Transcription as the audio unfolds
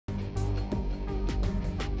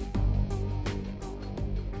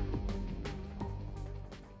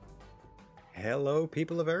Hello,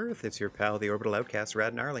 people of Earth. It's your pal, the Orbital Outcast,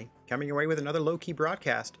 Rad Gnarly, coming your way with another low-key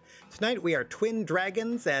broadcast. Tonight we are twin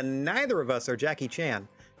dragons, and neither of us are Jackie Chan,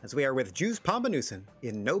 as we are with JuicePompanewson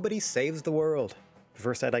in Nobody Saves the World.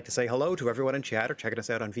 First, I'd like to say hello to everyone in chat or checking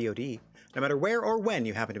us out on VOD. No matter where or when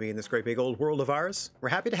you happen to be in this great big old world of ours, we're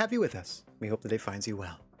happy to have you with us. We hope the day finds you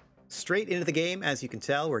well. Straight into the game, as you can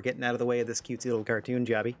tell, we're getting out of the way of this cutesy little cartoon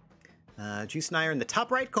jobby. Juice and I are in the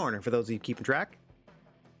top right corner, for those of you keeping track.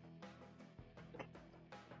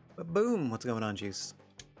 But boom, what's going on, Juice?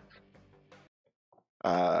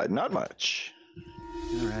 Not much.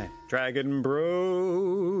 All right, Dragon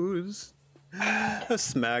Bros. A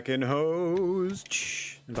smacking hose.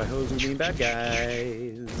 And by hose, we mean bad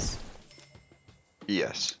guys.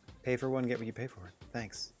 Yes. Pay for one, get what you pay for.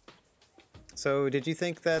 Thanks. So, did you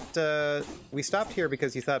think that we stopped here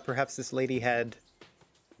because you thought perhaps this lady had,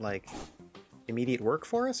 like, immediate work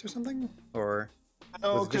for us or something? Or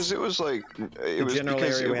No, because it was like it was general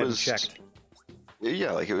because area we it hadn't was checked.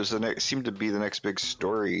 Yeah, like it was the next seemed to be the next big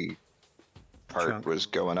story part Chunk. was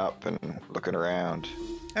going up and looking around.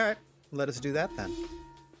 All right, let us do that then.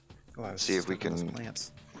 Oh, I was See if we stuck on those can-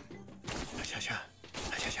 plants. Ha-cha-cha.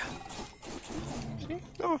 Ha-cha-cha.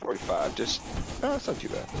 No, 45. Just it's not too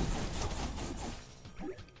bad.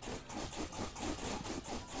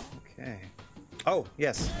 Okay. Oh,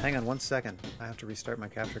 yes. Hang on one second. I have to restart my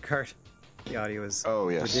capture card. The audio is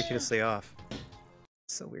ridiculously off.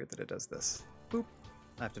 It's so weird that it does this. Boop.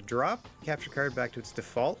 I have to drop capture card back to its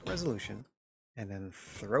default resolution and then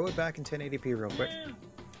throw it back in 1080p real quick.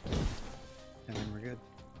 And then we're good.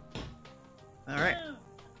 All right.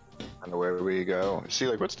 And where we go? See,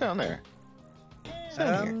 like what's down there? What's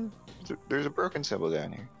down here? There's a broken symbol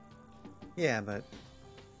down here. Yeah, but...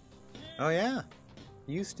 Oh, yeah.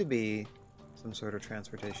 Used to be some sort of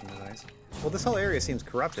transportation device. Well, this whole area seems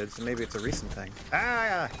corrupted, so maybe it's a recent thing.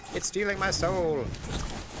 Ah! It's stealing my soul!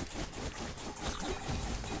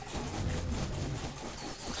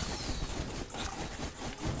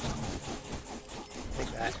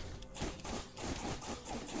 Take that.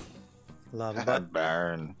 Lava butt.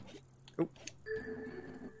 Burn. Oop.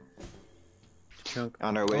 Chunk.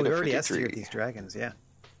 On our way Oh, to we already 53. S-tiered these dragons, yeah.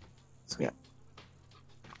 Sweet. Yeah.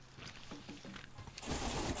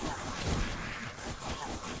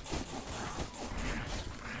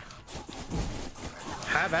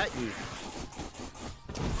 How about you?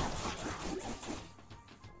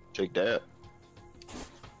 Take that.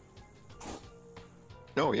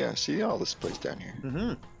 Oh yeah, see all this place down here.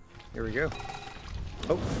 Mm-hmm. Here we go.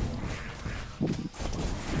 Oh.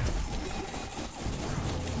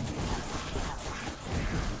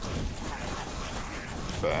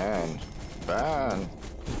 Burn. Burn.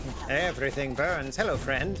 Everything burns. Hello,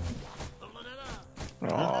 friend.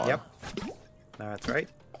 Aw. Yep. No, that's right.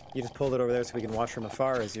 You just pulled it over there so we can watch from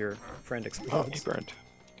afar as your friend Oh, explodes. he burned.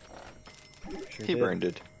 Sure He did. burned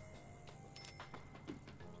it.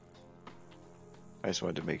 I just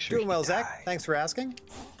wanted to make sure. Doing well, he Zach. died. Thanks for asking.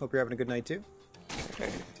 Hope you're having a good night, too. Okay.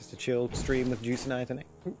 Just a chill stream with Juice and I tonight.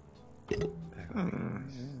 Ooh.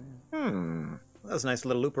 That was a nice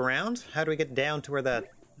little loop around. How do we get down to where that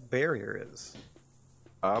barrier is?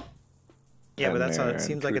 Up. Yeah, but and that's on. It then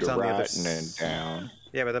seems to like it's on the other right and then down.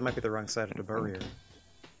 Yeah, but that might be the wrong side of the barrier.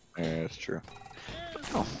 Yeah, that's true.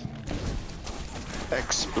 Oh.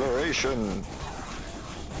 Exploration.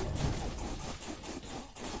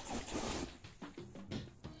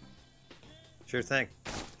 Sure thing.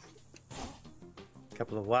 A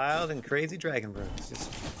couple of wild and crazy dragon bros,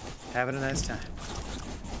 just having a nice time.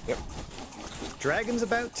 Yep. Dragons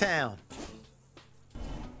about town.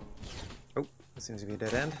 Oh, that seems to be a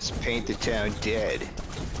dead end. Let's paint the town dead.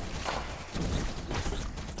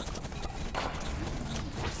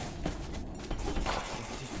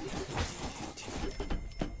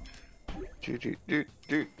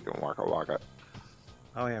 Do. Waka waka.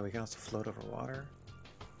 Oh yeah, we can also float over water.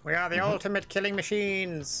 We are the ultimate killing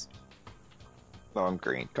machines. Oh, I'm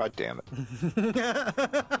green. God damn it.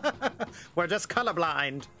 We're just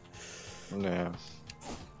colorblind. No.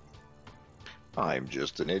 I'm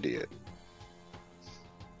just an idiot.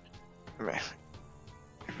 Man.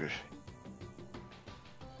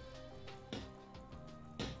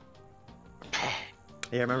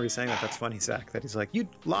 Yeah, I remember you saying that. That's funny, Zach. That he's like, you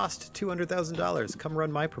lost $200,000. Come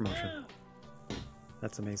run my promotion.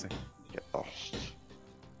 That's amazing. Get lost.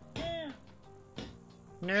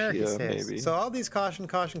 No, he Yeah, says. maybe. So all these caution,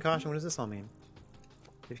 caution, caution. What does this all mean?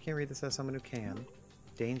 If you can't read this as someone who can,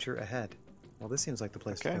 danger ahead. Well, this seems like the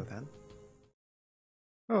place to Okay. go then.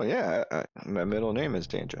 Oh yeah, my middle name is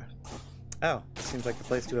Danger. Oh, it seems like the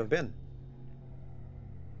place to have been.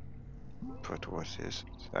 But what is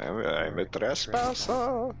it? I'm a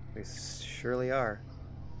trespasser. We surely are.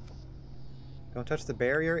 Don't touch the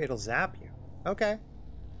barrier, it'll zap you. Okay.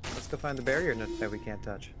 Let's go find the barrier that we can't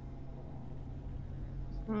touch.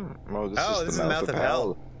 Oh, this is the mouth of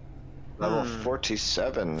hell. Level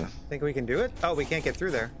 47. Think we can do it? Oh, we can't get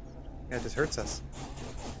through there. Yeah, it just hurts us.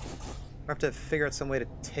 We'll have to figure out some way to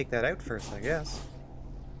take that out first, I guess.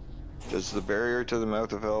 Does the barrier to the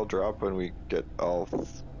mouth of hell drop when we get all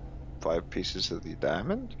 5 pieces of the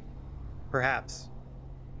diamond? Perhaps.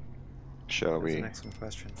 Shall we? That's an excellent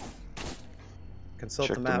question. Consult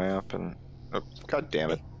Check the map. And... Oh, God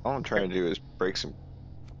damn it. All I'm trying to do is break some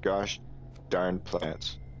gosh darn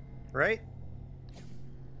plants. Right?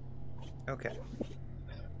 Okay.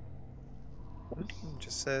 It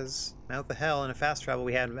just says mouth of hell and a fast travel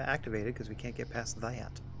we hadn't activated because we can't get past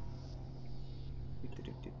that.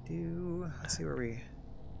 Let's see where we...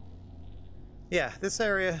 Yeah, this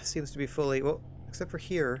area seems to be fully... Well, except for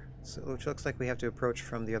here, so, which looks like we have to approach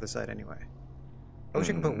from the other side anyway. I wish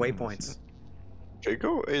I could put waypoints. Okay,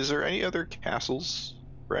 go. Is there any other castles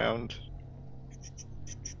around?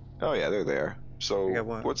 Oh yeah, they're there. So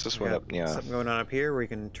what's this one up? Yeah. Something going on up here where we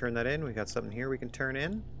can turn that in. We got something here we can turn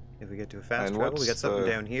in. If we get to a fast travel, we got something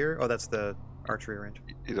down here. Oh, that's the archery range.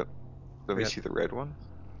 Let me see the red one.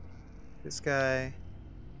 This guy.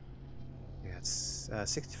 Yeah, it's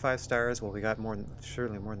 65 stars. Well, we got more than,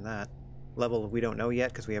 surely more than that. Level we don't know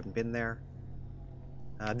yet because we haven't been there.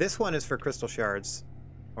 This one is for crystal shards.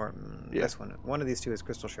 Or this one. One of these two is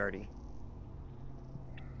crystal shardy.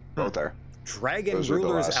 Both are. Dragon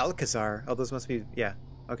Rulers Alcazar. Oh, those must be... Yeah.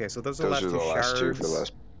 Okay, so those are the last two shards. Two for the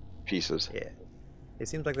last pieces. Yeah. It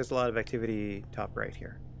seems like there's a lot of activity top right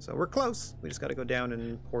here. So we're close. We just got to go down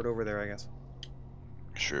and port over there, I guess.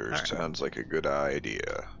 Sure, sounds like a good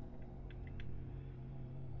idea.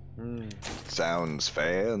 Sounds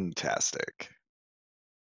fantastic.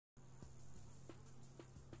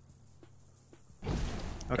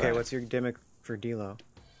 Okay, what's your gimmick for Delo?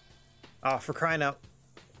 Oh, for crying out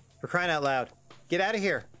loud. Get out of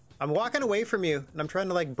here. I'm walking away from you, and I'm trying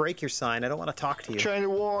to, like, break your sign. I don't want to talk to you. I'm trying to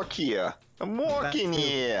walk here. I'm walking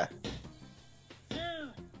here.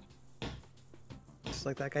 Just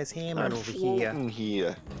like that guy's hammer over here. I'm floating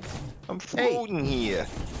here. I'm floating here.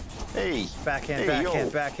 Hey. Backhand,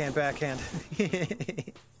 backhand, backhand, backhand.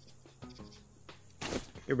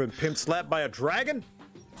 You been pimp slapped by a dragon?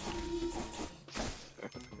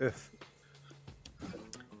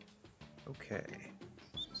 Okay.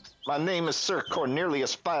 My name is Sir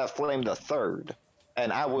Cornelius Fireflame III,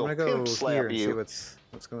 and I will pimp slap you. And see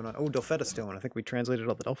what's going on. Oh, Dolphetta Stone. I think we translated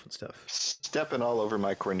all the dolphin stuff. Stepping all over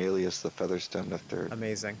my Cornelius the Featherstone III.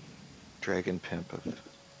 Amazing. Dragon pimp of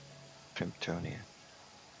Pimptonia.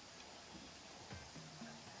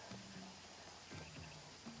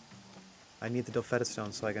 I need the Dolphetta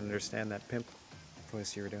Stone so I can understand that pimp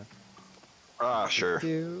voice you were doing. Ah, sure.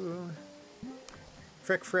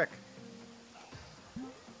 Frick, frick.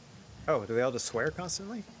 Oh, do they all just swear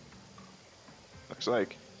constantly? Looks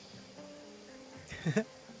like.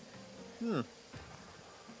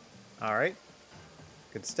 Alright.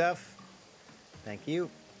 Good stuff. Thank you.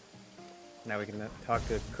 Now we can talk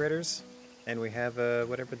to critters. And we have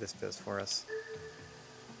whatever this does for us.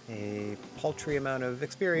 A paltry amount of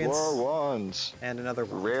experience. More wands. And another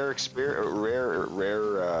wand. Rare experience.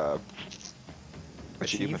 Rare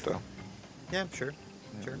achievement, though. Yeah, sure.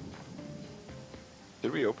 Yeah. Sure.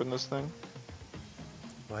 Did we open this thing?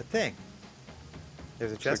 What thing?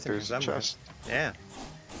 There's a chest in here somewhere. Chest. Yeah.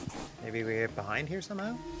 Maybe we get behind here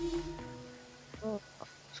somehow?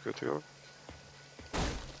 Let's go to.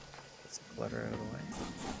 Let's clutter out of the way.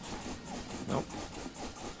 Nope.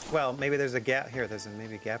 Well, maybe there's a gap here. There's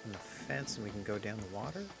maybe a gap in the fence and we can go down the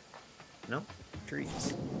water? No?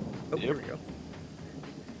 Trees. Oh, here we go.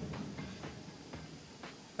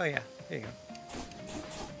 Oh yeah, here you go.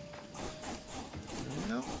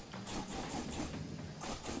 No.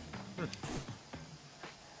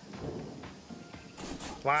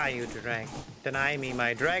 Why, you deny me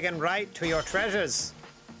my dragon right to your treasures?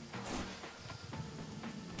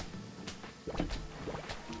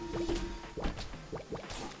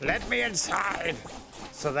 Let me inside,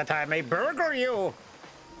 so that I may burgle you!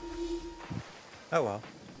 Oh well.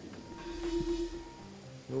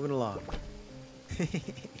 Moving along.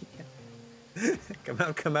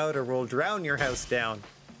 Come out, or we'll drown your house down.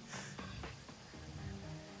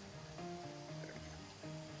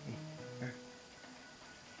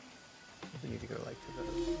 We need to go like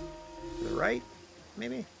to the right,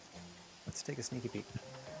 maybe. Let's take a sneaky peek.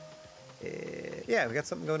 Yeah, we got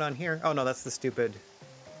something going on here. Oh no, that's the stupid.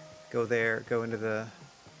 Go there. Go into the.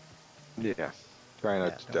 Yeah. Try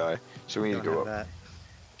not to die. So we need to go up. That.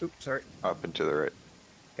 Oops, sorry. Up and to the right.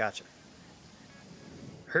 Gotcha.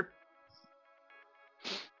 Herp.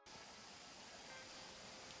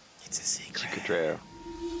 It's a secret. Secret trail.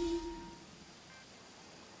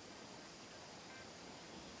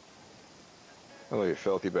 Oh, you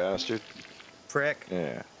filthy bastard. Prick.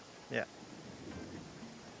 Yeah. Yeah.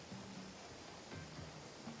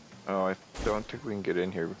 Oh, I don't think we can get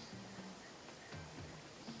in here.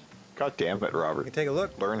 God damn it, Robert. You can take a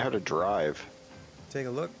look. Learn how to drive. Take a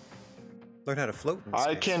look. Learn how to float in I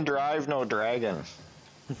space. can drive no dragon.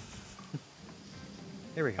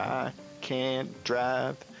 Here we go. I can't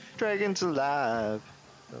drive. Dragon's alive.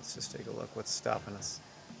 Let's just take a look. What's stopping us?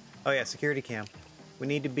 Oh yeah, security cam. We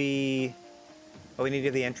need to be... Oh, we need to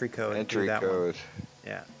do the entry code. Entry code.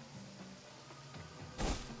 Yeah.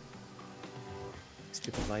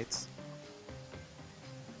 Stupid lights.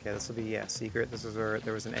 Okay, this will be, yeah, secret. This is where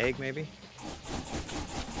there was an egg, maybe?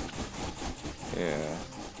 Yeah.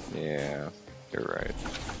 Yeah. You're right.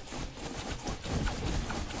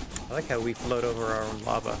 I like how we float over our own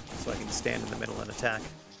lava, so I can stand in the middle and attack.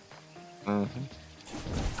 Mm-hmm.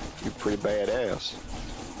 You're pretty badass.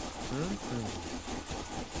 Mm-hmm.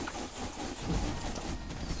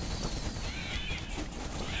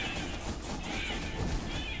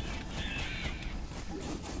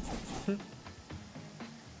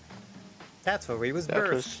 That's where we was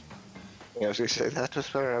birthed. I was going to say, that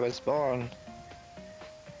was where I was born.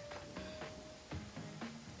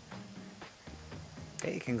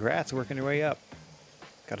 Hey, congrats, working your way up.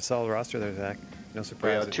 Got a solid roster there, Zach. No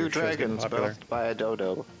surprise. We have 2 dragons birthed by a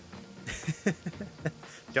dodo.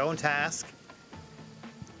 Don't ask.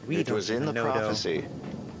 It was in the prophecy.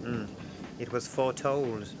 It was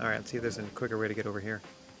foretold. Alright, let's see if there's a quicker way to get over here.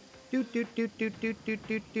 Doot, doot, doot, doot, doot, doot,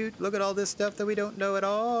 doot, doot. Look at all this stuff that we don't know at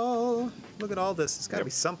all. Look at all this. It's gotta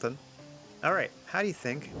be something. Alright, how do you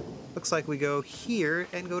think? Looks like we go here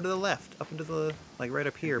and go to the left. Up into the, like right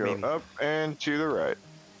up here, maybe. Up and to the right.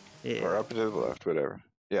 Yeah. Or up and to the left, whatever.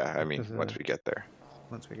 Yeah, I mean, once we get there.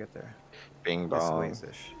 Once we get there. Bing bong. This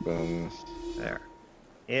ways-ish. Boom. There.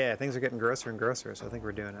 Yeah, things are getting grosser and grosser, so I think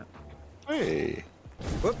we're doing it. Hey.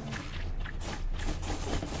 Whoop.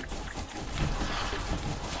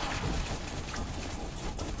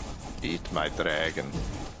 Eat my dragon.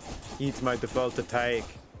 Eat my default attack.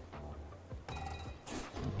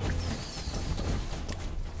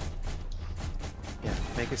 Yeah,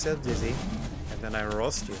 make yourself dizzy, and then I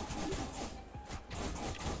roast you.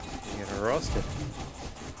 You get roasted.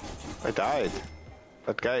 I died.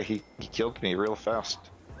 That guy, he killed me real fast.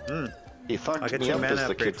 He fucked I'll get me you a up, mana as the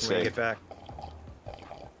upgrade kids when we say. get back.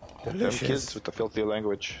 Them kids with the filthy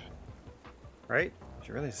language. Right? You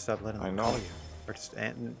should really stop letting them call you. Or just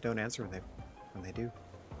don't answer when they do.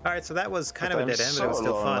 Alright, so that was kind of a dead end, but it was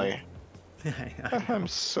still lonely. fun. I'm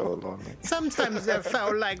so lonely. Sometimes their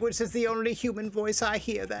foul language is the only human voice I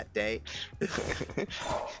hear that day.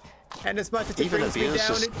 And as much as it brings me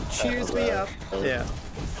down, it cheers me up. Yeah.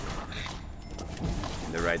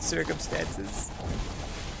 In the right circumstances.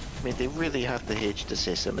 I mean, they really have the age to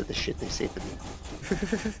say some of the shit they say to me.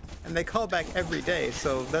 And they call back every day,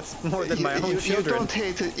 so that's more than my own children. You don't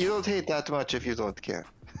hate it. You don't hate that much if you don't care.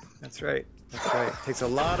 That's right. That's right. It takes a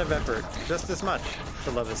lot of effort, just as much,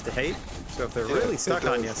 to love as to hate. So if they're really stuck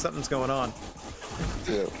on you, something's going on.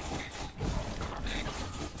 Yeah.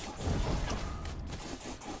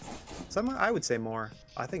 I would say more.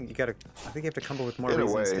 I think you have to come up with more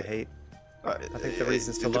reasons to hate. I think the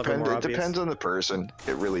reasons to love are more obvious. It depends on the person.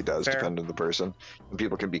 It really does Fair. depend on the person. And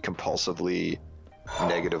people can be compulsively,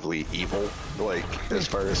 negatively evil. Like as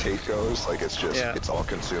far as hate goes, like it's just it's all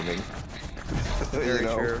consuming. Very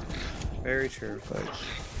true. Very true. Like,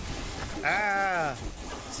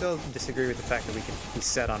 still disagree with the fact that we can be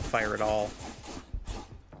set on fire at all.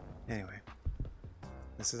 Anyway,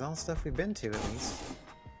 this is all stuff we've been to at least.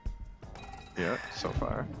 Yeah, so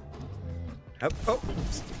far. Oh.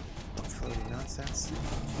 Floating nonsense.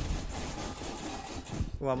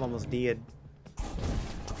 Well, I'm almost dead.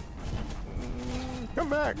 Come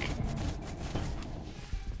back.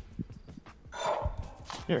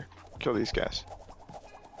 Here, kill these guys.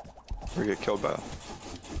 Or get killed by them.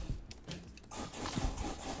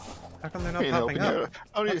 How come they're not popping up?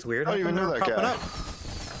 That's weird. I don't even know that guy. Up?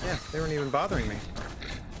 Yeah, they weren't even bothering me.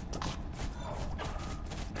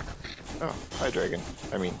 Oh, hi, dragon.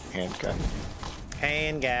 I mean, hand guy.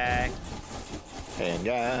 Hand guy. Hand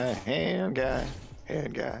guy, hand guy,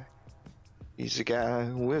 hand guy. He's the guy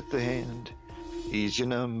with the hand. He's your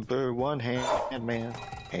number one hand man.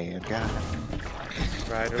 Hand guy.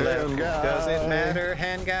 Right or left, doesn't matter,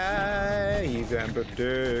 hand guy. You can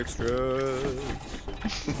ambidextrous.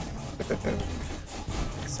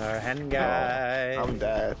 our hen guy. I'm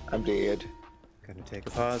dead. I'm dead. Gonna take a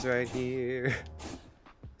pause right here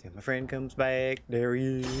till my friend comes back. There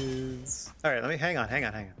he is. All right, let me hang on.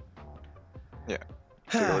 Yeah.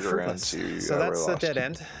 Around so that's a dead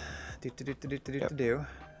end. Dead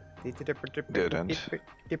end.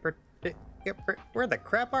 Where the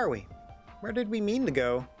crap are we? Where did we mean to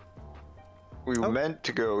go? We were meant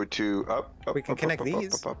to go to up. We can connect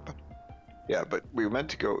these. Up. Yeah, but we were meant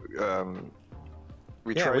to go.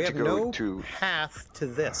 We yeah, tried we to have go no to path to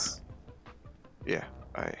this. Yeah,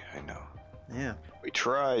 I know. Yeah. We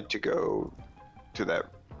tried to go to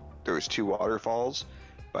those two waterfalls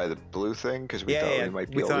by the blue thing because we thought we might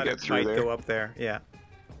be able to get through there. Go up there. Yeah.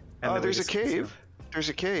 Oh, there's a cave. There's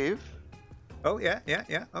a cave. Oh yeah.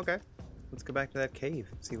 Okay. Let's go back to that cave.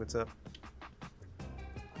 See what's up.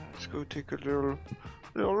 Let's go take a little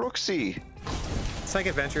look-see. It's like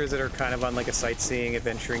adventurers that are kind of on like a sightseeing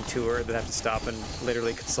adventuring tour that have to stop and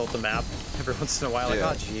literally consult the map every once in a while, like,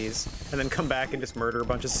 oh jeez, and then come back and just murder a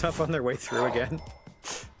bunch of stuff on their way through again.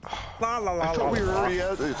 I thought we were already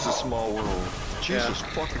at It's a Small World. Jesus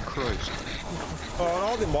fucking Christ. Oh, and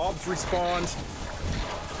all the mobs respawned.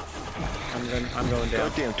 I'm going down.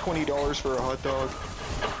 Goddamn, $20 for a hot dog.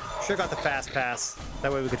 Should've got the fast pass.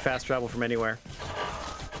 That way we could fast travel from anywhere.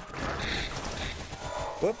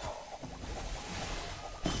 Whoop.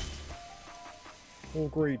 Oh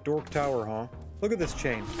great, Dork Tower, huh? Look at this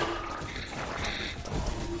chain.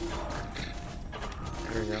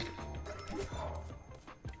 There we go.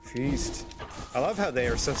 Feast. I love how they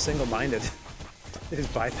are so single-minded. They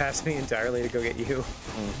just bypass me entirely to go get you.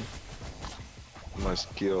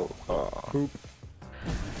 Must kill. Poop.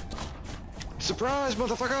 Surprise,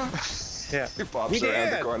 motherfucker! Yeah. He pops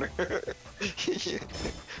around the corner.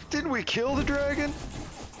 Didn't we kill the dragon?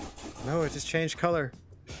 No, it just changed color.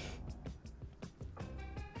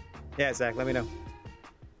 Yeah, Zach, let me know.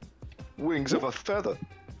 Wings of a feather.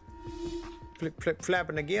 Flip, flip,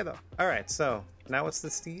 flapping together. All right, so now what's the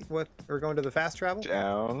what? We're going to the fast travel?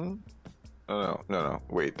 Down. No.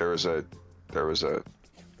 Wait, there was a. There's a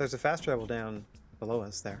fast travel down below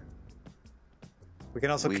us there. We can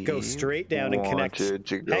also go straight down and connect. To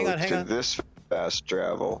go hang on. This fast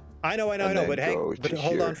travel. I know, but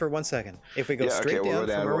hold on for 1 second. If we go straight down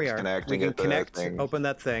from where we are, we can connect, open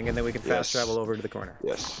that thing, and then we can fast travel over to the corner.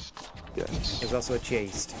 Yes. There's also a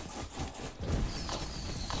chest.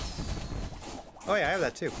 Oh yeah, I have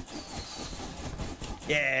that too.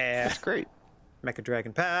 Yeah. That's great. Mecha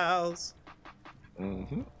Dragon pals.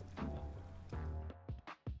 Mm-hmm.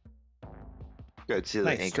 Good, see,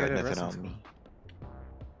 they ain't got nothing on me.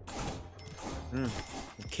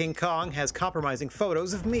 King Kong has compromising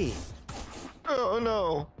photos of me. Oh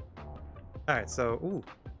no. Alright, so, ooh.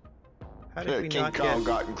 How did we King not Kong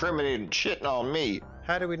got incriminated shitting on me.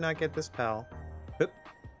 How did we not get this pal? Oop.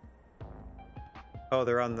 Oh,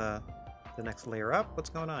 they're on the next layer up? What's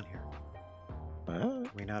going on here? Can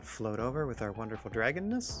we not float over with our wonderful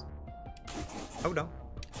dragonness? Oh no.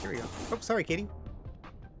 Here we go. Oh, sorry, Katie.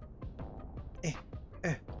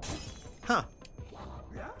 Huh.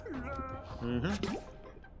 Mm-hmm.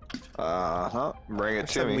 Bring it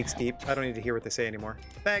to 7 me. weeks deep. I don't need to hear what they say anymore.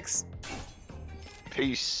 Thanks.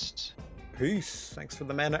 Peace. Peace. Thanks for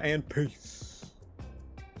the mana and peace.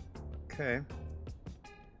 Okay.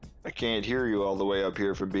 I can't hear you all the way up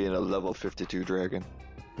here for being a level 52 dragon.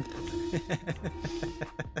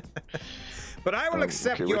 But I will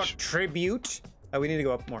accept your tribute. Oh, we need to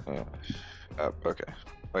go up more. Okay.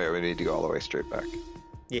 Oh yeah, we need to go all the way straight back.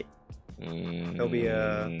 Yeah. There'll be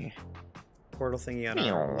a portal thingy on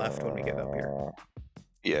our left when we get up here.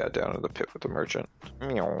 Yeah, down to the pit with the merchant.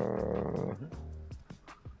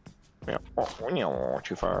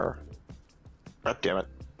 Too far. God damn it.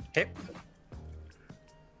 Hip.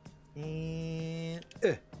 And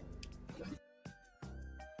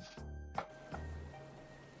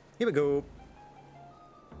here we go.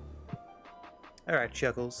 All right,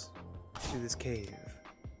 Chuckles. Let's do this cave.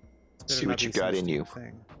 See what you got in you.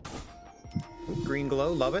 Green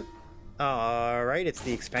glow, love it. All right, it's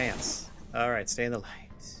the expanse. All right, stay in the light.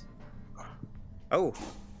 Oh,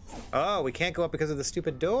 we can't go up because of the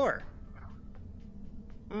stupid door.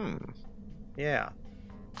 Yeah.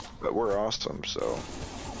 But we're awesome, so.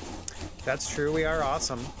 That's true, we are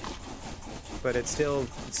awesome. But it's still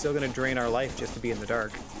gonna drain our life just to be in the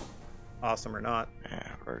dark. Awesome or not. Yeah,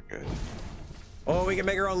 we're good. Oh, we can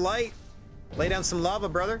make our own light. Lay down some lava,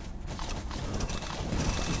 brother.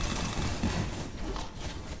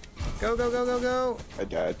 Go, go, go, go, go. I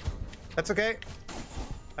died. That's okay.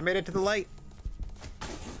 I made it to the light.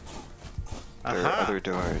 There are other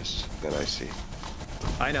doors that I see.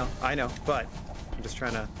 I know, but I'm just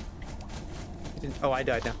trying to Oh, I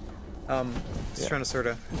died now. Just trying to sort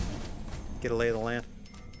of get a lay of the land.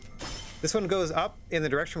 This one goes up in the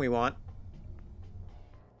direction we want.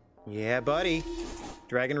 Yeah, buddy.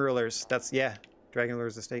 Dragon rulers. That's, yeah. Dragon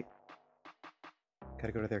rulers estate.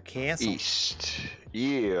 Gotta go to their castle. East.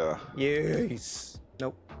 Yeah. Yes.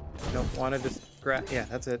 Nope. Nope. Wanted to grab. Yeah,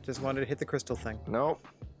 that's it. Just wanted to hit the crystal thing. Nope.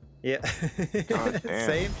 Yeah. God damn.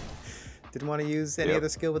 Same. Didn't want to use any other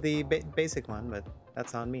skill with the basic one, but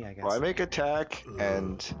that's on me, I guess. Well, I make attack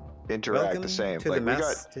and interact Welcome the same. to Like the we got.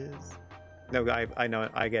 masters. No, I know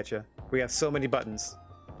it. I get you. We have so many buttons.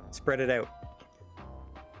 Spread it out.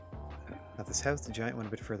 Not this house, the giant one a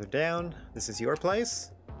bit further down. This is your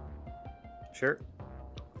place. Sure.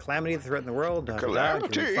 Calamity that threatened the world.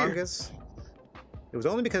 Calamity. Fungus. It was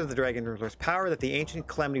only because of the dragon ruler's power that the ancient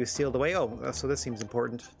calamity was sealed away. Oh, so this seems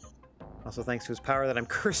important. Also, thanks to his power, that I'm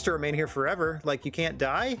cursed to remain here forever. Like, you can't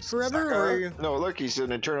die forever? Or you... No, look, he's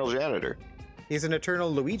an eternal janitor. He's an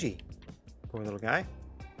eternal Luigi. Poor little guy.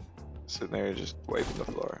 Sitting there just wiping the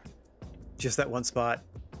floor. Just that one spot.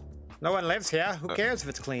 No one lives here. Who cares if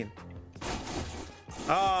it's clean?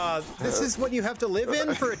 Ah, this is what you have to live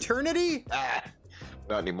in for eternity?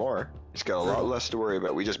 Not anymore. He's got a lot less to worry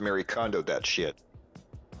about. We just Mary Kondo'd that shit.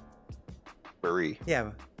 Marie.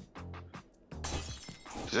 Yeah.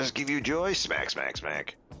 Does this give you joy? Smack, smack,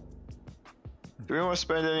 smack. Do we want to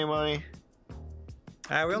spend any money?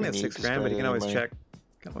 We only have $6 but you can always check.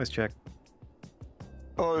 Can always check.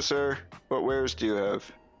 Hello, sir. What wares do you have?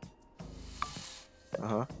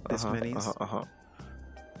 This minis.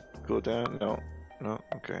 Go down. No. No.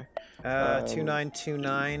 Okay.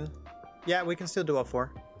 2929. Yeah, we can still do all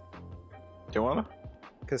four. Do you wanna?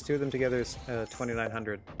 Because two of them together is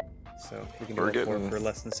 2,900. So we can do all getting... four for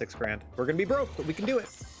less than $6,000. We're gonna be broke, but we can do it.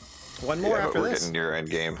 One more after we're this. Getting near end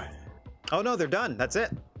game. Oh no, they're done. That's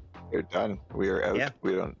it. They're done. We are out. Yeah.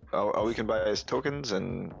 We don't. All we can buy is tokens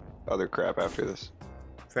and other crap after this.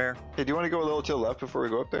 Fair. Hey, do you want to go a little to the left before we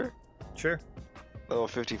go up there? Sure. Level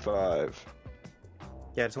 55.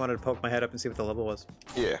 Yeah, I just wanted to poke my head up and see what the level was.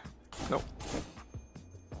 Yeah. Nope.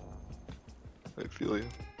 I feel you.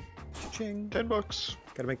 Ching. $10.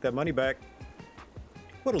 Gotta make that money back.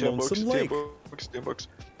 What a 10 lonesome bucks, lake. 10 bucks, 10 bucks.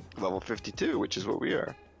 Level 52, which is what we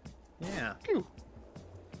are. Yeah. Phew.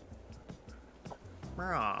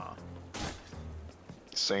 Rah.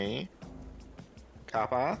 See?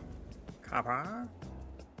 Kappa? Copper.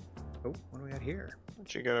 Oh, what do we got here?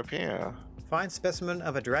 What you got up here? Fine specimen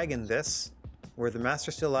of a dragon, this. Were the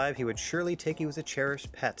master still alive, he would surely take you as a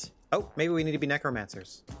cherished pet. Oh, maybe we need to be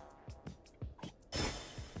necromancers.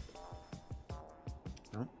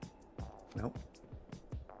 Nope. Nope.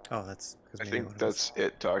 Oh, that's... I think that's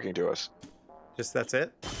it talking to us. Just that's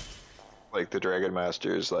it? Like the Dragon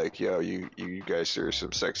Master is like, yo, you guys are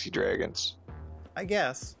some sexy dragons. I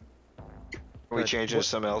guess. Can we change it to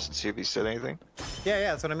something else and see if he said anything? Yeah,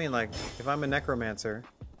 that's what I mean. Like, if I'm a necromancer...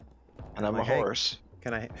 And I'm a horse.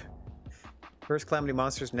 Can I... First calamity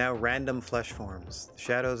monsters, now random flesh forms. The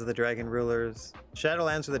shadows of the dragon rulers...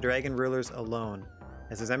 Shadowlands of the dragon rulers alone.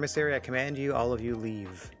 As his emissary, I command you, all of you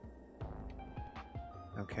leave.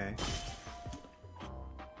 Okay.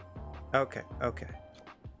 Okay, okay.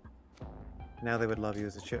 Now they would love you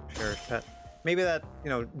as a cherished pet. Maybe that,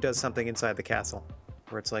 does something inside the castle.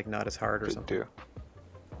 Where it's, like, not as hard or something.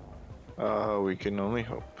 We can only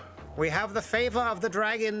hope. We have the favor of the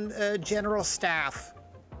dragon general staff.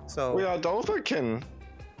 So... We are Dolphin.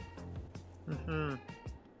 Mm-hmm.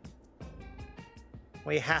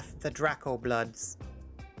 We hath the Draco bloods.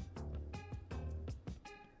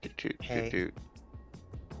 Hey.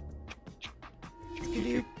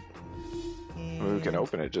 We can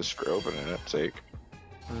open it just for opening its sake.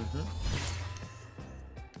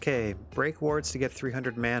 Okay, break wards to get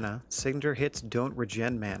 300 mana. Signature hits don't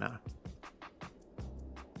regen mana.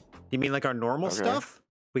 You mean like our normal stuff?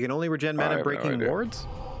 We can only regen mana breaking wards?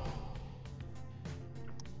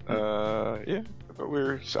 Yeah, but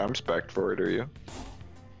I'm spec'd for it, are you?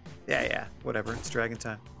 Yeah, whatever. It's dragon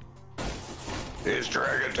time. It's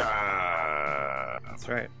dragon time! That's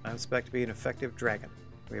right. I'm spec'd to be an effective dragon.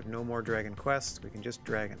 We have no more dragon quests. We can just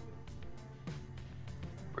dragon.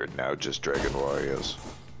 We're now just dragon warriors.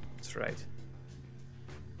 That's right.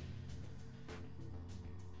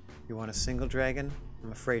 You want a single dragon?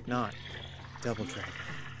 I'm afraid not. Double dragon.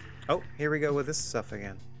 Oh, here we go with this stuff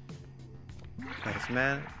again. That is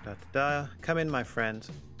man. Come in, my friend.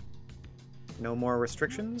 No more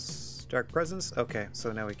restrictions. Dark presence. Okay,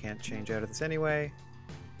 so now we can't change out of this anyway.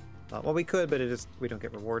 Well, we could, but we don't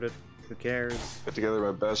get rewarded. Who cares? Put together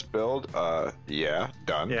my best build. Yeah,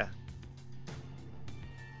 done. Yeah.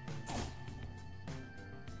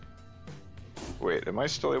 Wait, am I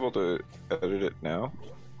still able to edit it now?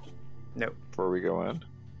 No. Before we go in?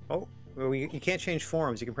 Oh, well, you can't change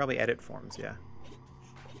forms. You can probably edit forms, yeah.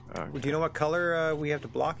 Okay. Do you know what color we have to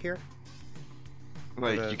block here?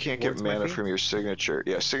 Like, you can't get mana from your signature.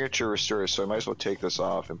 Yeah, signature restores, so I might as well take this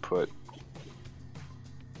off and put...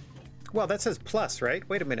 Well, that says plus, right?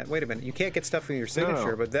 Wait a minute. You can't get stuff from your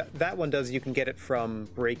signature, No. but that one does. You can get it from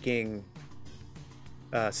breaking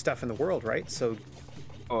stuff in the world, right? So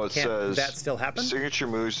Oh, it says... that still happen? Signature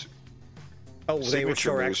moves... Oh, they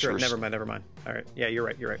restore moves extra. Never mind. All right. Yeah, you're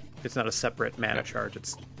right. It's not a separate mana charge.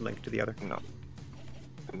 It's linked to the other. No.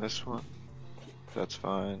 And this one? That's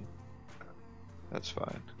fine. That's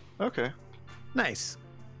fine. Okay. Nice.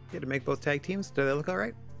 You had to make both tag teams. Do they look all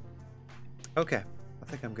right? Okay. I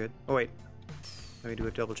think I'm good. Oh, wait. Let me do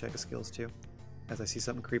a double check of skills, too. As I see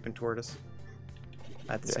something creeping toward us.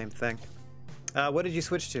 At the same thing. What did you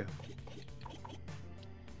switch to?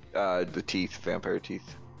 The teeth. Vampire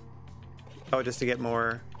teeth. Oh, just to get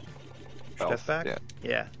more stuff back? Yeah.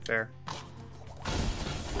 Yeah, fair.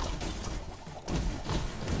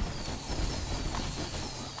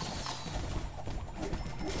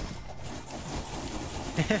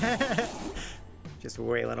 Just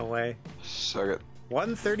wailing away. Suck it.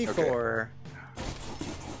 134. Okay.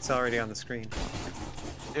 It's already on the screen.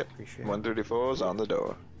 Yep. Appreciate 134 is on the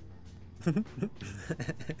door.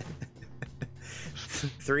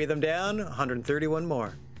 3 of them down, 131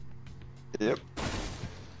 more. Yep.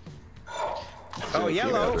 Oh,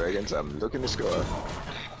 yellow! Dragons, I'm looking to score.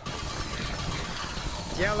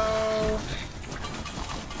 Yellow!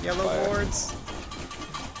 Yellow Fire. boards.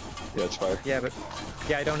 Yeah, it's fire. Yeah, but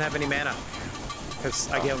I don't have any mana. Because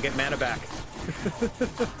I don't get mana back.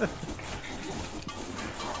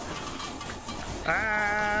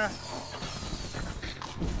 Ah!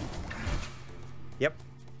 Yep.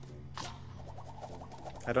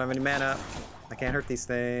 I don't have any mana. I can't hurt these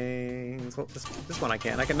things. Well, this one I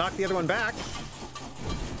can. I can knock the other one back.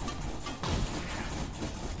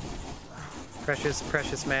 Precious,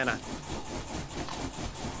 precious mana.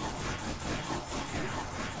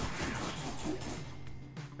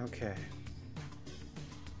 Okay.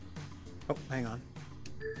 Oh, hang on.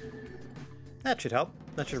 That should help.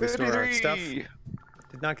 That should restore our stuff.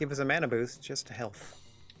 Did not give us a mana boost, just health.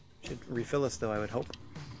 Should refill us though, I would hope.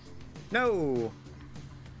 No!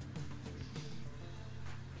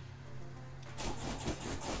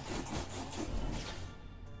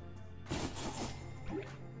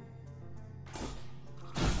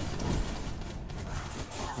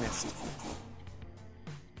 Missed.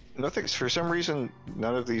 Nothing. For some reason,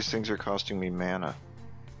 none of these things are costing me mana.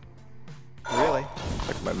 Really?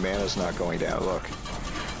 Like my mana's not going down. Look.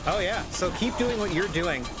 Oh yeah, so keep doing what you're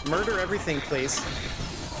doing. Murder everything, please.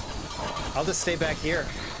 I'll just stay back here.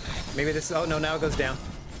 Maybe this... Oh no, now it goes down.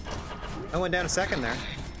 I went down a second there.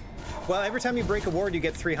 Well, every time you break a ward, you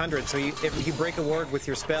get 300, so if you break a ward with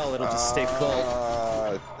your spell, it'll just stay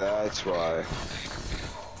full. That's why.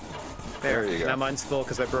 There you go. Now mine's full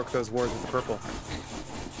because I broke those wards with the purple.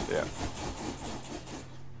 Yeah.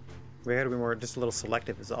 We had to be more, just a little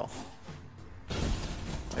selective is all.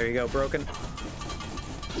 There you go, broken.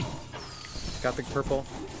 Got the purple.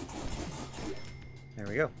 There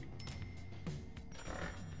we go.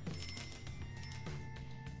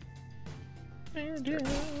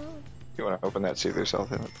 You want to open that, see if there's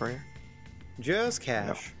health in it for you? Just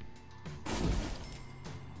cash. No.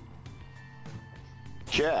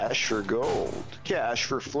 Cash for gold. Cash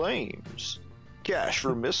for flames. Cash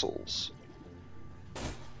for missiles.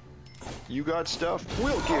 You got stuff?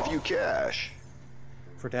 We'll give you cash.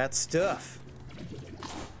 For that stuff.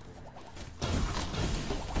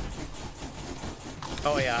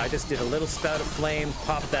 Oh yeah, I just did a little spout of flame,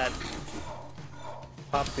 pop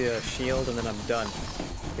the shield, and then I'm done.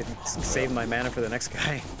 Save my mana for the next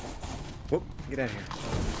guy. Whoop, get out of here.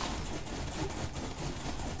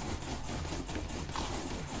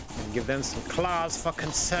 And give them some claws for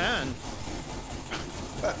concern.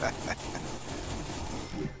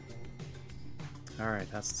 Alright,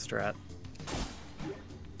 that's the strat.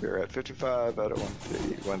 We're at 55 out of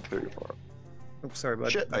 150, 134. Oops, sorry,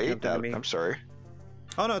 bud. Shit, I ate that. I'm sorry.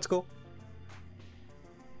 Oh no, it's cool.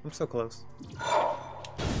 I'm so close.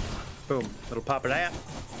 Boom. Little pop of that.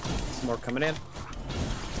 Some more coming in.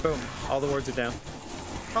 Boom. All the wards are down.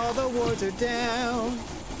 All the wards are down.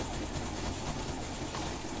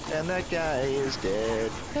 And that guy is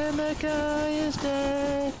dead. And that guy is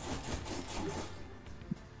dead.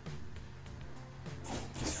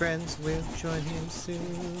 His friends will join him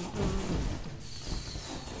soon.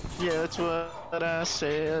 Yeah, that's what I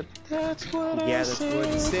said. That's what I said. Yeah, that's what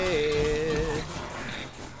he said.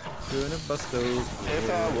 Gonna bust those. If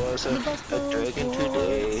I was a dragon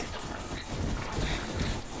today.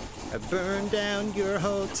 I burn down your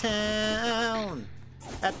whole town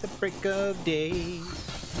at the break of day.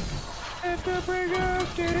 At the break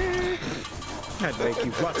of day. I'd make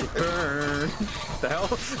you watch it burn. The hell?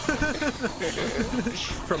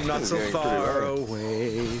 From not so far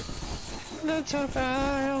away. Not so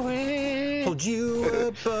far away. Hold you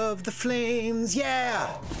above the flames,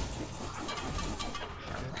 yeah!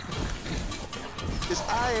 'Cause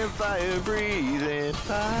I am fire breathing,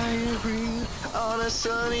 on a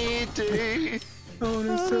sunny day. On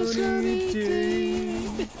a sunny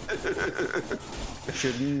day.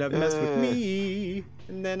 Shouldn't have messed with me,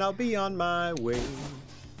 and then I'll be on my way.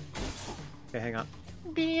 Okay, hang on.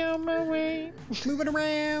 Be on my way. Moving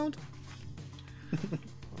around.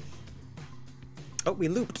 Oh, we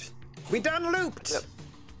looped. We done looped. Yep.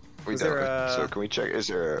 We Is done. there So can we check? Is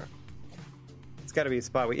there a It's got to be a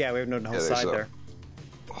spot. Yeah, we have no whole side there.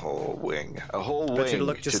 whole wing? A whole wing But should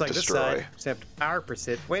look just to like destroy. this side, except our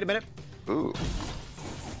percent. Wait a minute. Ooh.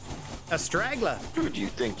 A straggler. Who do you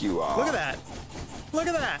think you are? Look at that. Look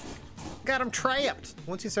at that. Got him trapped.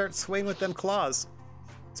 Once you start swinging with them claws,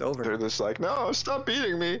 it's over. They're just like, no, stop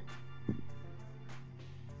beating me.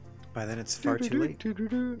 By then it's far too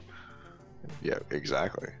late. Yeah,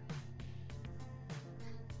 exactly.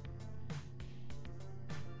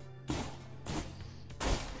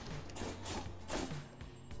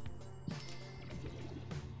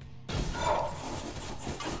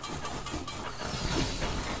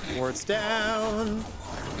 Ward's down.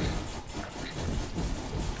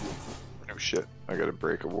 Oh shit, I gotta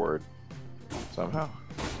break a ward. Somehow.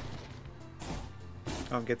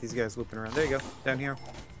 Oh, get these guys looping around. There you go. Down here.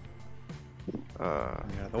 Get out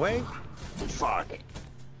of the way. Fuck.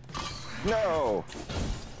 No!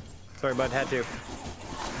 Sorry, bud. Had to.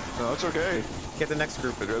 No, it's okay. Get the next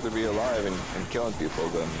group. I'd rather be alive and killing people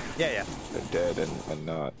than Yeah. dead and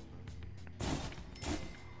not.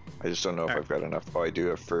 I just don't know if All right. I've got enough. Oh, I do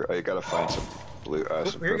have I gotta find some blue, Oh,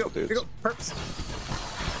 some here you go. purple Here you dudes. go.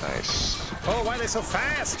 Perps. Nice. Oh, why are they so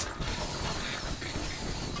fast?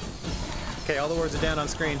 Okay, all the words are down on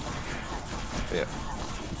screen. Yeah.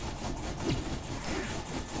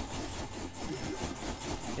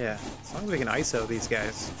 Yeah, as long as we can ISO these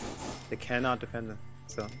guys, they cannot defend them.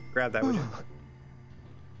 So grab that, would you?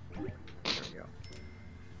 There we go.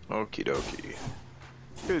 Okie dokie.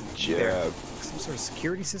 Good There. job. Some sort of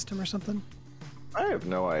security system or something? I have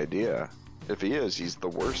no idea. If he is, he's the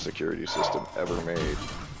worst security system ever made.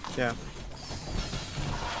 Yeah.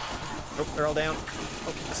 Oh, they're all down.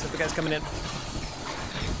 Oh, this is the guy's coming in.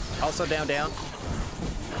 Also down.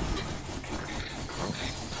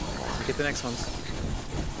 Get the next ones.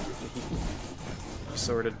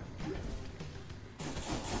 Sorted.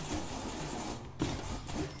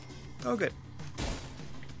 Oh, good.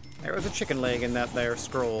 There was a chicken leg in that there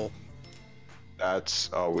scroll. That's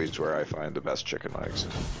always where I find the best chicken legs.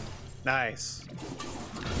 Nice.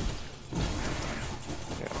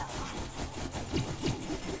 Yeah.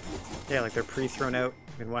 Yeah, like they're pre-thrown out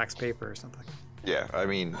in wax paper or something. Yeah, I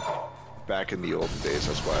mean, back in the olden days,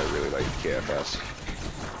 that's why I really liked KFS.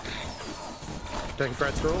 Kentucky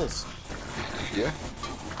Fried Scrolls. Yeah.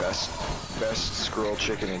 Best scroll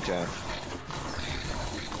chicken in town.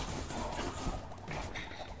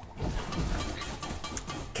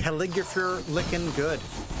 Calligrapher licking good.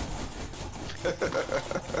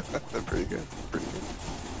 They're pretty good. Pretty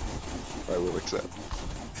good. I will accept.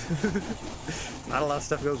 Not a lot of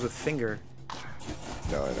stuff goes with finger.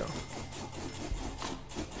 No, I know.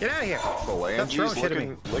 Get out of here! Phalanges throwing shit at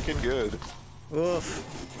me. looking good.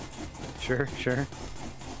 Oof. Sure.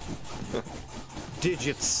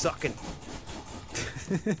 Digits sucking.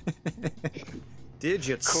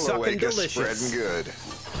 Digits sucking Cloaca delicious. spreading good.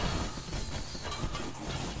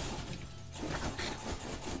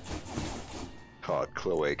 Hot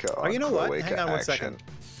cloaca on Oh, you know what? cloaca Hang on one action. second.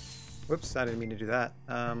 Whoops, I didn't mean to do that.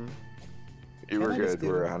 You were Can I just good. do-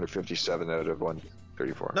 We're 157 out of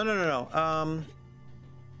 134. No.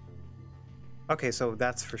 Okay, so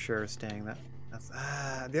that's for sure staying. That's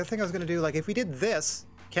the other thing I was gonna do. Like, if we did this,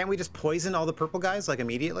 can't we just poison all the purple guys like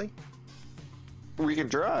immediately? We can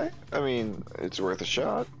try. I mean, it's worth a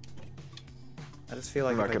shot. I just feel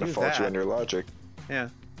like I'm not if I going to do fault you that- on your logic. Yeah,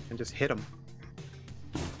 and just hit them.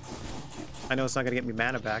 I know it's not gonna get me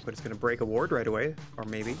mana back, but it's gonna break a ward right away, or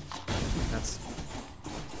maybe. That's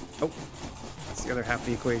the other half of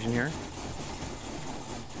the equation here.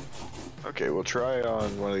 Okay, we'll try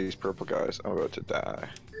on one of these purple guys. I'm about to die.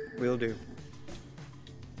 We'll do.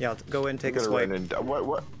 Yeah, I'll go in, take I'm a gonna swipe. run and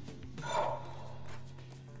what?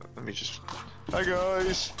 Let me just Hi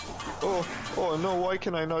guys. Oh no! Why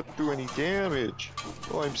can I not do any damage?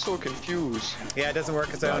 Oh, I'm so confused. Yeah, it doesn't work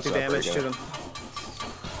because I don't do damage to them.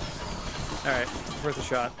 All right, worth a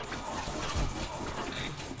shot.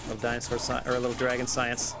 A little dinosaur or a little dragon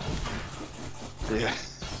science. Yeah.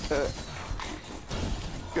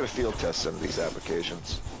 Gotta field test some of these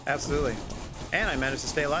applications. Absolutely. And I managed to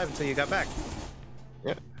stay alive until you got back.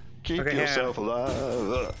 Yeah. Keep yourself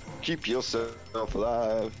alive. Keep yourself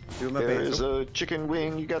alive. There is a chicken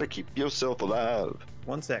wing. You gotta keep yourself alive.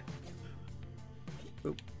 1 sec.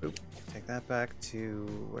 Boop, boop. Take that back to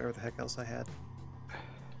whatever the heck else I had.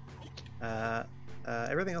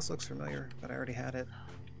 Everything else looks familiar, but I already had it.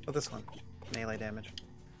 Oh, this one. Melee damage.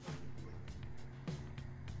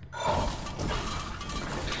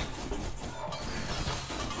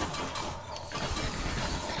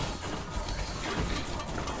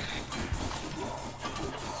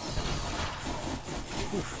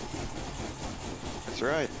 That's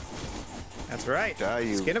right. That's right. Die,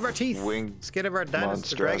 you skin of our teeth. Winged skin of our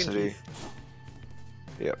dinosaur dragon teeth.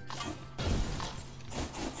 Yep.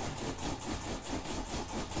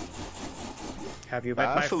 Have you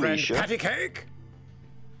met my Felicia. friend Patty Cake?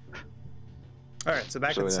 All right, so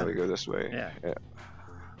back to the now center. we go this way. Yeah. Yeah.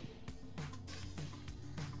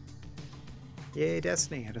 Yay,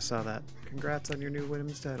 Destiny! I just saw that. Congrats on your new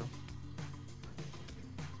women's title.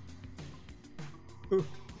 Ooh.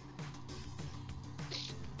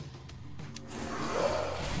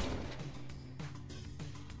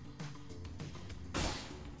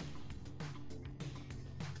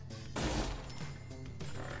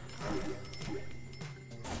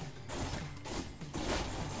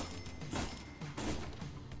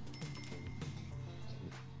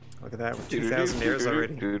 Look at that, we're 2,000 arrows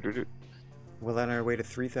already. Well, on our way to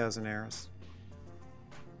 3,000 arrows.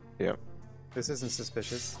 Yep. This isn't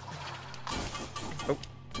suspicious. Oh.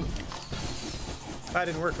 That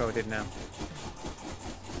didn't work. Oh, it did now.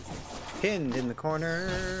 Pinned in the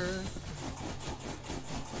corner.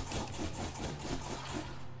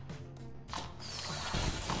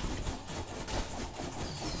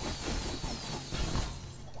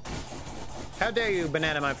 How dare you,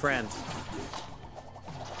 banana, my friend?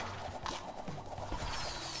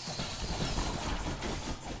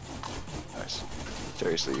 Nice.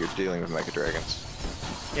 Seriously, you're dealing with Mecha Dragons.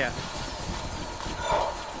 Yeah.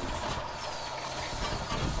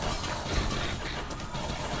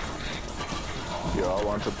 You all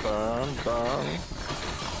want to burn?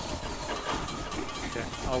 Okay,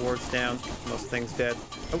 all wards down. Most things dead.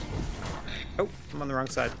 Oh. Oh, I'm on the wrong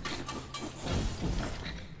side.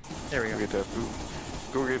 There we go. Go get that food.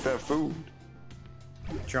 Go get that food.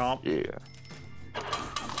 Chomp. Yeah.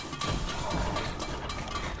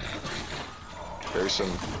 There's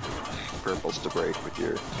some purples to break with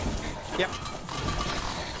your... Yep.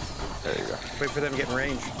 There you go. Wait for them to get in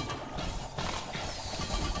range.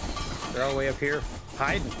 They're all the way up here.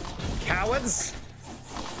 Hiding. Cowards!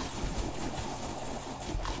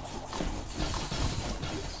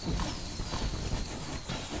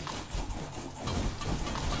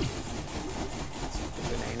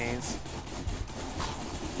 Bananas.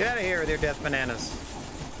 Get out of here with your death bananas.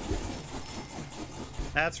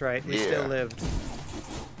 That's right, we still lived.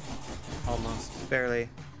 Almost. Barely.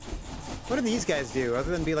 What do these guys do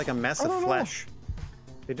other than be like a mess of flesh?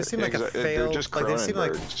 They just seem like a failed... They're just like, they seem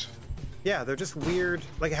like... birds. Yeah, they're just weird.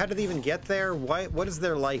 Like, how did they even get there? What is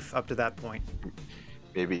their life up to that point?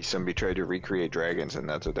 Maybe somebody tried to recreate dragons and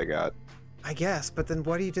that's what they got. I guess, but then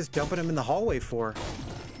what are you just dumping them in the hallway for?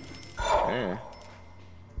 Yeah.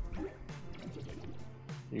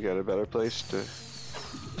 You got a better place to...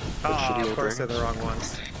 Oh, of course they're the wrong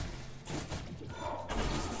ones.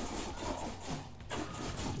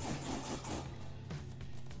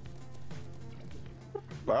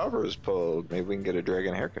 Barber's pulled. Maybe we can get a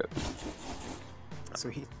dragon haircut.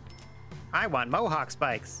 Sweet. I want mohawk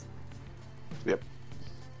spikes. Yep.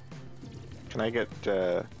 Can I get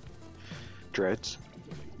dreads?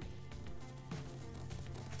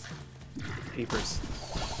 Peepers.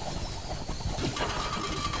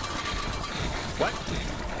 What?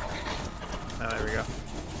 Oh, there we go.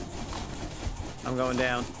 I'm going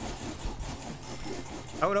down.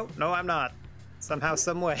 Oh, no. No, I'm not. Somehow,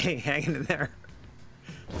 some way, hanging in there.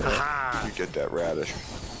 Aha! You get that radish.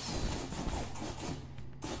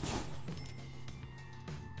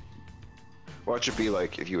 Watch it be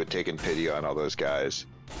like if you had taken pity on all those guys.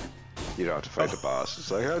 You don't have to fight the boss.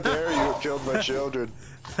 It's like, how dare you have killed my children?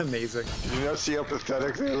 Amazing. Did you not see how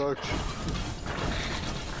pathetic they looked?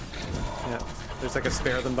 Yeah. There's like a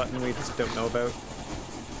spare them button we just don't know about.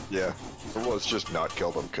 Yeah. Well, it's just not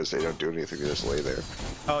kill them because they don't do anything. They just lay there.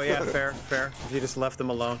 Oh, yeah, fair, fair. If you just left them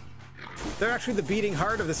alone. They're actually the beating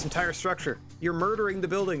heart of this entire structure. You're murdering the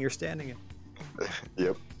building you're standing in.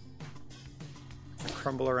 Yep. They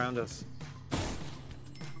crumble around us.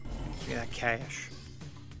 Yeah, cash.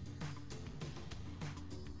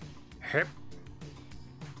 Hip.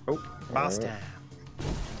 Oh, boss time.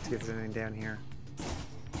 Let's see if there's anything down here.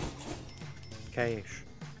 Cash.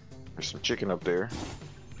 There's some chicken up there.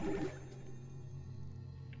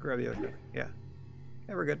 Grab the other guy. Yeah.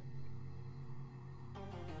 Yeah, we're good.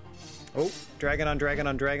 Oh, dragon on dragon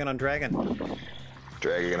on dragon on dragon.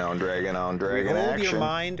 Dragon on dragon on dragon Hold action. your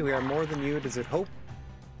mind, we are more than you. Does it hope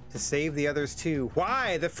to save the others too?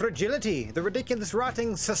 Why the fragility, the ridiculous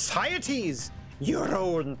rotting societies? Your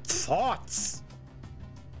own thoughts.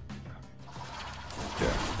 Yeah.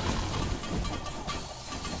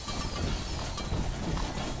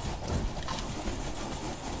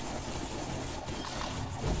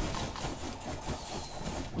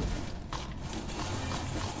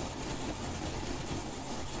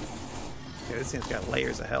 Yeah, this thing's got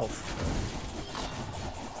layers of health.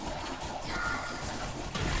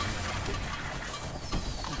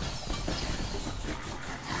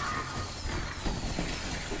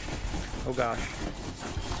 Oh gosh.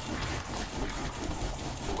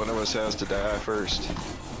 One of us has to die first.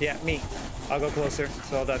 Yeah, me. I'll go closer,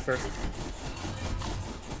 so I'll die first.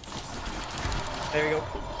 There you go.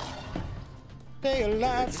 Stay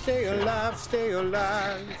alive, stay alive, stay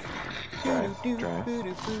alive. Alright,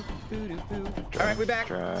 we're back.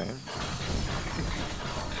 Try.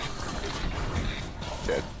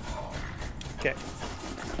 Dead. Okay.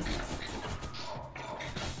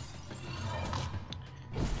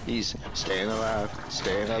 He's staying alive,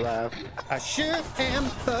 staying alive. I sure am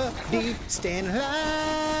buddy, staying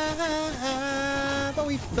alive while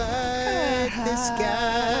we fight this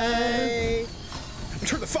guy.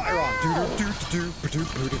 Turn the fire on.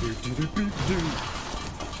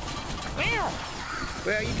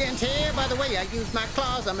 Well, you can tell by the way I use my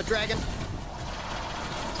claws. I'm a dragon.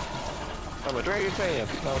 I'm a dragon fan.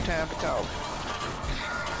 No time to talk.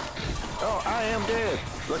 Oh, I am dead.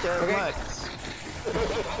 Look at Okay. Mike.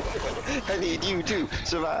 I need you to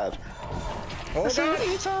survive. Oh, It's God.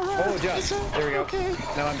 alright. Oh, just. There we go. Okay.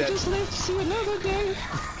 Now I'm dead. Just live to see another day.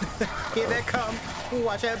 Here they come.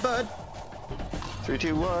 Watch out, bud. 3,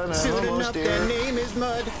 2, 1. I'm Soon almost enough, there. their name is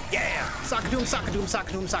Mud. Yeah! Sock-a-doom, sock-a-doom,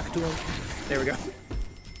 sock-a-doom, sock-a-doom. There we go.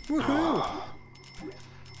 Woohoo!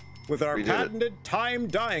 With our We did it. patented time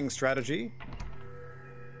dying strategy.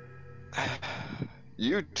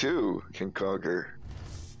 You too can conquer.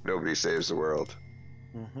 Nobody saves the world.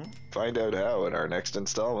 Find out how in our next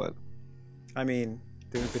installment. I mean,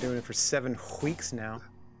 we've been doing it for 7 weeks now.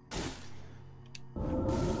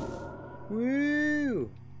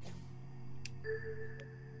 Woo!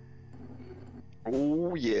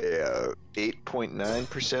 Oh yeah,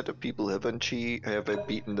 8.9% of people have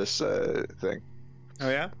beaten this thing. Oh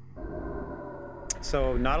yeah?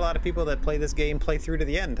 So not a lot of people that play this game play through to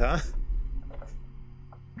the end, huh?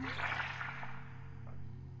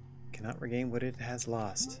 Cannot regain what it has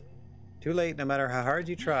lost. Too late, no matter how hard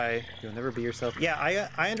you try, you'll never be yourself. Yeah,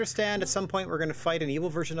 I understand at some point we're gonna fight an evil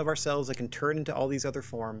version of ourselves that can turn into all these other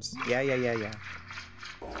forms. Yeah.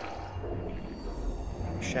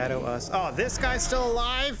 Shadow us. Oh, this guy's still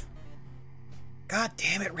alive? God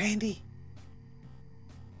damn it, Randy.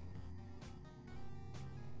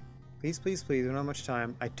 Please, please, please, we don't have much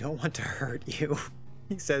time. I don't want to hurt you,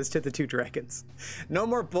 he says to the 2 dragons. No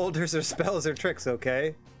more boulders or spells or tricks,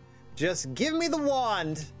 okay? Just give me the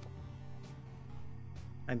wand.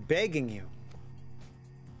 I'm begging you.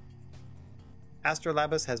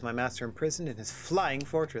 Astrolabus has my master imprisoned in his flying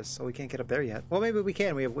fortress, so we can't get up there yet. Well, maybe we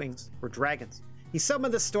can. We have wings. We're dragons. He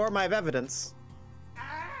summoned the storm. I have evidence.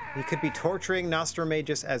 He could be torturing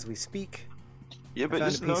Nostromagus as we speak. Yeah, but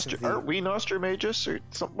aren't we Nostromagus or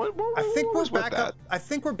something? I think we're back up. I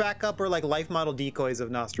think we're back up. We're like life model decoys of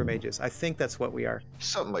Nostromagus. I think that's what we are.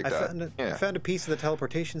 Something like I that. I found a piece of the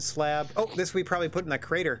teleportation slab. Oh, this we probably put in that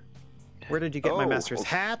crater. Where did you get my master's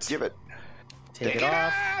hat? Give it. Take it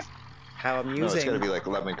off. How amusing. No, it's gotta be like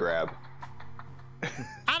lemon grab.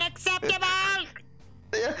 Unacceptable!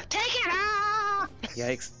 Yeah, take it off!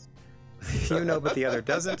 Yikes. You know, but the other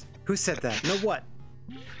doesn't. Who said that? No, what?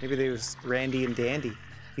 Maybe they was Randy and Dandy.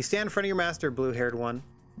 You stand in front of your master, blue-haired one.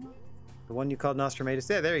 The one you called Nostromagus.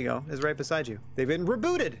 There you go. Is right beside you. They've been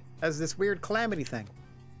rebooted as this weird calamity thing.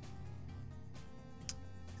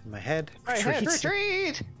 In my head.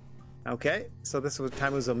 Retreat! Okay, so this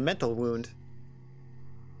was a mental wound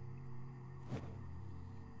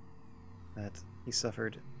that he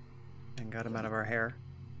suffered and got him out of our hair.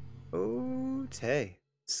 Oh, Tay.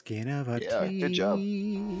 Skin of a teeth. Yeah, good job.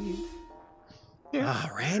 Yeah.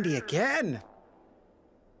 Ah, Randy again!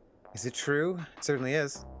 Is it true? It certainly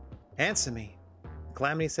is. Answer me.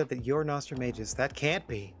 Calamity said that you're Nostramagus. That can't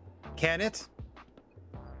be. Can it?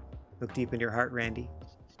 Look deep in your heart, Randy.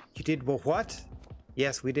 You did what?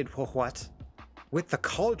 Yes, we did what? With the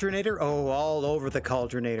Cauldronator? Oh, all over the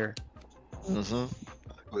Cauldronator. Mm-hmm.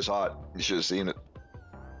 It was hot. You should have seen it.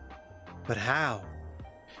 But how?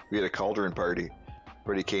 We had a cauldron party.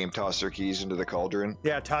 Everybody came, tossed their keys into the cauldron.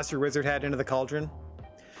 Yeah, toss your wizard hat into the cauldron.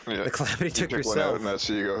 Yeah. The Calamity You took one out yourself. and that's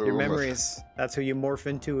who you go Your home with. memories. That's who you morph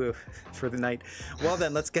into for the night. Well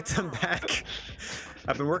then, let's get them back.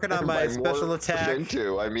 I've been working on my special morphed attack.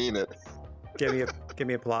 Into, I mean it. Give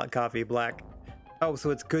me a coffee, black. Oh, so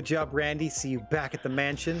it's good job, Randy. See you back at the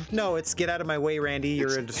mansion. No, it's get out of my way, Randy. You're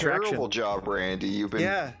It's a distraction. Terrible job, Randy. You've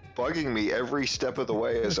been bugging me every step of the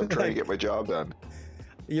way as I'm trying to get my job done.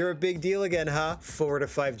 You're a big deal again, huh? 4 to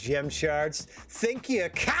 5 gem shards. Think you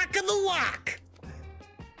cock of the walk.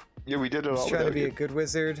 Yeah, we did it all. I was trying to be you. a good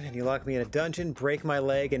wizard, and you locked me in a dungeon, break my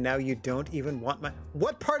leg, and now you don't even want my...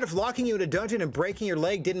 What part of locking you in a dungeon and breaking your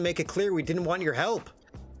leg didn't make it clear we didn't want your help?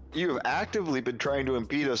 You have actively been trying to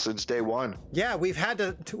impede us since day one. Yeah, we've had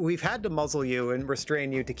to muzzle you and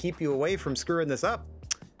restrain you to keep you away from screwing this up.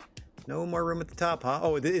 No more room at the top, huh?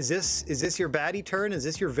 Oh, is this your baddie turn? Is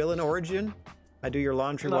this your villain origin? I do your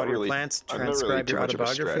laundry, Not water really. your plants, I'm not really transcribe too your much of a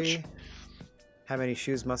autobiography. stretch. How many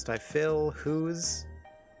shoes must I fill? Whose?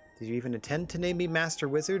 Did you even intend to name me Master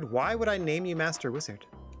Wizard? Why would I name you Master Wizard?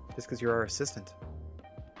 Just because you're our assistant.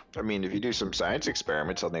 I mean, if you do some science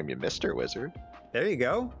experiments, I'll name you Mr. Wizard. There you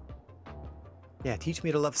go. Yeah, teach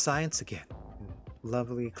me to love science again. In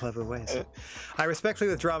lovely, clever ways. I respectfully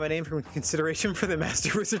withdraw my name from consideration for the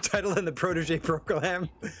Master Wizard title and the Protege program.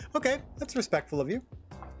 Okay, that's respectful of you.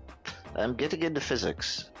 I'm getting into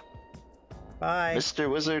physics. Bye.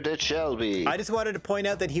 Mr. Wizard it shall be. I just wanted to point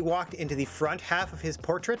out that he walked into the front half of his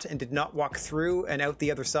portrait and did not walk through and out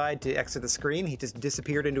the other side to exit the screen. He just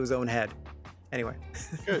disappeared into his own head. Anyway.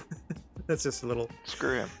 Good. That's just a little...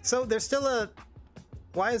 Screw him. So there's still a...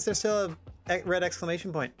 Why is there still a red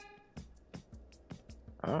exclamation point?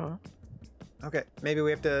 Oh. Okay, maybe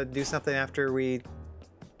we have to do something after we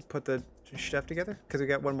put the stuff together? Because we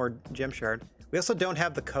got one more gem shard. We also don't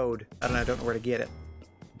have the code. I don't know where to get it.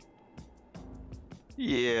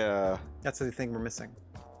 Yeah. That's the thing we're missing.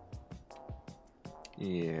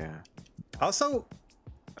 Yeah. Also,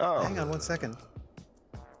 Oh. hang on one second.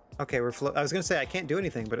 Okay, I was going to say I can't do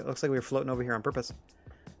anything, but it looks like we were floating over here on purpose.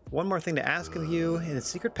 One more thing to ask of you. In the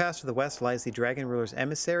secret pass to the west lies the Dragon Ruler's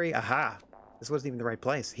emissary. Aha! This wasn't even the right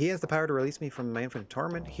place. He has the power to release me from my infinite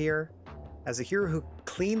torment here. As a hero who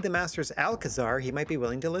cleaned the Master's Alcazar, he might be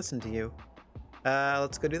willing to listen to you.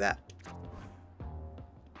 Let's go do that.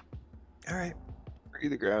 Alright. Free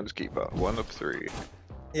the groundskeeper. 1 of 3.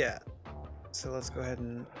 Yeah. So let's go ahead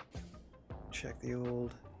and check the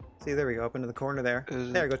old... See, there we go. Up into the corner there.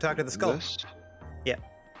 There, go talk to the skull. This? Yeah.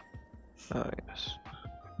 Oh, yes.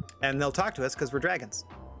 And they'll talk to us because we're dragons.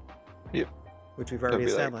 Yep. Which we've They'll already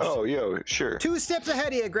be like, established. oh, yo, sure. 2 steps ahead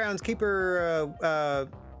of you, groundskeeper,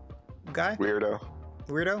 guy? Weirdo.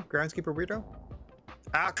 Weirdo? Groundskeeper weirdo?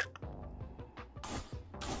 Ah!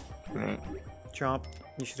 Mm. Chomp.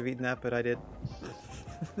 You should have eaten that, but I did.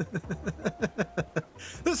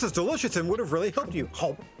 This is delicious and would have really helped you.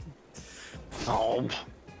 Oh. Oh.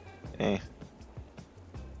 Eh.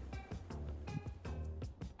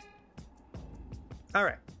 All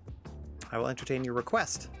right. I will entertain your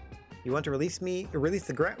request. You want to release me to release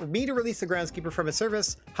the groundskeeper from his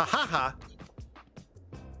service? Ha ha ha.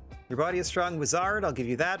 Your body is strong, wizard. I'll give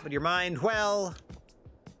you that, but your mind, well,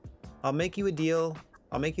 I'll make you a deal.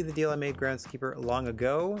 I'll make you the deal I made groundskeeper long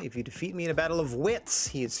ago. If you defeat me in a battle of wits,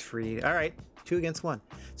 he is freed. All right, 2 against 1.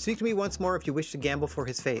 Speak to me once more if you wish to gamble for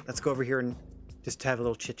his fate. Let's go over here and just have a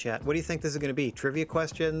little chit chat. What do you think this is going to be? Trivia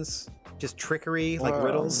questions? Just trickery, like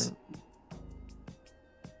riddles?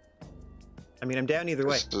 I mean, I'm down either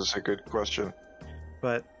way. This is a good question.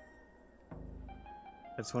 But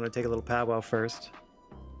I just want to take a little powwow first.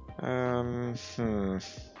 39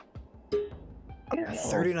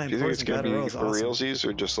 Do you think it's gonna be for realsies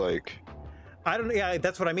or just like? I don't know. Yeah,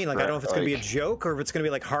 that's what I mean. Like, I don't know if it's gonna be a joke or if it's gonna be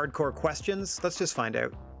like hardcore questions. Let's just find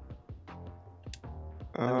out.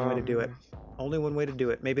 Only one way to do it. Only one way to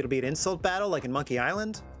do it. Maybe it'll be an insult battle like in Monkey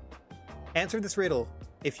Island. Answer this riddle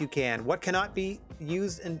if you can. What cannot be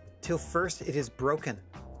used until first it is broken?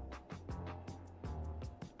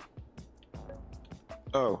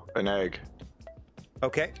 Oh, an egg.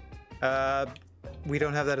 Okay. We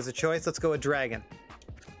don't have that as a choice. Let's go a dragon.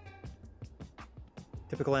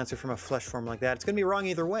 Typical answer from a flesh form like that. It's going to be wrong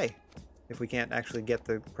either way if we can't actually get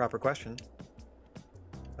the proper question.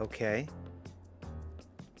 Okay.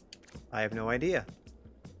 I have no idea.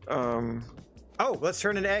 Um. Oh, let's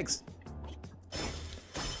turn into eggs.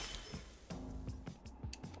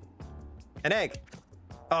 An egg.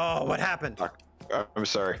 Oh, what happened? I'm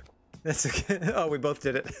sorry. That's okay. Oh, we both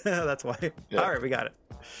did it. That's why. Yeah. All right, we got it.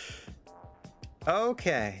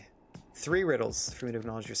 Okay. 3 riddles for me to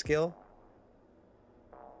acknowledge your skill.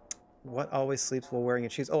 What always sleeps while wearing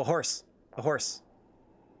its shoes? Oh, a horse. A horse.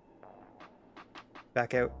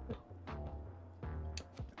 Back out.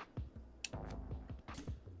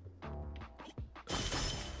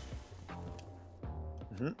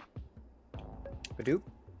 Mm-hmm. Badoop.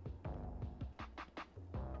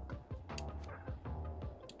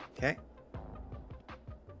 Okay.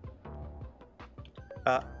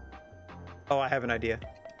 Oh, I have an idea.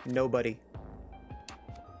 Nobody.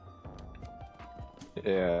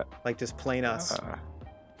 Yeah. Like just plain us.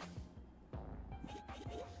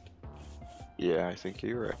 Yeah, I think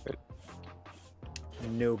you're right.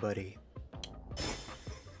 Nobody.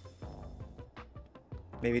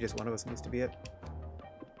 Maybe just one of us needs to be it.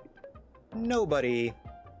 Nobody.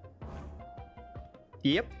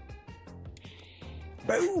 Yep.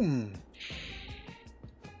 Boom!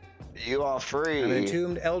 You are free. I'm an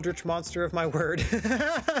entombed eldritch monster of my word.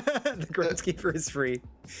 The groundskeeper is free.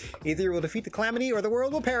 Either you will defeat the calamity or the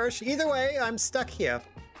world will perish. Either way, I'm stuck here.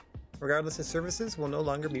 Regardless, his services will no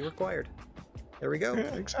longer be required. There we go.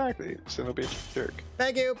 Yeah, exactly. So don't be a jerk.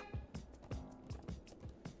 Thank you.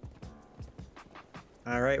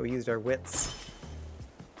 All right, we used our wits.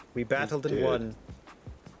 We battled and won.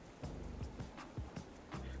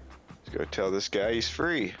 Let's go tell this guy he's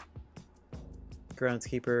free.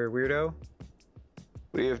 Groundskeeper weirdo.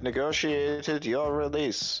 We have negotiated your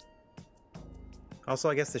release. Also,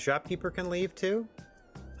 I guess the shopkeeper can leave too.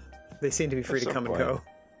 They seem to be free At to some come and go.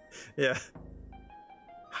 Yeah.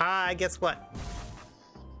 Hi, guess what?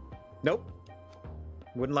 Nope.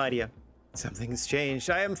 Wouldn't lie to you. Something's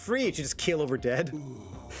changed. I am free to just keel over dead.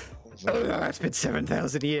 Oh, it's been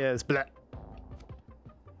 7,000 years. Blah.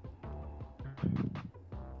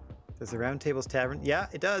 Does the Round Table's Tavern? Yeah,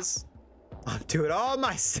 it does. I'll do it all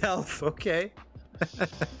myself. Okay.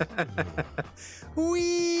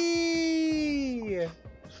 Whee! I'm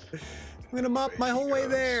gonna mop my whole way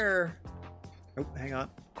there. Oh, hang on.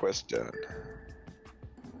 Quest done.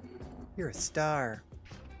 You're a star.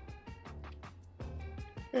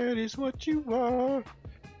 That is what you are.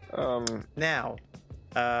 Now,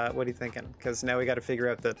 what are you thinking? Because now we got to figure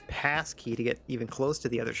out the pass key to get even close to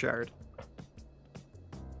the other shard.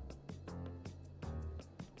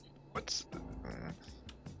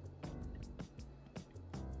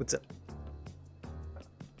 What's up?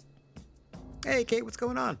 Hey, Kate, what's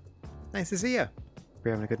going on? Nice to see you.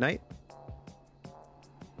 We're having a good night.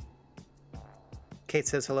 Kate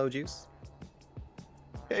says hello, Juice.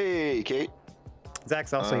 Hey, Kate.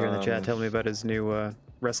 Zach's also here in the chat telling me about his new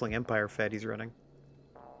Wrestling Empire fed he's running.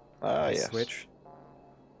 Yes. Switch.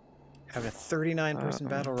 Having a 39-person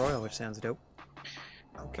battle royal, which sounds dope.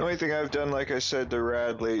 Okay. The only thing I've done, like I said to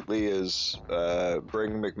Rad lately, is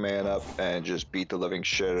bring McMahon up and just beat the living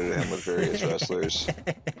shit out of him with various wrestlers.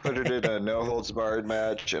 Put it in a no-holds-barred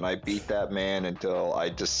match, and I beat that man until I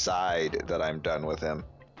decide that I'm done with him.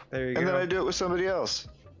 There you go. And then I do it with somebody else.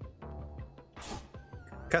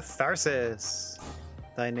 Catharsis.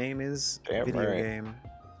 Thy name is Damn video right. game.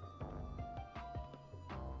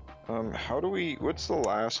 How do we? What's the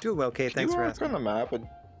last? Doing well, Kate. Thanks for asking. on the map and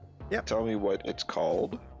tell me what it's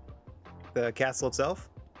called. The castle itself?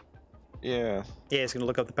 Yeah. Yeah, it's gonna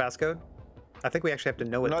look up the passcode. I think we actually have to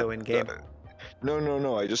know it though in game.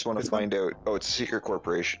 No. I just want to find out. Oh, it's a secret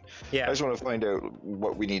corporation. Yeah. I just want to find out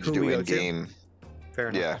what we need to Who do we in go to? game. Fair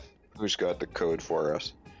enough. Yeah. Who's got the code for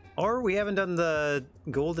us? Or we haven't done the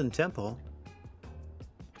Golden Temple.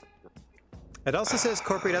 It also says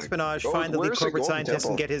corporate espionage. Find the lead where's the corporate Golden scientist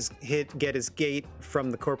and Temple? get his gate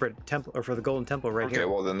from the corporate temple or for the Golden Temple right here. Okay,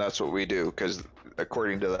 well then that's what we do, because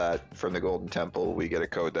according to that, from the Golden Temple, we get a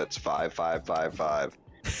code that's 5555,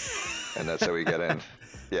 and that's how we get in.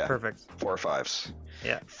 Yeah. Perfect. 4 5s.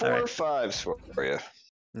 Yeah. 4 5s for you.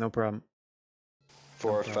 No problem.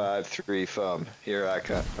 4 5 3 thumb. Here I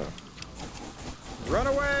come. Run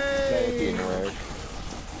away! Right.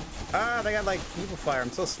 Ah, they got like evil fire.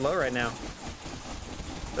 I'm so slow right now.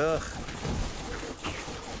 Ugh.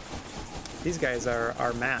 These guys are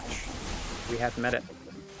our match. We have met it.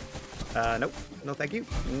 Nope. No thank you.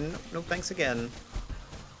 No thanks again.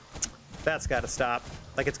 That's gotta stop.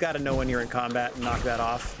 Like, it's gotta know when you're in combat and knock that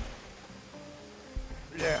off.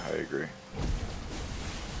 Yeah, I agree.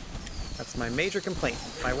 That's my major complaint.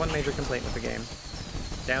 My one major complaint with the game.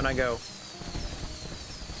 Down I go.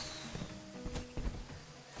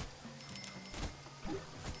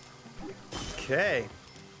 Okay.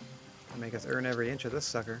 Make us earn every inch of this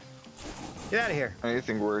sucker. Get out of here.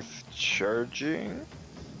 Anything worth charging?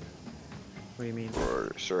 What do you mean?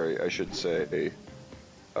 Or, sorry, I should say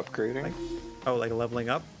upgrading? Like, oh, like leveling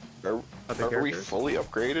up? Are we fully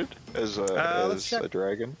upgraded as a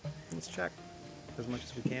dragon? Let's check. As much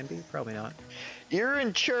as we can be? Probably not. You're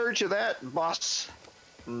in charge of that, boss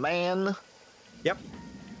man. Yep.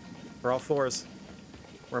 We're all fours.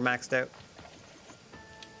 We're maxed out.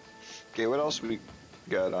 Okay, what else we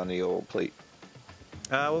got on the old plate?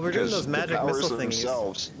 Well, we're doing those magic missile thingies.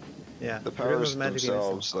 Themselves, yeah, the powers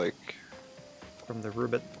themselves, like... From the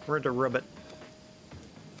Rubbit. We're into Rubbit.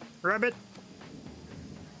 Rubbit!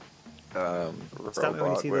 Stop me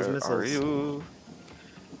when you see those missiles. Are you?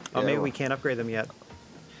 Oh, yeah, maybe we can't upgrade them yet.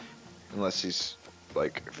 Unless he's,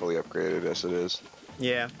 like, fully upgraded, as it is.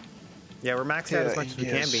 Yeah. Yeah, we're maxed out as much as we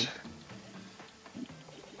can be.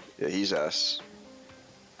 Yeah, he's S.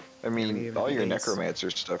 I mean, all your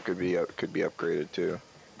necromancer stuff could be upgraded too.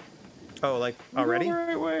 Oh, like already? The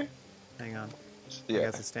right way. Hang on. Yeah. I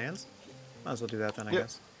guess it stands. Might as well do that then. I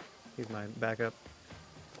guess. He's my backup.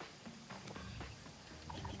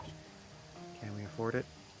 Can we afford it?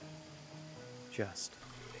 Just.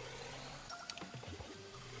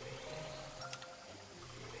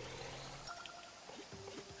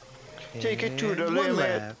 Take it to the one limit.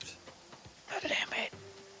 Left. The limit.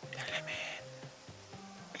 The limit.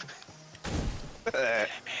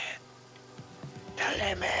 The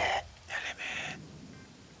limit.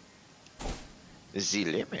 The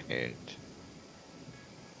limit.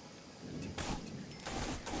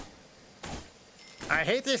 I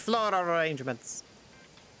hate these floor arrangements.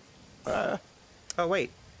 Oh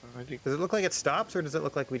wait. Does it look like it stops, or does it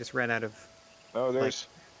look like we just ran out of? Oh, there's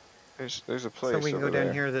a place. So we can go down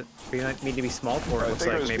there. here that we need to be small for. It looks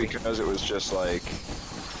like maybe because it was just like.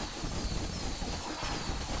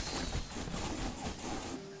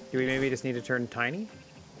 Do we maybe just need to turn tiny?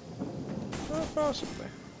 Possibly.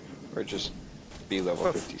 Or just be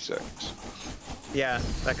level 56. Yeah,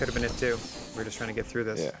 that could have been it too. We're just trying to get through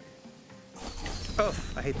this. Yeah. Oh,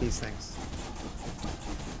 I hate these things.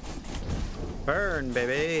 Burn,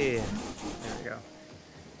 baby. There we go.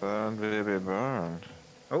 Burn, baby, burn.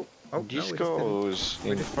 Oh, Discos,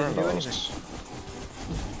 Infernos.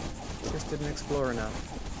 Just didn't explore enough.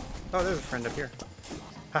 Oh, there's a friend up here.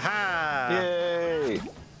 Haha! Yay!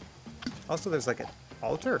 Also, there's like an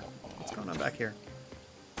altar. What's going on back here?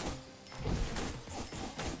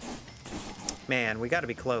 Man, we gotta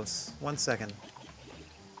be close. 1 second.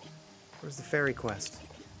 Where's the fairy quest?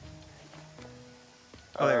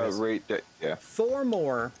 Oh, there it is. Right there, yeah. 4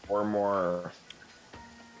 more. 4 more.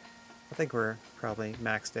 I think we're probably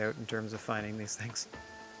maxed out in terms of finding these things.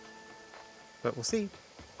 But we'll see.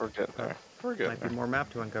 We're getting there. We're getting Might there. be more map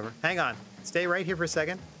to uncover. Hang on. Stay right here for a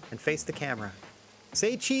second and face the camera.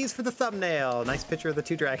 Say cheese for the thumbnail. Nice picture of the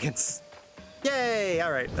 2 dragons. Yay!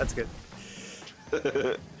 All right, that's good.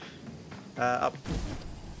 Up.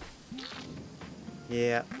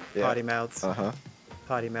 Yeah. Potty mouths.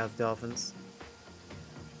 Potty mouth dolphins.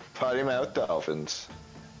 Potty mouth dolphins.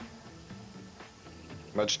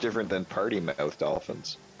 Much different than party mouth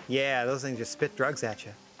dolphins. Yeah, those things just spit drugs at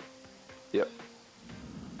you. Yep.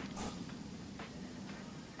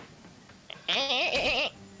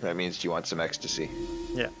 That means you want some ecstasy.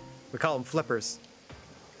 Yeah. We call them flippers.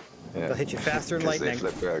 Yeah. They'll hit you faster than lightning. They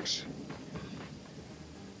flip drugs.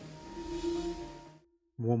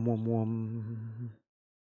 Wum wum wum.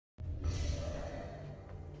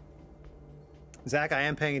 Zach, I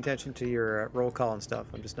am paying attention to your roll call and stuff.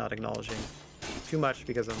 I'm just not acknowledging too much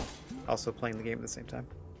because I'm also playing the game at the same time.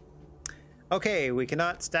 Okay, we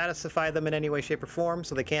cannot statusify them in any way, shape, or form,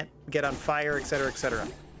 so they can't get on fire, etc., etc.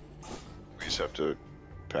 We just have to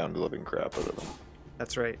pound the living crap out of them.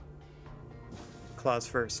 That's right. Claws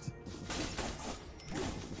first.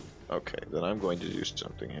 Okay, then I'm going to do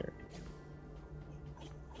something here.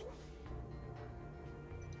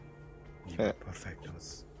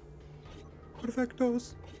 Perfectos.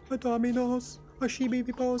 Perfectos. A dominos. A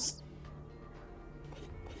shibibibos.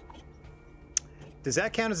 Does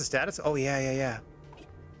that count as a status? Oh, yeah.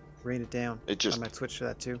 Rain it down. It just, I might switch to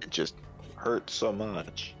that too. It just hurts so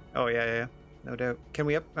much. Oh, yeah. No doubt. Can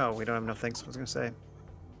we up? Oh, we don't have enough things. I was going to say.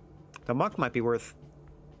 The monk might be worth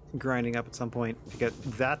grinding up at some point to get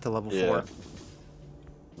that to level 4.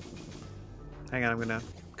 Hang on, I'm going to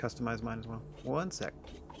customize mine as well. 1 sec.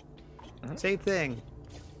 Same thing.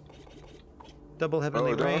 Double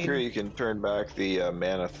heavenly down rain. here you can turn back the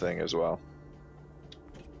mana thing as well.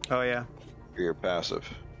 Oh, yeah. For your passive,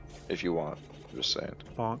 if you want. I'm just saying.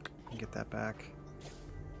 Bonk. Get that back.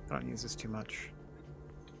 I don't use this too much.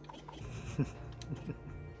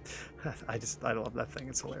 I love that thing.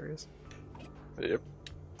 It's hilarious. Yep.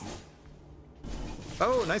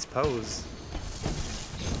 Oh, nice pose.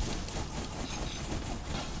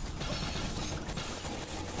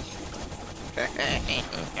 I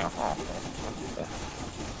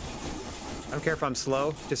don't care if I'm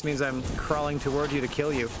slow. Just means I'm crawling toward you to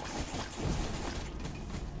kill you.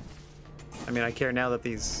 I mean, I care now that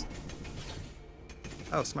these...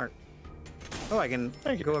 Oh, smart. Oh, I can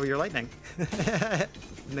go over your lightning.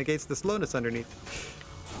 Negates the slowness underneath.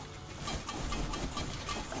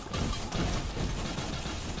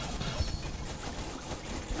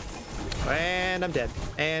 And I'm dead.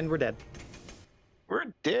 And we're dead. We're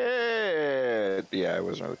dead! Yeah, I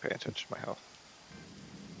wasn't really paying attention to my health.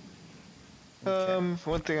 Okay.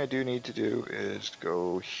 One thing I do need to do is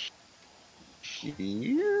go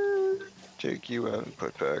here, take you out and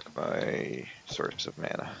put back my source of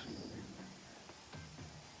mana.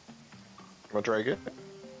 Want to try again?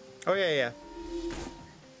 Oh, yeah.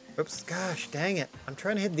 Oops, gosh, dang it. I'm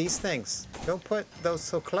trying to hit these things. Don't put those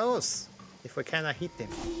so close if we cannot hit them.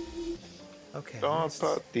 Okay. Don't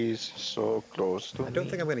put these so close to me. I don't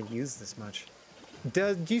think I'm going to use this much.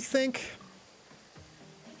 Do you think...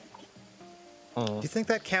 Do you think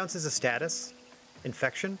that counts as a status?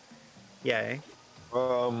 Infection? Yeah, eh?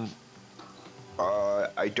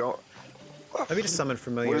 I don't... Let me just summon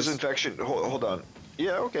familiars. What is infection? Hold on.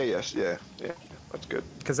 Yeah, okay, yes, yeah, that's good.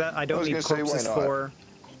 Because I don't need corpses for,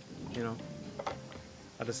 you know,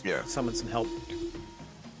 I'll just summon some help.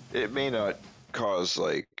 It may not cause,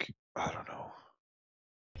 like, I don't know.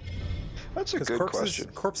 That's a good question.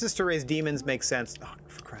 Corpses to raise demons makes sense. Oh,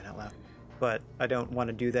 for crying out loud. But I don't want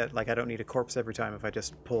to do that. Like, I don't need a corpse every time if I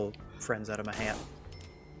just pull friends out of my hat.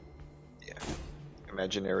 Yeah.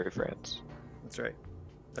 Imaginary friends. That's right.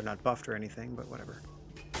 They're not buffed or anything, but whatever.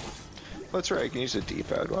 That's right, I can use a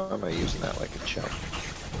D-pad. Why am I using that like a chump?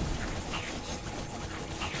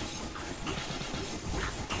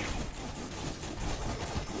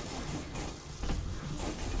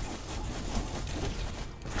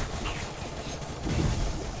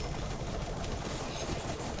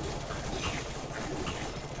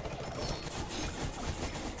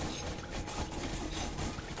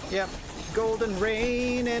 Yep. Golden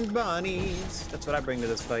rain and bunnies. That's what I bring to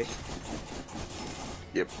this fight.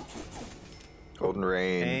 Yep. Golden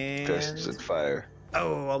rain, fists and fire.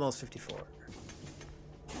 Oh, almost 54.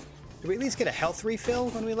 Do we at least get a health refill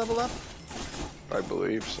when we level up? I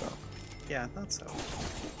believe so. Yeah, I thought so.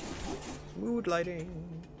 Mood lighting.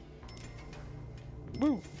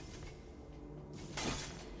 Woo!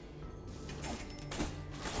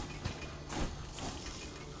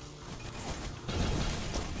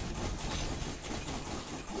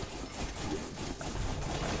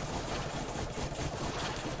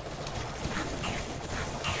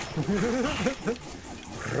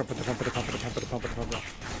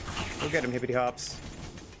 Go get him, hippity hops.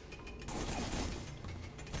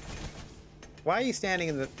 Why are you standing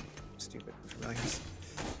in the stupid familiars?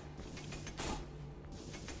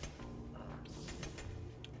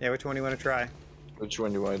 Yeah, which one do you want to try? Which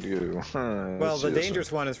one do you want to do? Well, the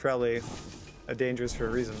dangerous one is probably dangerous for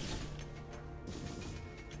a reason.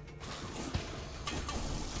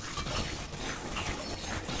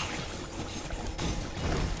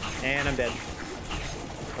 And I'm dead.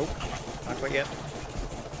 Oh, not quite yet.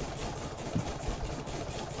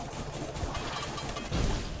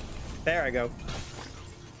 There I go.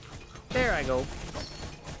 There I go.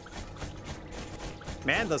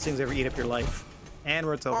 Man, those things ever eat up your life. And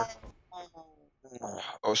where it's over.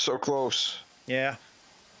 Oh, so close. Yeah.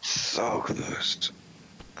 So close.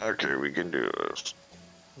 Okay, we can do this.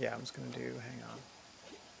 Yeah, I'm just gonna do, hang on.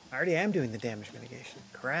 I already am doing the damage mitigation.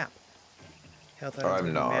 Crap. Health items,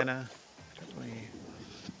 I'm not. mana. I don't really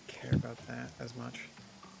care about that as much.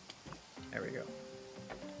 There we go.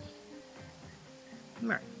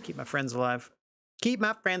 Alright, keep my friends alive. Keep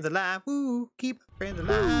my friends alive. Woo! Keep my friends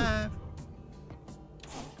alive.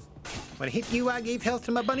 When I hit you, I gave health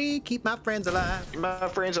to my bunny. Keep my friends alive. Keep my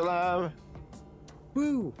friends alive.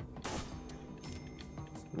 Woo!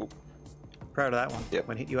 Ooh. Proud of that one. Yep.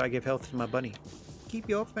 When I hit you, I give health to my bunny. Keep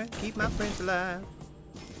my friends alive.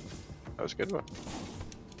 That was a good one.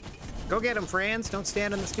 Go get them, friends. Don't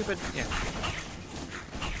stand on the stupid... Yeah.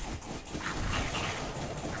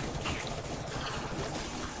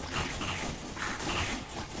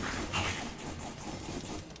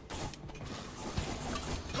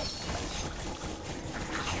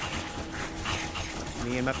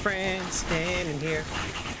 Me and my friends standing here,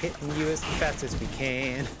 hitting you as fast as we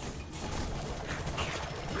can.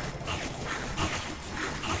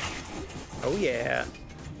 Oh yeah.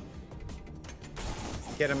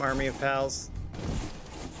 Get him, army of pals.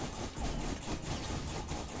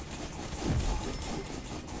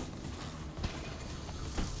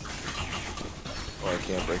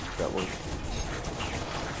 can't break that one.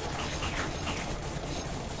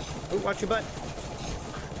 Oh, watch your butt.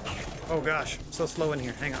 Oh gosh, so slow in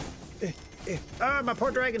here. Hang on. Ah, my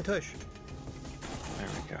poor dragon tush. There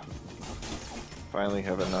we go. Finally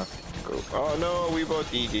have enough to go. Oh no, we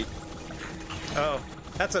both eat. Oh,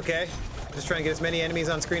 that's okay. Just trying to get as many enemies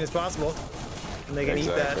on screen as possible, and they can eat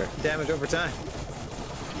that damage over time.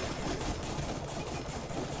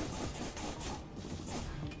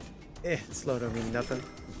 Slow don't mean nothing.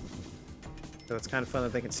 So it's kind of fun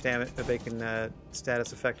that they can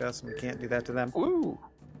status affect us, and we can't do that to them. Woo!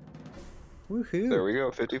 Woohoo! There we go,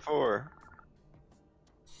 54.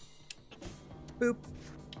 Boop.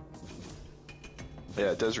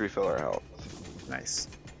 Yeah, it does refill our health. Nice.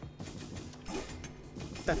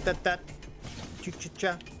 Dat dat dat. Choo choo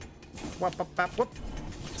cha. Wap wap wap whoop.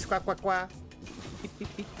 Squawk quack quack. Beep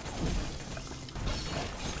beep beep.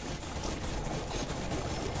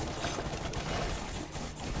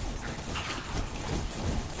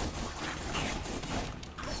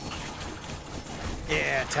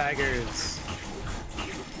 Yeah, tigers.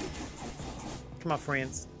 Come on,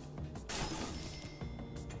 friends.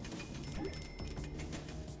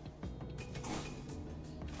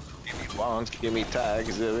 Give me wands, give me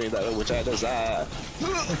tags, give me that which I desire.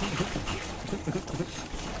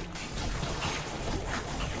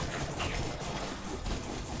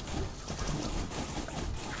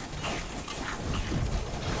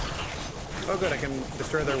 Oh good, I can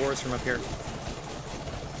destroy their wars from up here.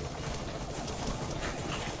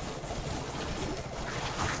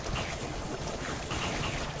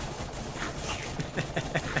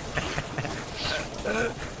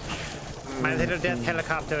 My little death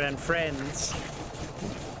helicopter and friends.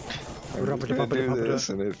 I'm gonna do this,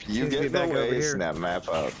 and if you get in the way, snap map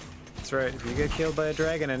up. That's right. If you get killed by a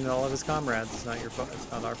dragon and all of his comrades, it's not your fault.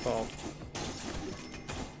 It's not our fault.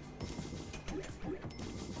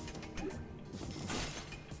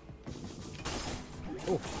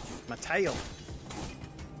 Oh, my tail.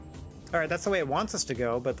 All right, that's the way it wants us to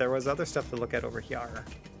go, but there was other stuff to look at over here.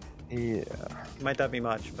 Yeah. Might not be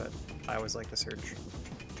much, but I always like to search.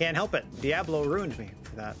 Can't help it. Diablo ruined me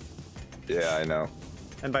for that. Yeah, I know.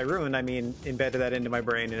 And by ruined, I mean embedded that into my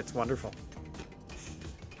brain, and it's wonderful.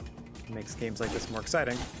 It makes games like this more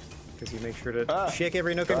exciting, because you make sure to shake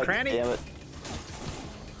every nook and cranny. Damn it.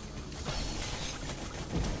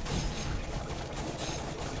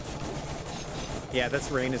 Yeah, this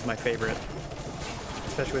rain is my favorite,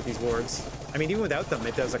 especially with these wards. I mean, even without them,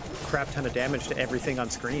 it does a crap ton of damage to everything on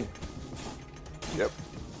screen. Yep.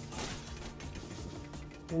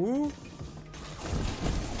 Woo! Look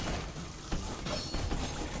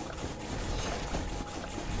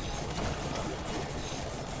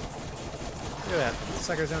at that.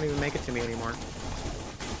 Suckers don't even make it to me anymore.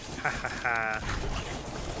 Ha ha ha.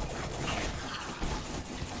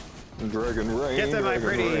 Dragon rain. Get them, my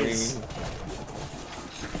pretties! Rain.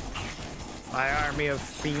 My army of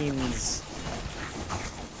fiends.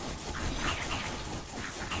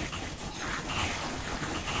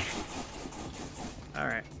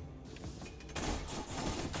 Alright.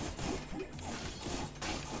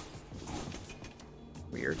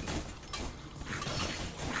 Weird.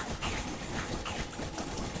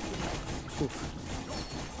 Oof.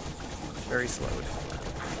 Very slowed.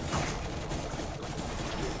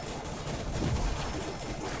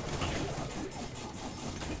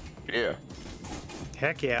 Yeah.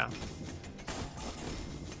 Heck yeah.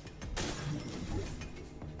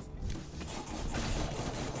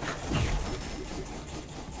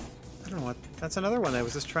 I don't know what. That's another one that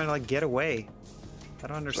was just trying to like get away. I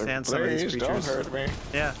don't understand some of these creatures. Don't hurt me.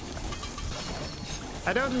 Yeah.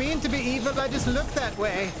 I don't mean to be evil, I just look that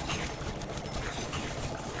way.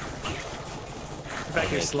 Get back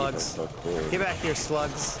here, slugs. Get back here,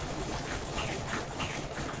 slugs.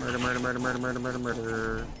 Murder, murder, murder, murder, murder, murder,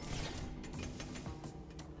 murder.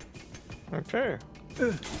 Okay.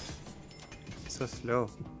 So slow.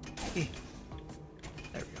 There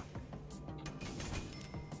we go.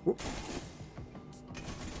 Whoop.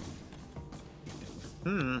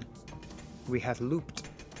 We have looped.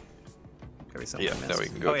 Gotta be something Yeah, missed. now we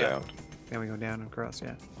can go down. Then we go down and across,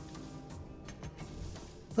 yeah.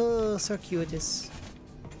 Oh, circuitous.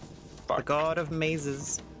 Fuck. The god of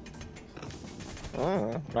mazes.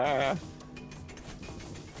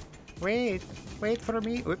 Wait for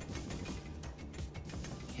me. Whoop.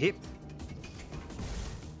 Hip.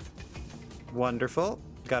 Wonderful.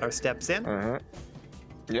 Got our steps in.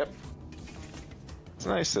 Yep. It's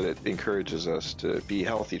nice that it encourages us to be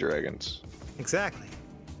healthy dragons. Exactly.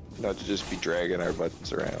 Not to just be dragging our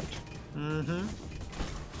buttons around.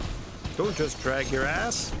 Don't just drag your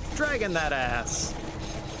ass. Dragging that ass.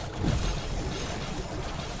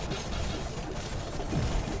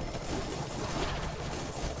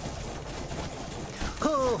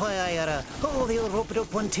 hi, oh, the old rope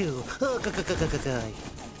dope one too. Oh,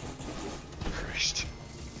 Christ.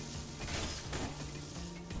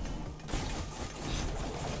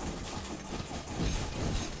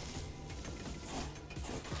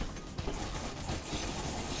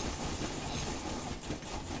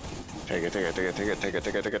 Take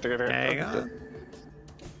it. Hang on.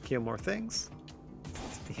 Kill more things.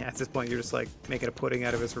 Yeah, at this point, you're just like making a pudding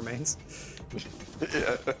out of his remains.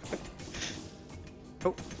 Yeah.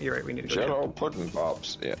 Oh, you're right. We need to go Shadow down. pudding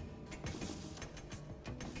pops. Yeah.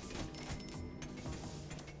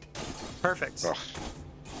 Perfect. Ugh.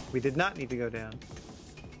 We did not need to go down.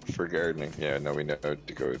 For gardening. Yeah, no, we need to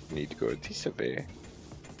go this way.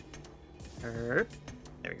 There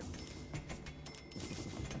we go.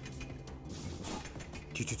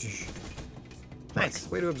 Nice.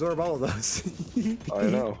 Way to absorb all of those. I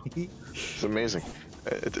know. It's amazing.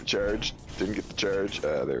 The charge. Didn't get the charge.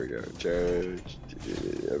 There we go. Charge.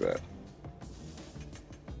 Yeah, that.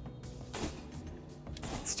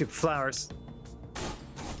 Stupid flowers.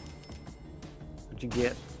 What'd you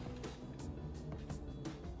get?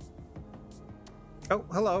 Oh,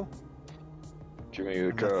 hello. Give me the I'm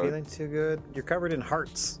not code. feeling too good. You're covered in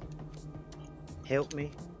hearts. Help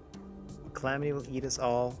me. Calamity will eat us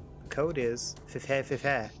all. The code is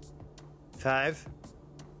 5. 5.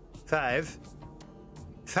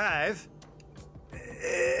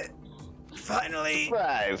 Finally.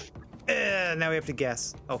 5. Now we have to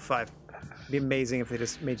guess. Oh, 5. It'd be amazing if they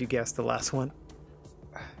just made you guess the last one.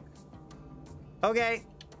 Okay.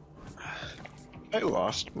 I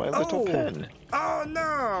lost my little pen. Oh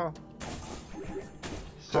no!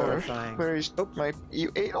 Sir, Horrifying. where's my?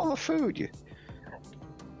 You ate all the food. You,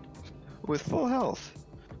 with full health.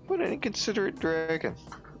 What an inconsiderate dragon.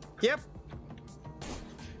 Yep.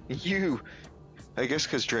 You. I guess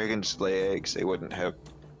because dragons lay eggs, they wouldn't have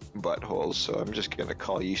buttholes. So I'm just gonna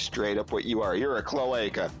call you straight up what you are. You're a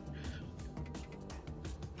cloaca.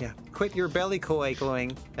 Yeah. Quit your belly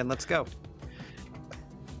coagulating and let's go.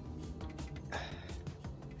 I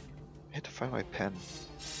had to find my pen.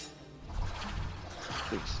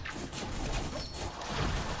 Please.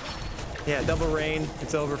 Yeah, double rain.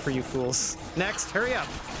 It's over for you fools. Next, hurry up.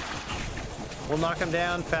 We'll knock them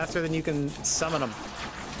down faster than you can summon them.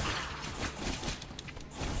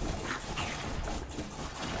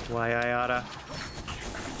 Why I oughta.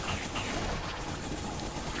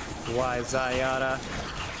 Why Zayada?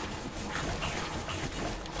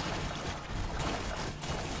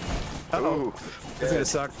 Uh-oh. This is gonna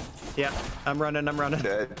suck. Yeah, I'm running.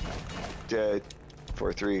 Dead.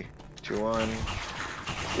 4, 3, 2, 1.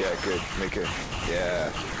 Yeah, good. Make it.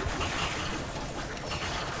 Yeah.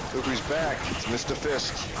 Look who's back. It's Mr.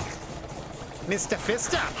 Fist. Mr.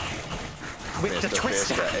 Fista! With Mr. the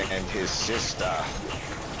twister! Fista and his sister.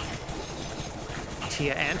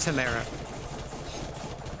 Tia and Tamara.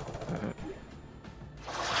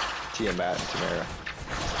 Tiamat and Tamara.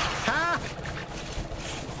 Ha!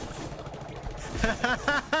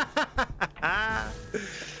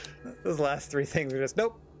 Those last 3 things are just,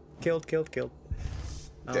 nope. Killed.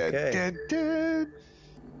 Okay. Dead.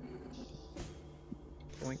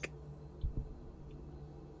 Boink.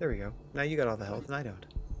 There we go. Now you got all the health and I don't.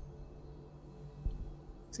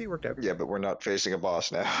 See, it worked out. Yeah, but we're not facing a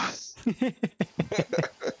boss now.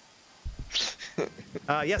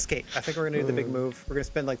 Yes, Kate. I think we're going to do the big move. We're going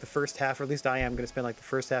to spend like the first half, or at least I am going to spend like the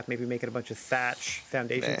first half maybe making a bunch of thatch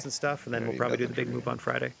foundations and stuff, and then we'll probably do the big move on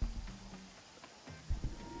Friday.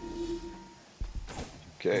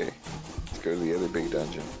 Okay. Let's go to the other big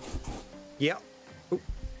dungeon. Yep. Ooh.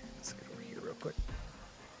 Let's get over here real quick.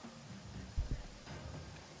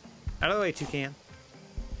 Out of the way, Toucan.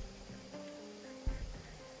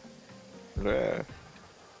 Yeah.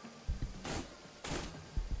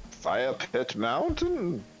 Fire Pit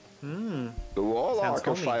Mountain. The warlock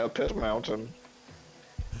of holy. Fire Pit Mountain.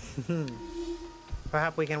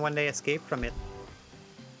 Perhaps we can one day escape from it.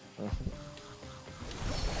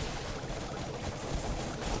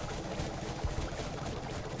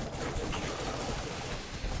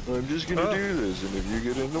 I'm just gonna do this, and if you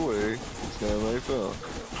get in the way, it's not my fault.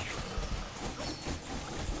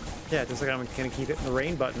 Yeah, just like I'm gonna keep hitting the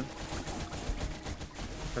rain button.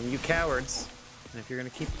 From you cowards. And if you're gonna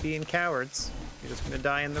keep being cowards, you're just gonna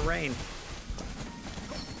die in the rain.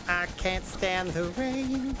 I can't stand the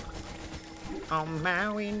rain on my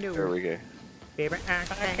window. There we go. Baby, I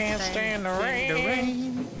can't stand the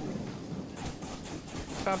rain.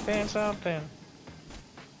 Something.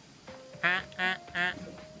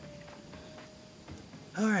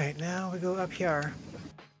 Alright, now we go up here.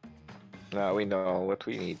 Now we know what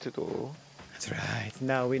we need to do. That's right.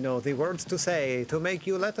 Now we know the words to say to make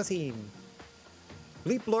you let us in.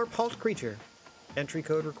 Bleep blorp halt creature. Entry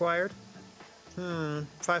code required.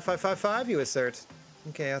 5555 you assert.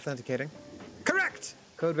 Okay, authenticating. Correct!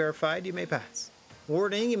 Code verified, you may pass.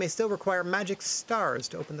 Warning, you may still require magic stars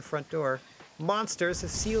to open the front door. Monsters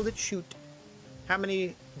have sealed its chute. How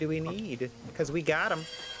many do we need? Because we got them.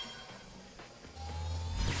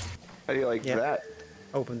 How do you like that?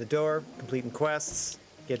 Open the door, completing quests,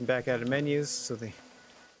 getting back out of menus, so they...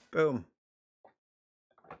 Boom.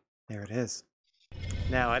 There it is.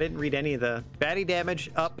 Now, I didn't read any of the baddie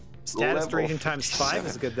damage up. Status duration times 5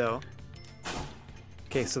 is good, though.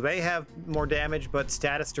 Okay, so they have more damage, but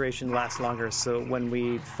status duration lasts longer, so when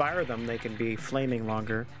we fire them, they can be flaming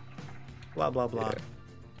longer. Blah, blah, blah.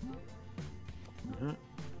 Yeah.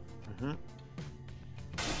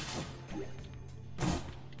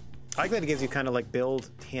 I like that it gives you kind of like build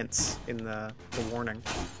hints in the warning.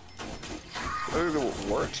 What are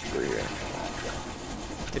the works for you?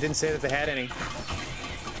 It didn't say that they had any.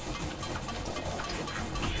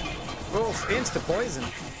 Oh, insta poison.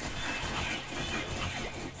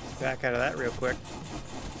 Back out of that real quick.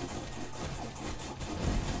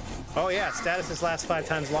 Oh yeah, statuses last 5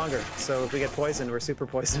 times longer. So if we get poisoned, we're super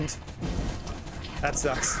poisoned. That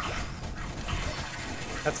sucks.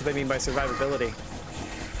 That's what they mean by survivability.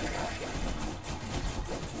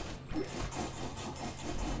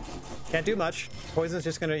 Can't do much. Poison's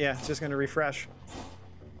just gonna, it's just gonna refresh.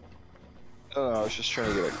 I was just trying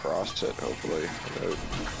to get across it, hopefully, without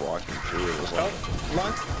walking through it. Oh,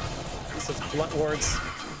 blunt. So it's blunt wards.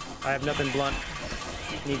 I have nothing blunt.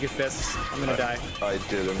 Need your fists. I'm gonna die. I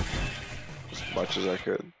did them as much as I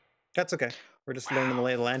could. That's okay. We're just learning the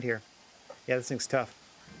lay of the land here. Yeah, this thing's tough.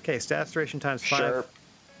 Okay, stats duration times 5.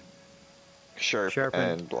 Sharp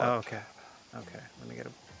and blunt. Oh, okay. Okay,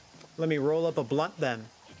 let me roll up a blunt then.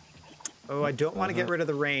 Oh, I don't want to get rid of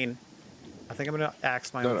the rain. I think I'm gonna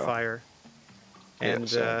axe my own fire.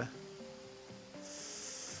 And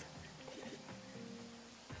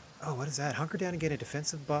oh, what is that? Hunker down and get a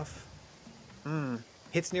defensive buff.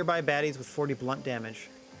 Hits nearby baddies with 40 blunt damage.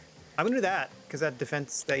 I'm gonna do that because that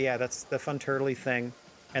defense. That's the fun turtley thing,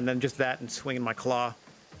 and then just that and swinging my claw.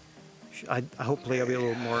 Hopefully I'll be a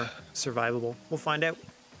little more survivable. We'll find out.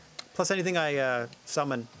 Plus anything I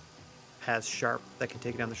summon has sharp that can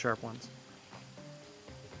take down the sharp ones.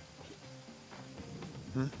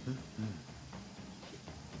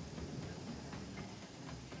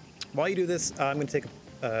 While you do this, I'm gonna take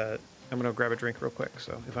I'm gonna grab a drink real quick.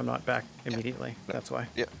 So if I'm not back immediately, that's why.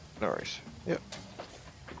 Yeah, no worries. Yep.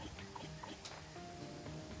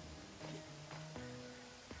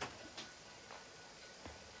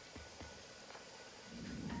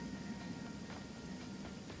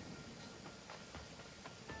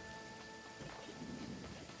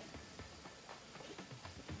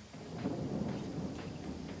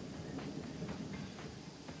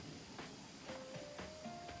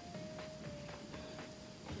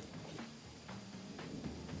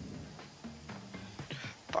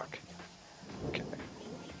 Fuck. Okay.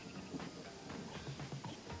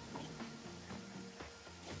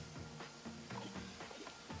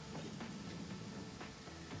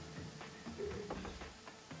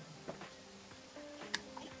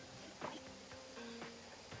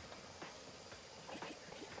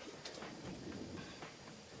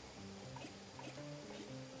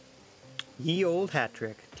 Ye old hat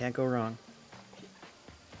trick. Can't go wrong.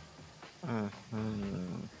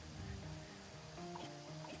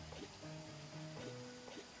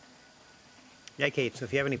 Yeah, Kate, so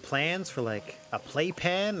if you have any plans for like a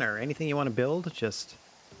playpen or anything you want to build, we're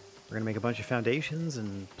going to make a bunch of foundations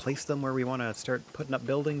and place them where we want to start putting up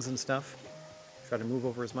buildings and stuff. Try to move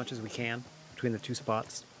over as much as we can between the 2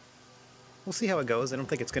 spots. We'll see how it goes. I don't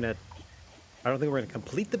think we're going to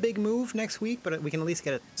complete the big move next week, but we can at least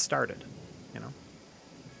get it started, you know?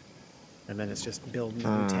 And then it's just building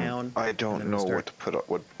a new town. I don't know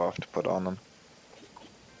what buff to put on them.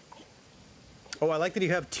 Oh, I like that you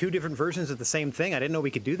have 2 different versions of the same thing. I didn't know we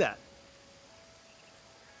could do that.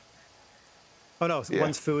 Oh no,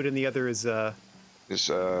 one's food and the other is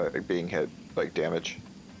being hit, like damage.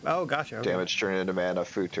 Oh, gotcha. Okay. Damage turning into mana,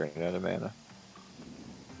 food turning into mana.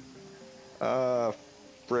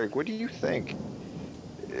 Frig, what do you think?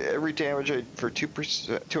 Every damage for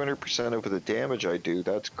 200% over the damage I do,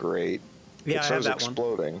 that's great. Yeah, I have that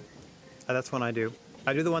exploding. one. That's one I do.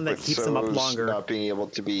 I do the one that keeps them up longer. Not being able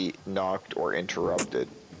to be knocked or interrupted.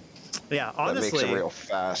 Yeah, honestly. That makes it real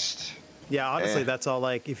fast. Yeah, honestly, that's all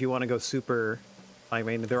like if you want to go super. I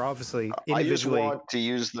mean, they're obviously individually. I just want to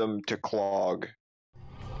use them to clog.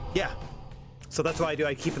 Yeah, so that's why I do.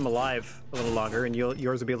 I keep them alive a little longer, and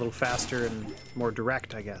yours will be a little faster and more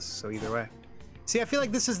direct, I guess. So either way. See, I feel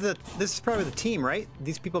like this is probably the team, right?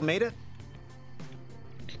 These people made it.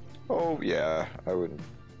 Oh yeah, I wouldn't.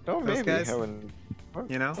 Oh, Those maybe guys? I wouldn't.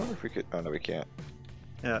 You know? I wonder if we could. Oh no, we can't.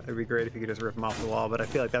 Yeah, it'd be great if you could just rip them off the wall, but I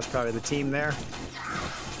feel like that's probably the team there.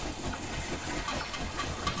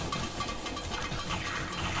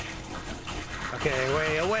 Okay,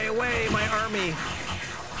 away, away, away, my army!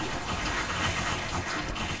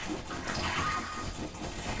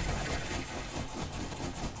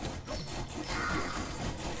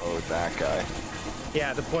 Oh, that guy.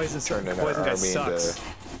 Yeah, the poison Turning guy our army sucks.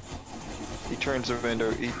 He turns them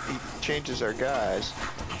into. He changes our guys.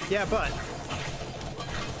 Yeah, but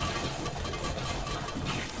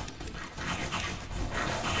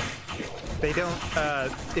they don't.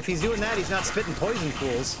 If he's doing that, he's not spitting poison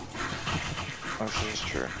pools. Oh, this is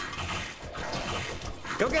true.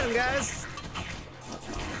 Go get him, guys!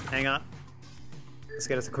 Hang on. Let's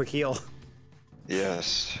get us a quick heal.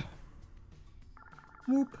 Yes.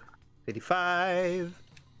 Whoop. 55.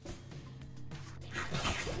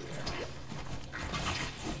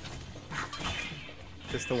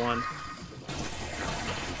 Just the one.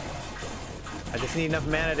 I just need enough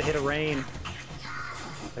mana to hit a rain.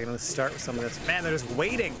 I'm gonna start with some of this. Man, they're just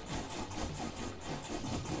waiting.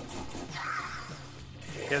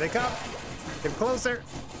 Here they come. Get closer.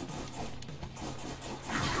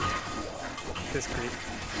 This creep.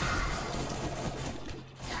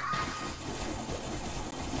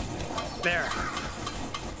 There.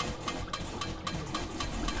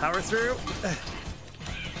 Power through.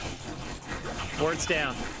 Ward's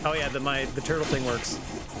down. Oh yeah, the turtle thing works.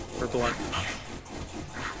 For blunt.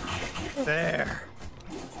 There.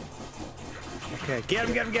 Okay, get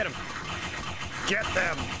him, get him, get him. Get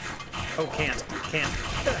them. Oh, can't. Can't.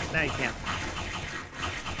 Now you can't.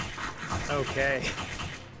 Okay.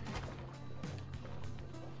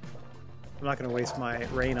 I'm not gonna waste my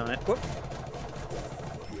rain on it. Whoop.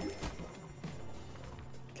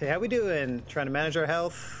 Okay, how we doing? Trying to manage our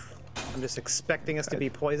health? I'm just expecting us to be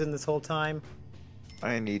poisoned this whole time.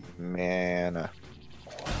 I need mana.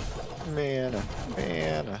 Mana.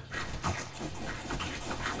 Mana.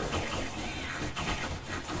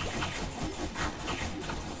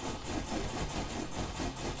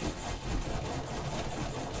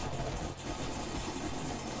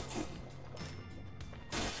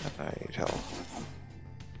 I need help.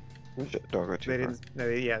 Shit, don't go too They far. didn't. No,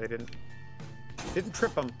 yeah, they didn't. Didn't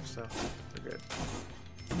trip them, so they're good.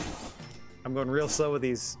 I'm going real slow with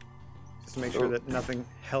these, just to make sure that nothing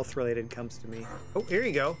health-related comes to me. Oh, here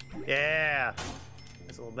you go. Yeah.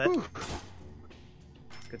 Just a little bit. Whew.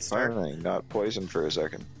 Good start. Finally, not poisoned for a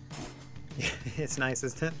second. It's nice,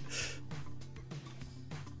 isn't it?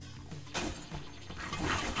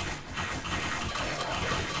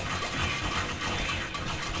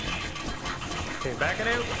 Okay, backing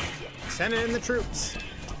out. Sending in the troops.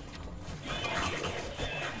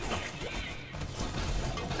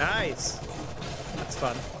 Nice. That's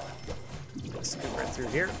fun. Scoot right through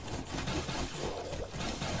here.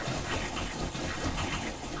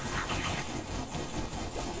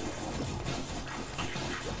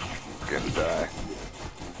 Gonna die.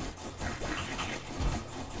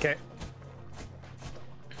 Okay.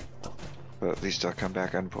 But at least I'll come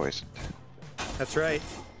back unpoisoned. That's right.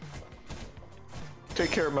 Take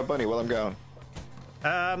care of my bunny while I'm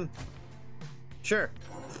gone. Sure.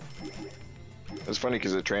 It's funny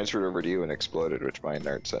because it transferred over to you and exploded, which mine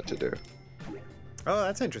aren't set to do. Oh,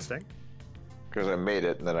 that's interesting. Because I made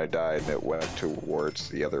it and then I died and it went towards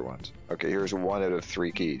the other ones. Okay, here's 1 out of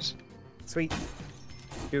 3 keys. Sweet.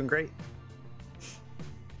 Doing great.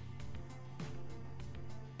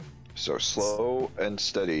 So slow and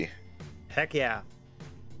steady. Heck yeah.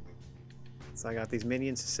 So I got these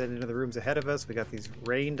minions to send into the rooms ahead of us. We got these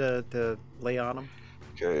rain to lay on them.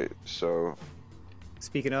 Okay, so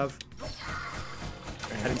Speaking of,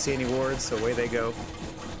 I didn't see any wards, so away they go.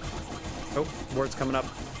 Oh, wards coming up.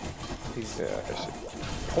 These yeah, I see.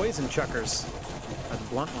 poison chuckers are the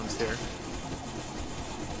blunt ones here.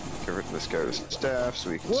 Get rid of this guy with staff so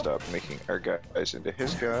we can stop making our guys into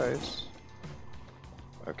his guys.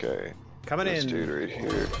 Okay. Coming this in. dude right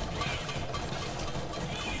here.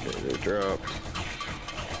 Okay, they dropped.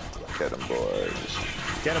 Get 'em, boys.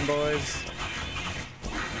 Get them, boys.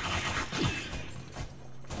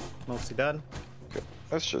 Mostly done. Okay,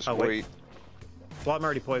 let's just Oh, wait. wait. Well, I'm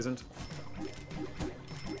already poisoned.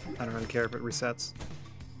 I don't really care if it resets.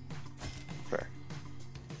 Fair.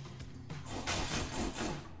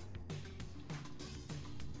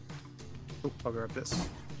 Oop, I'll grab this.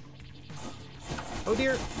 Oh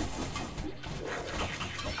dear!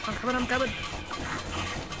 I'm coming, I'm coming!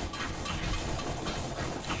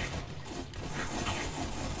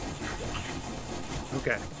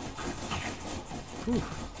 Okay. Whew.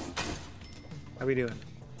 How we doing?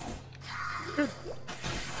 Good.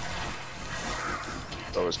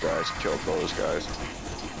 Those guys killed those guys.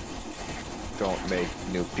 Don't make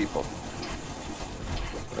new people.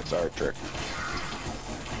 That's our trick.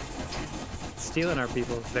 Stealing our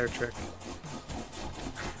people is their trick.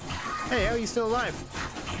 Hey, how are you still alive?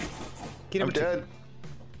 I'm dead.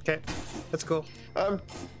 Okay, that's cool. I'm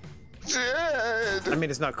dead. I mean,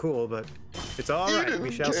 it's not cool, but it's all right.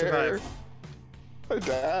 We shall survive. I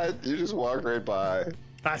died. You just walked right by.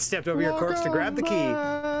 I stepped over your corpse to grab the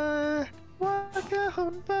key. Walk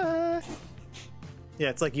on by. Yeah,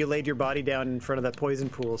 it's like you laid your body down in front of that poison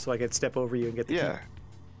pool so I could step over you and get the key. Yeah.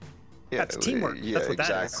 That's teamwork. Yeah, That's what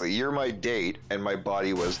exactly. That is. You're my date, and my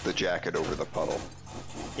body was the jacket over the puddle.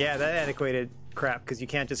 Yeah, that antiquated crap, because you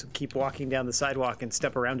can't just keep walking down the sidewalk and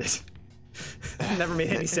step around it. Never made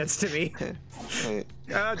any sense to me.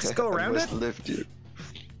 Just go around it? Lift you.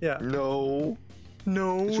 Yeah. No.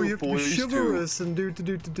 No, It's we have to be boys chivalrous and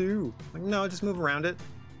do. Like, no, just move around it.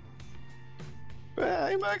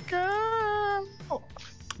 I'm a girl.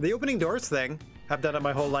 The opening doors thing, I've done it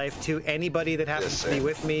my whole life to anybody that happens to be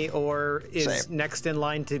with me or is next in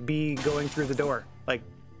line to be going through the door. Like,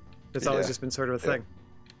 it's always just been sort of a thing.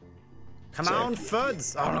 Come on,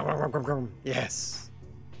 Fuds! Oh, yes.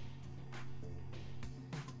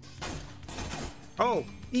 Oh,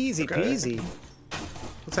 easy peasy.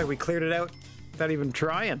 Looks like we cleared it out without even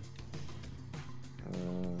trying.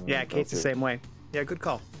 Yeah, Kate's the same way. Yeah, good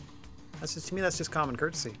call. That's just, to me, that's just common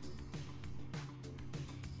courtesy.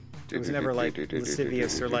 It was never like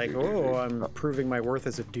lascivious or like, oh, I'm proving my worth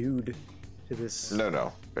as a dude to this.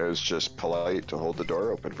 No. It was just polite to hold the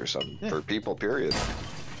door open for for people, period.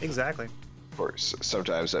 Exactly. Of course,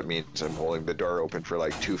 sometimes that means I'm holding the door open for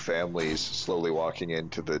like two families slowly walking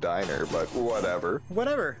into the diner, but whatever.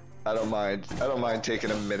 Whatever. I don't mind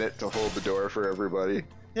taking a minute to hold the door for everybody.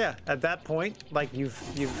 Yeah, at that point, like you've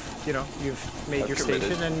made your committed.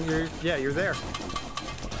 station and you're there.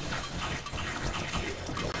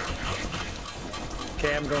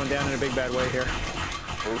 Okay, I'm going down in a big bad way here.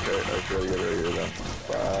 Okay, I feel you right here then.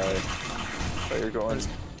 Bye. Oh, you're going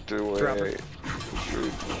to drop a... it.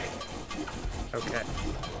 Shoot. Okay.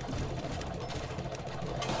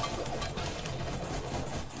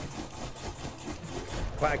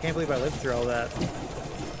 Wow, I can't believe I lived through all that.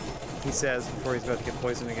 He says before he's about to get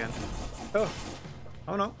poisoned again. Oh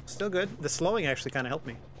no, still good. The slowing actually kind of helped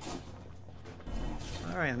me.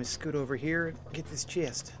 All right, let me scoot over here and get this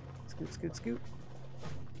chest. Scoot.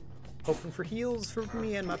 Hoping for heals for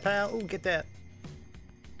me and my pal. Ooh, get that.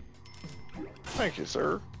 Thank you,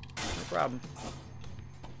 sir. No problem.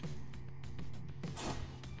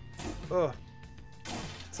 Oh,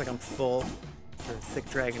 it's like I'm full for a thick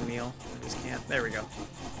dragon meal. I just can't. There we go.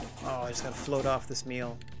 Oh, I just gotta float off this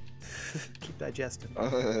meal. Keep digesting.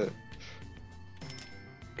 Gotta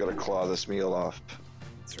claw this meal off.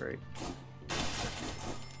 That's right.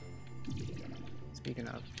 Speaking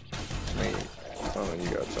of. Me. Oh, you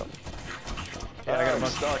got something. Yeah, I got a I'm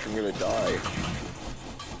bunch. stuck. I'm gonna die.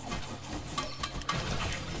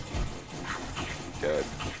 Good.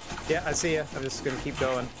 Yeah, I see ya. I'm just gonna keep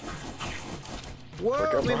going. Whoa,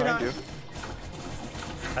 Look up maybe not. behind you.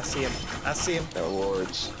 I see him. No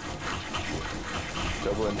wards.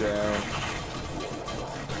 Doubling down.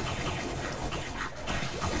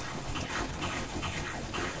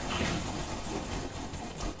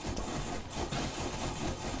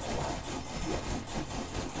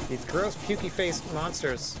 These gross, pukey-faced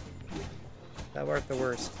monsters. That weren't the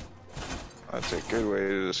worst. That's a good way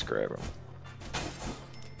to describe them.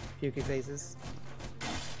 Pukey faces.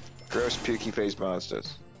 Gross, pukey-faced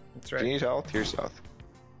monsters. That's right. Do you need health? Here's health.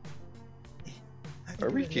 Are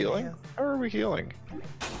we healing? How are we healing?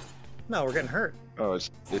 No, we're getting hurt. Oh, it's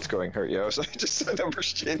going hurt. Yeah, I was like, just the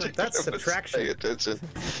numbers changing. That's I wasn't subtraction. paying attention.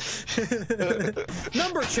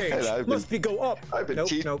 Number change. Must be go up. I've been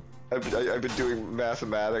Nope. I've been doing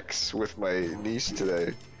mathematics with my niece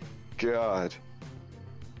today. God.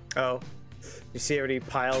 Oh. You see how many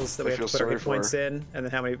piles that we have to put our hit points in, and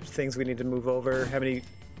then how many things we need to move over, how many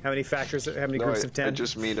factors, how many groups of 10? I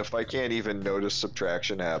just mean if I can't even notice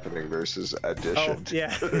subtraction happening versus addition. Oh, yeah.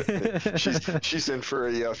 she's in for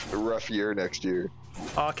a rough year next year.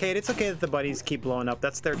 Oh, Kate, it's okay that the bunnies keep blowing up.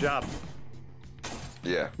 That's their job.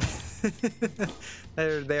 Yeah.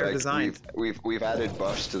 They're designed. We've added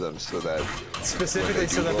buffs to them so that specifically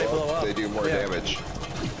so that they blow up. They do more damage.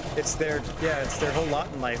 It's their whole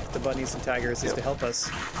lot in life. The bunnies and tigers is to help us.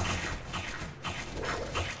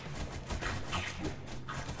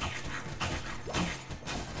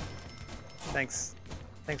 Thanks,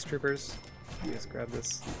 troopers. You just grab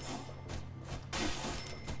this.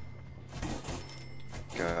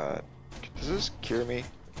 god. Does this cure me?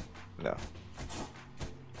 No.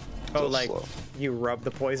 Oh, Still like slow. you rub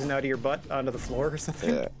the poison out of your butt onto the floor or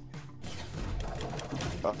something? Yeah.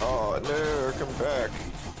 Oh no, come back.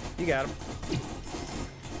 You got him.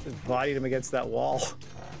 Just bodied him against that wall.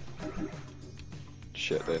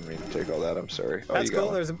 Shit, I didn't mean to take all that. I'm sorry. Oh, That's you got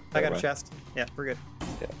cool. one. I got a Never mind. chest. Yeah, we're good.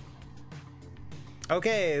 Yeah.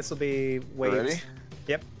 Okay, this will be waves. Ready?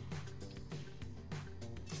 Yep.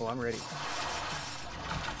 Oh, I'm ready.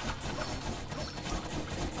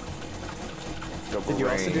 Double Did you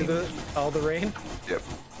rain. also do all the rain? Yep.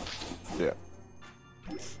 Yeah.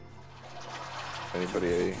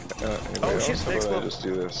 Anybody Oh, else? shit, How they about I explode. just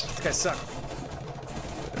do this? These guys suck.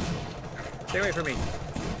 Stay away from me.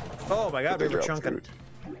 Oh my god, They we were drop chunking. food.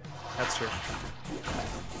 That's true.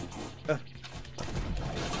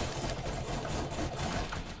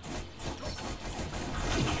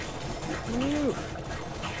 Woo.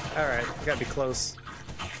 All right, we gotta be close.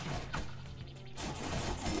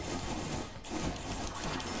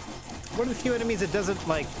 One of the few enemies that doesn't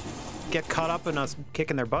like get caught up in us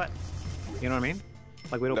kicking their butt. You know what I mean?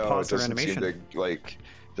 Like we don't No, pause it their doesn't animation. seem to like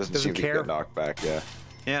doesn't Doesn't seem to care. get knocked back. Yeah.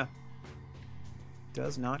 Yeah.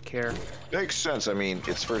 Does not care. Makes sense. I mean,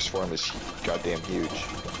 its first form is goddamn huge.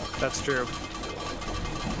 That's true.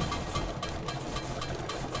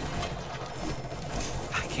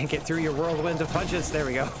 I can't get through your whirlwind of punches. There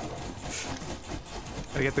we go.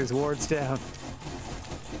 Gotta get these wards down.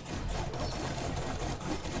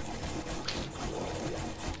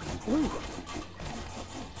 Woo.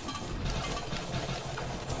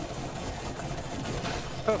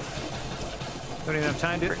 Oh. Don't even have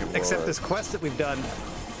time to Frickin' accept ward. this quest that we've done.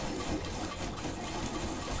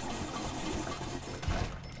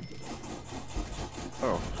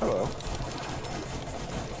 Oh, hello.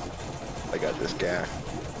 I got this guy.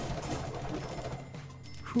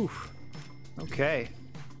 Whew. Okay.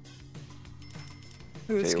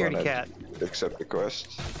 Ooh, Okay, you scaredy wanna cat. Accept the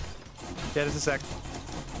quest. Yeah, just a sec.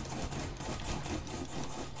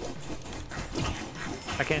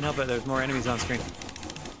 I can't help it, there's more enemies on screen.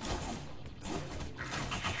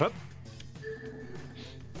 Whoop.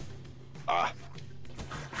 Ah.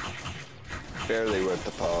 Barely worth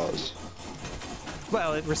the pause.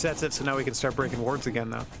 Well, it resets it, so now we can start breaking wards again,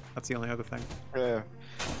 though. That's the only other thing. Yeah.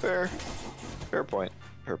 Fair. Fair point.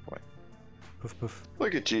 Fair point. Poof, poof.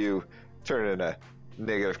 Look at you turning a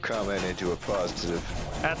negative comment into a positive.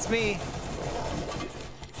 That's me.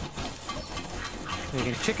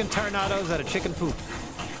 Making chicken tornadoes out of chicken poop.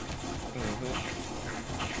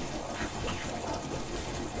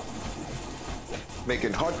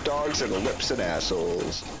 Making hot dogs out of lips and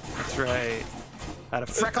assholes. That's right. Out of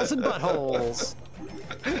freckles and buttholes.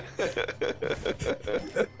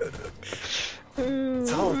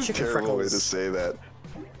 It's all chicken Terrible way to freckles. say that.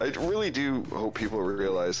 I really do hope people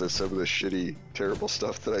realize that some of the shitty, terrible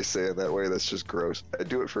stuff that I say in that way, that's just gross. I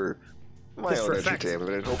do it for my Just own for effect.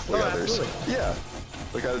 entertainment and hopefully Oh, others. absolutely. Yeah.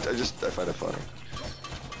 Like, I find it funny.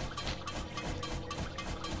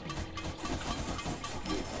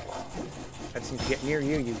 I just need to get near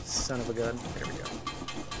you, you son of a gun. There we go.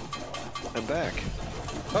 I'm back.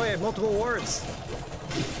 Oh, yeah, multiple wards.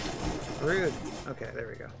 Rude. Okay, there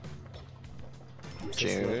we go.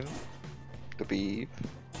 June. The beef.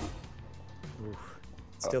 Oof.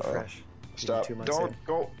 Still Uh-oh. fresh. Even Stop. 2 months Don't in.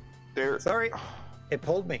 go there. Sorry. It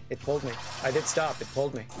pulled me. It pulled me. I did stop. It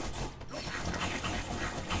pulled me.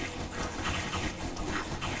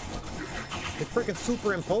 It freaking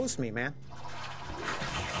superimposed me, man.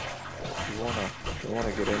 You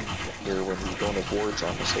wanna get in here when you don't have wards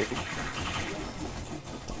on this lady?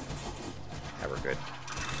 Yeah, we're good.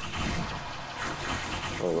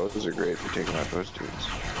 Oh, those are great for taking out those dudes.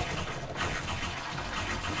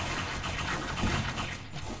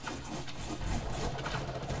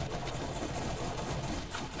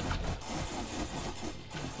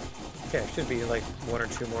 Okay, should be like 1 or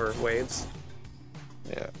 2 more waves.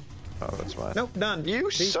 Yeah. Oh, that's mine. Nope, none.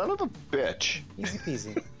 You See? son of a bitch. Easy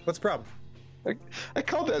peasy. What's the problem? I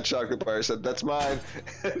called that chocolate bar, I said, that's mine.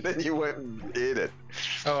 And then you went and ate it.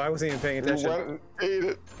 Oh, I wasn't even paying You attention. went and ate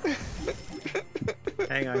it.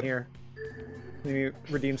 Hang on here. Let me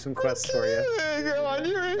redeem some quests for you. Hang on,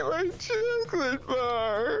 you ate my chocolate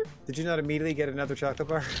bar. Did you not immediately get another chocolate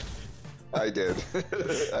bar? I did.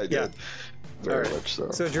 I did. Yeah. Very All right. much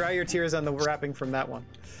so. So dry your tears on the wrapping from that one.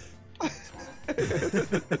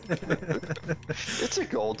 It's a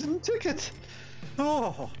golden ticket.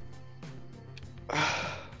 Oh.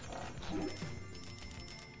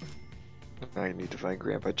 I need to find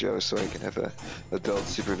Grandpa Joe so I can have adult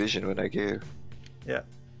supervision when I go. Yeah.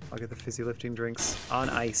 I'll get the fizzy lifting drinks on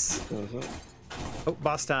ice. Mm-hmm. Oh,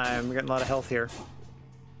 boss time. We're getting a lot of health here.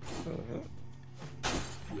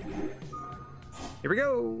 Here we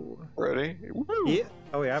go. Ready? Woo. Yeah.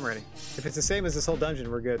 Oh yeah, I'm ready. If it's the same as this whole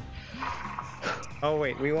dungeon, we're good. Oh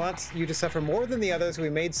wait, we want you to suffer more than the others. We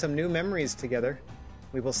made some new memories together.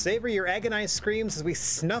 We will savor your agonized screams as we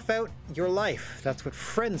snuff out your life. That's what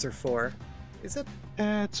friends are for. Is it?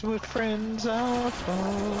 That's what friends are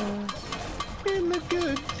for. In the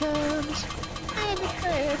good times and the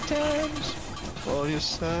bad times. All you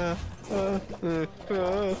suffer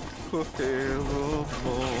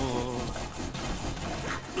forevermore.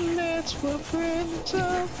 That's what friends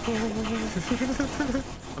are for.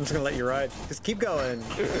 I'm just gonna let you ride. Just keep going.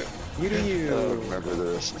 You do you. I don't remember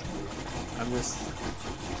the rest. I'm just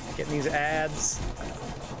getting these ads,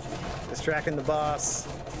 distracting the boss.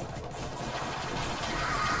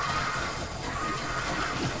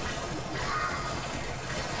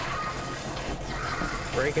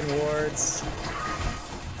 Breaking wards.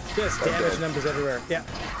 Just damage numbers everywhere. Yeah,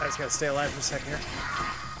 I just gotta stay alive for a second here.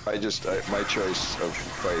 My choice of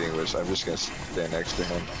fighting was I'm just gonna stand next to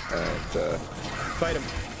him and Fight him.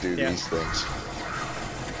 do these things.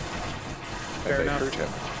 Fair and enough. hurt him.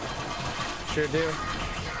 Sure do.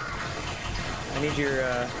 I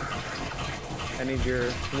need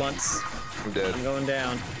your blunts. I'm dead. I'm going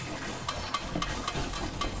down.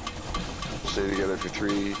 Stay together for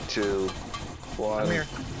 3, 2, 1. I'm here.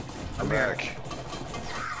 I'm back.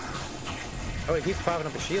 Oh, he keeps popping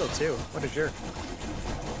up a shield too. What a jerk.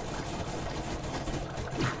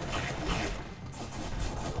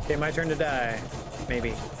 Okay, my turn to die.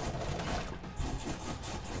 Maybe.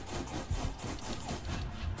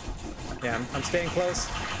 Yeah, I'm staying close.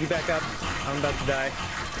 You back up. I'm about to die.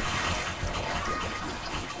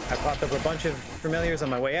 I popped up a bunch of familiars on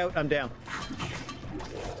my way out. I'm down.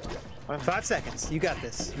 5 seconds. You got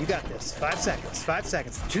this. You got this. 5 seconds. 5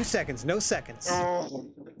 seconds. 2 seconds. No seconds. That's all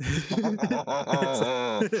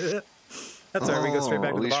right. We go straight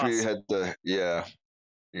back to the boss. At least we had the... Yeah.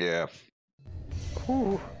 Yeah.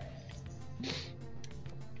 Ooh.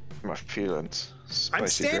 My feelings. I'm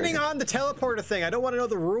Spicy standing dragon. on the teleporter thing. I don't want to know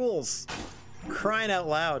the rules. Crying out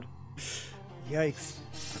loud. Yikes.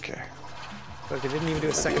 Okay. Look, I didn't even do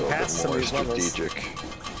a second pass some of these levels. Strategic.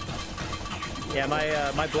 Yeah,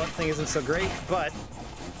 my blunt thing isn't so great, but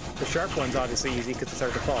the sharp one's obviously easy because it's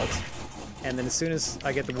our default. And then as soon as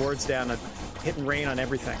I get the wards down, I hit and rain on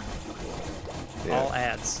everything. Yeah. All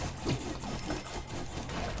ads.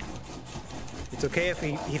 It's okay if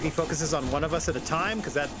he focuses on one of us at a time,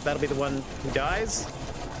 because that'll be the one who dies,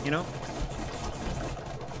 you know?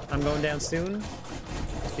 I'm going down soon,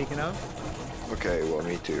 speaking of. Okay, well,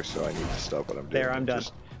 me too, so I need to stop what I'm doing. There, I'm done.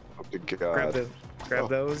 Just, oh, good God. Grab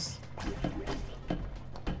those.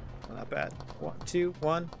 Well, not bad. 1, 2,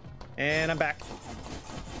 1, and I'm back.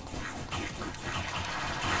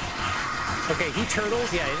 Okay, he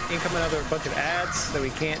turtles. Yeah, in come another bunch of ads that we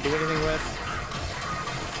can't do anything with.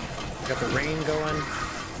 Got the rain going.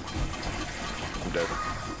 I'm dead.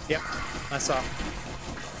 Yep, I saw.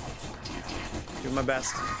 Do my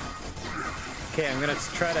best. Okay, I'm gonna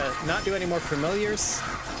try to not do any more familiars.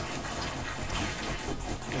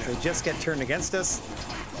 They just get turned against us.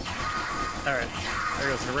 All right, there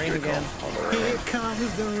goes the rain again. Here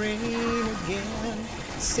comes the rain again.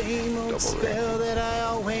 Same old spell that I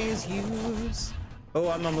always use. Oh,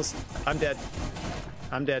 I'm dead.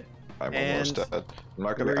 I'm dead. I'm almost dead. I'm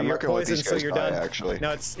not gonna let these so guys you're die, done. actually.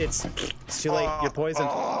 No, it's too late. You're poisoned.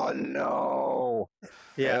 Oh no.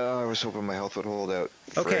 Yeah. I was hoping my health would hold out.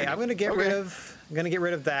 Okay, I'm gonna get rid of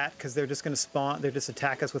that because they're just gonna spawn. They're just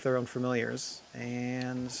attack us with their own familiars,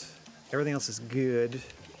 and everything else is good.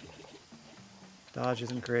 Dodge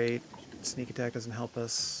isn't great. Sneak attack doesn't help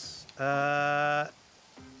us.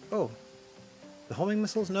 Oh, the homing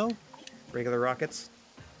missiles? No. Regular rockets?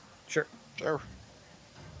 Sure. Sure.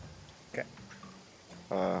 Okay.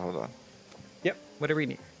 Hold on. Yep. Whatever you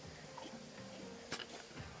need.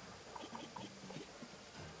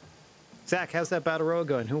 Zach, how's that battle royal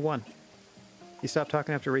going? Who won? You stopped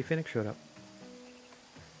talking after Ray Phoenix showed up.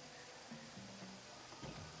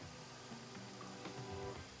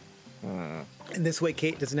 And this way,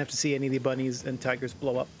 Kate doesn't have to see any of the bunnies and tigers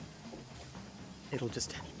blow up. It'll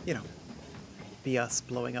just, you know, be us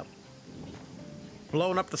blowing up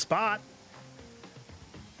the spot.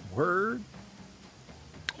 Word.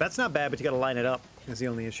 That's not bad, but you got to line it up. Is the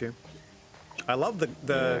only issue. I love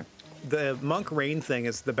the monk rain thing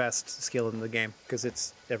is the best skill in the game because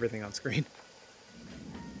it's everything on screen.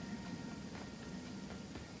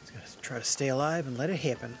 Just gotta try to stay alive and let it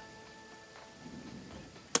happen.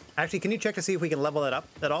 Actually, can you check to see if we can level that up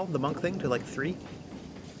at all? The monk thing to like 3?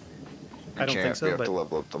 I don't think so. We have to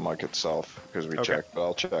level up the monk itself because we checked, but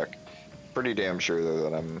I'll check. pretty damn sure though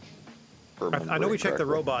that I'm. I know we checked the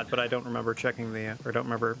correctly. robot, but I don't remember checking the, or don't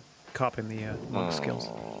remember copying the monk skills.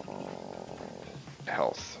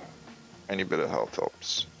 Health. Any bit of health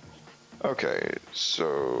helps. Okay,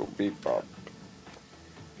 so beep bop.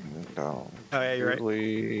 Down. Oh yeah, you're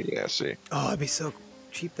right. Yeah, see. Oh, it'd be so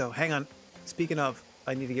cheap though. Hang on. Speaking of,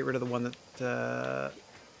 I need to get rid of the one that.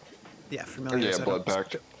 Yeah, familiar. Yeah, blood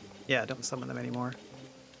pact. Yeah, don't summon them anymore.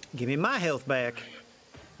 Give me my health back.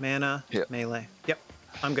 Mana, melee. Yep,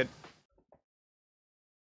 I'm good.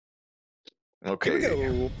 Okay. Here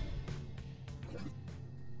we go.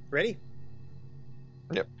 Ready?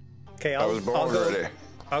 Yep. Okay, I was born ready.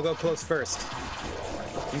 I'll go close first.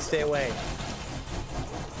 You stay away.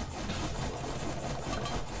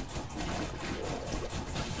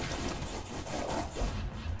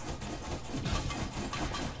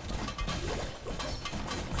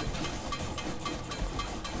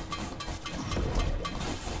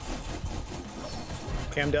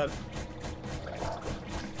 Okay, I'm done.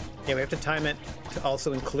 Yeah, we have to time it to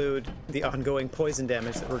also include the ongoing poison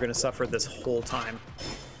damage that we're going to suffer this whole time.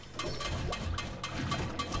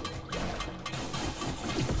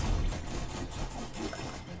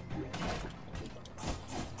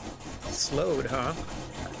 Slowed, huh?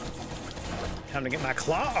 Time to get my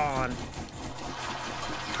claw on.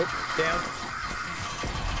 Oh, down.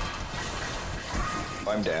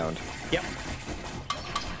 I'm downed. Yep.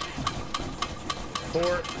 4,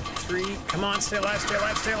 3, come on, stay alive, stay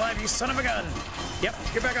alive, stay alive, you son of a gun! Yep,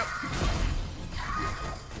 get back up.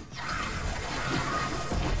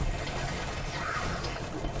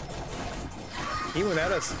 Even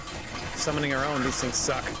without us summoning our own, these things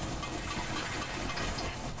suck.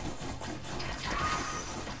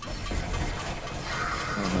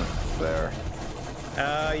 There.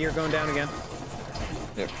 You're going down again.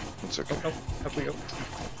 Yep, it's okay. Oh, up we go.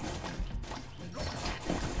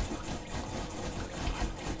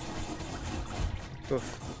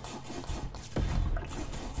 Oof.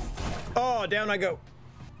 Oh, down I go.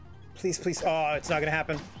 Please, please. Oh, it's not gonna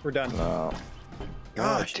happen. We're done. No.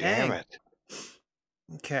 Gosh, damn dang. it.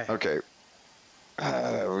 Okay. Okay.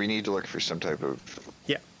 We need to look for some type of.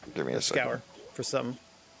 Yeah. Give me a scour for some.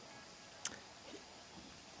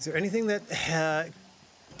 Is there anything that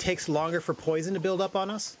takes longer for poison to build up on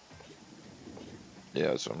us? Yeah,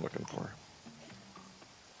 that's what I'm looking for.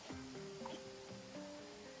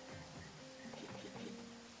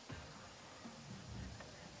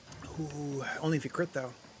 Ooh, only if you crit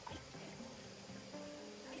though.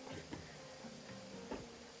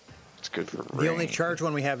 It's good for rain. The only charge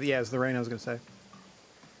one we have, yeah, is the rain. I was gonna say.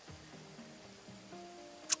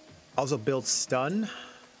 Also build stun.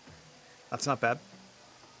 That's not bad.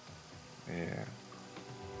 Yeah.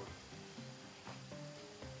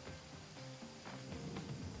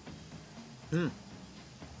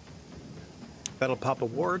 That'll pop a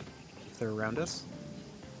ward if they're around us.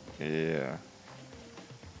 Yeah.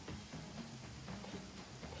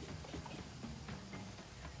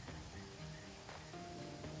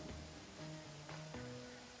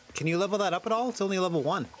 Can you level that up at all? It's only level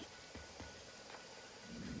 1.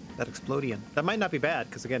 That Explodian. That might not be bad,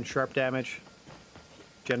 because again, sharp damage,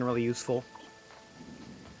 generally useful.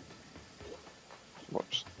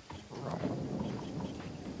 Whoops. Wrong.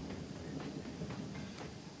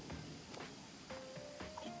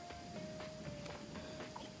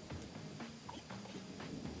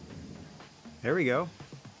 There we go.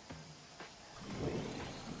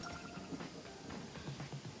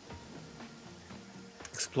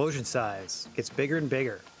 Explosion size gets bigger and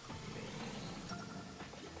bigger.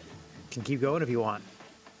 Can keep going if you want.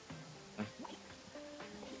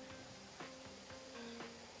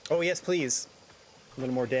 Oh yes, please. A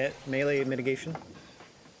little more melee mitigation.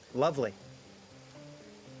 Lovely.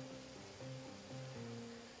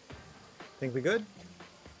 Think we good?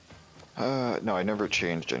 No, I never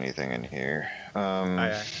changed anything in here.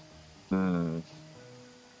 Aye.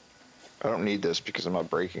 I don't need this because I'm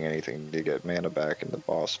not breaking anything to get mana back in the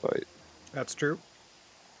boss fight. That's true.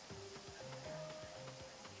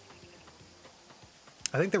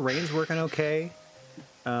 I think the rain's working okay.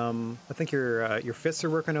 I think your fists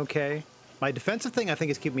are working okay. My defensive thing, I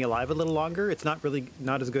think, is keeping me alive a little longer. It's not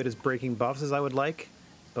as good as breaking buffs as I would like,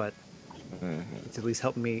 but it's at least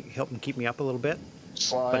helping keep me up a little bit.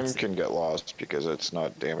 Slime can get lost because it's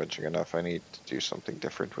not damaging enough. I need to do something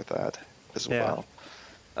different with that as well.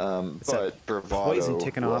 But bravado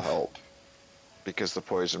will help because the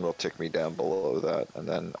poison will tick me down below that, and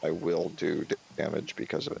then I will do damage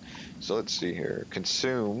because of it. So let's see here.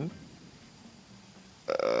 Consume.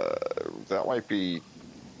 That might be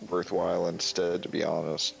worthwhile instead, to be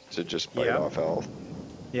honest, to just bite off health.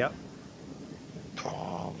 Yep.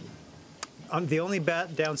 The only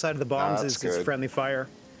bad downside of the bombs is it's friendly fire.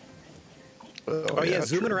 Oh yeah,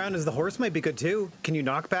 zooming true. around as the horse might be good too. Can you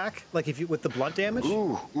knock back? Like if you with the blunt damage?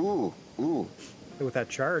 Ooh. With that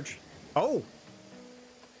charge. Oh.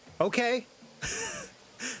 Okay.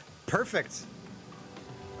 Perfect.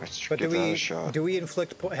 Let's But give that a shot. do we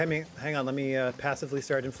inflict? Hang on. Let me passively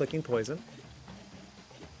start inflicting poison.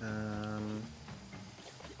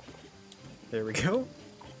 There we go.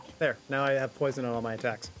 There. Now I have poison on all my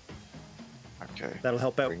attacks. Okay. That'll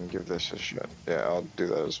help out. We can give this a shot. Yeah, I'll do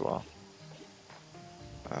that as well.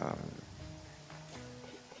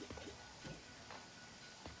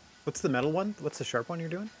 What's the metal one? What's the sharp one you're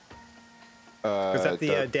doing? Is that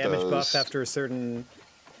the damage buff after a certain,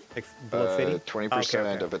 like, below 50?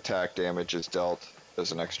 20% of attack damage is dealt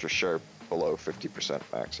as an extra sharp below 50%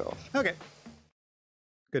 max health. Okay.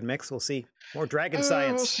 Good mix. We'll see. More dragon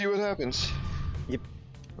science. We'll see what happens. Yep.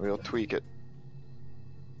 We'll tweak it.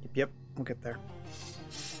 Yep. We'll get there.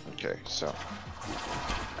 Okay, so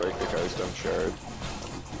break the guy's dumb shard.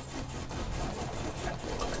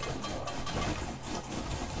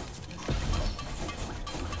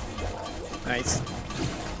 Nice.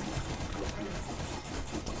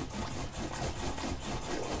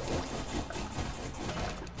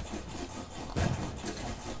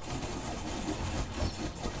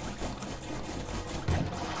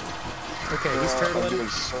 Okay, he's turtling. I'm doing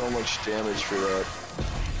so much damage for that.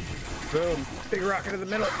 Boom. Big rocket in the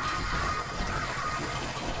middle.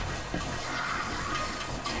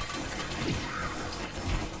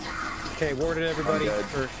 Okay, warded everybody.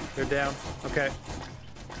 They're down. Okay.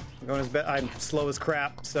 I'm going as best. I'm slow as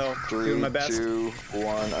crap, so doing my best. 3, 2,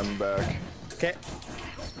 1, I'm back. Okay.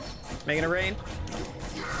 Making it rain.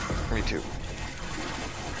 Me too.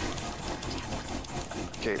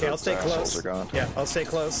 Okay, I'll stay close. Yeah, I'll stay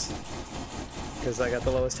close. Because I got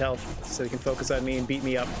the lowest health, so you can focus on me and beat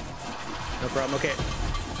me up. No problem. Okay.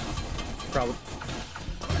 Problem.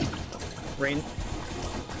 Rain.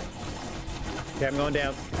 Okay, I'm going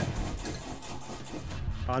down.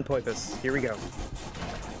 On Poipus. Here we go.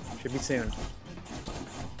 Should be soon.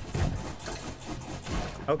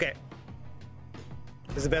 Okay.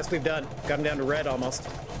 This is the best we've done. Got him down to red almost.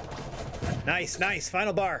 Nice, nice.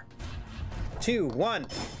 Final bar. 2, 1.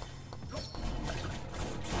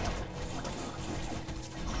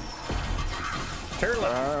 Turtle.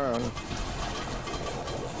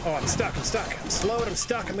 Oh, I'm stuck. I'm stuck. I'm slowed. I'm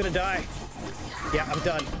stuck. I'm gonna die. Yeah, I'm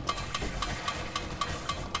done.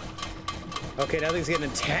 Okay, now things getting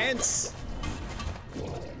intense.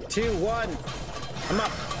 2, 1. I'm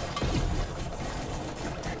up.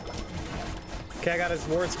 Okay, I got his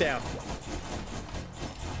wards down.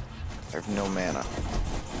 I have no mana.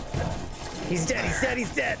 He's dead. He's dead.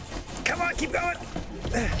 He's dead. Come on, keep going.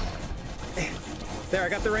 There, I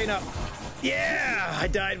got the rain up. Yeah, I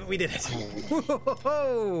died, but we did it.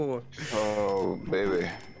 Whoa. Oh, baby.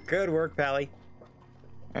 Good work, Pally.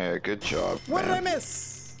 Yeah, good job. What did I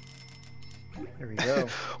miss? There we go.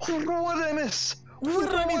 What did I miss? What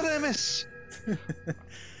did I miss?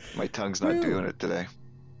 My tongue's not doing it today.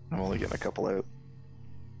 I'm only getting a couple out.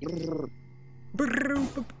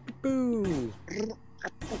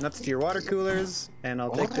 Nuts to your water coolers, and I'll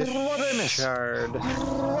take this shard.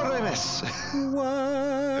 What did I miss?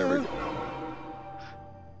 What?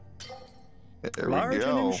 There we Large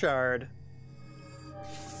go. and shard.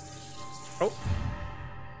 Oh.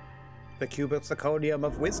 The cubic zirconium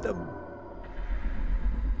of wisdom.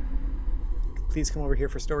 Please come over here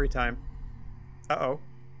for story time. Uh-oh.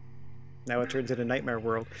 Now it turns into nightmare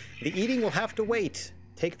world. The eating will have to wait.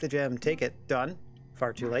 Take the gem. Take it. Done.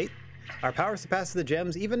 Far too late. Our power surpasses the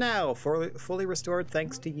gems even now. Fully restored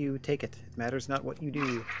thanks to you. Take it. It matters not what you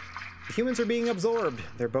do. The humans are being absorbed.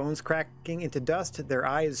 Their bones cracking into dust. Their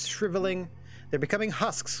eyes shriveling. They're becoming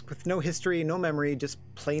husks with no history, no memory, just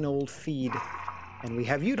plain old feed. And we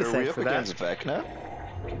have you to thank for that. Are we up against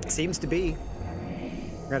Vecna? Seems to be.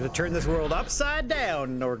 We're going to turn this world upside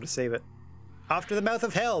down in order to save it. Off to the mouth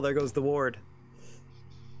of hell, there goes the ward.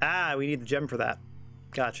 Ah, we need the gem for that.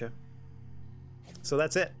 Gotcha. So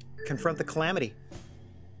that's it. Confront the calamity.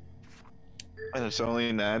 And it's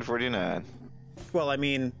only 9:49. Well, I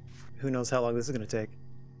mean, who knows how long this is going to take.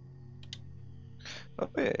 Oh,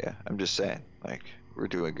 yeah. I'm just saying, like, we're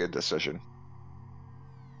doing a good decision.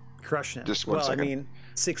 Crushing it. Just one second. I mean,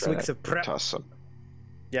 6 weeks of prep. Toss some,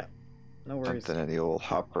 Yeah, no worries. something in the old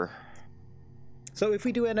hopper. So if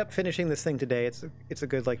we do end up finishing this thing today, it's a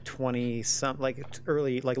good like 20 some like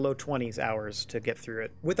early like low 20s hours to get through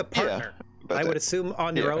it with a partner. Yeah, I would assume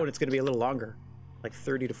on your own it's going to be a little longer, like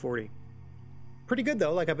 30 to 40. Pretty good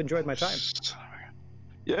though. Like I've enjoyed my time.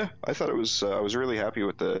 Yeah, I thought it was. I was really happy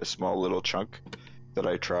with the small little chunk that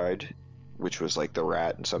I tried. which was like the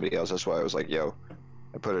rat and somebody else. That's why I was like, yo,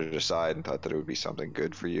 I put it aside and thought that it would be something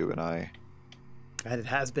good for you and I. And it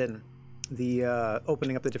has been the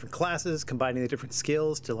opening up the different classes, combining the different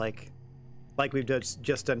skills to like we've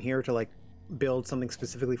just done here to like build something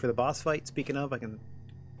specifically for the boss fight. Speaking of, I can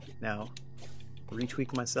now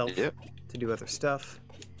retweak myself to do other stuff.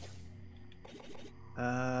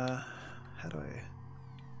 How do I?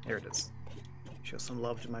 There it is. Show some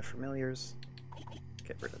love to my familiars.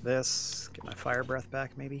 Get rid of this. Get my fire breath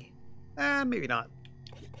back, maybe. Maybe not.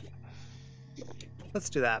 Let's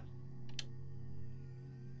do that.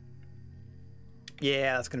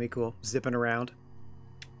 Yeah, that's gonna be cool. Zipping around.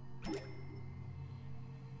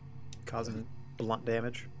 Causing blunt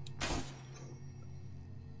damage.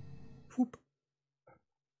 Whoop.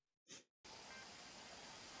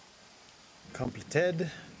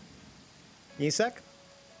 Completed. Yesek?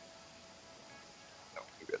 No,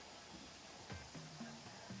 you're good.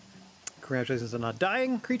 Congratulations on not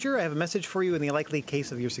dying, creature. I have a message for you in the likely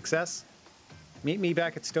case of your success. Meet me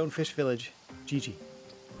back at Stonefish Village. GG.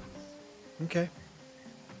 Okay.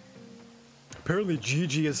 Apparently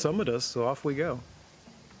GG has summoned us, so off we go.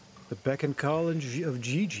 The beck and call of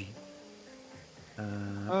GG.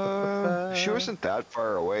 She wasn't that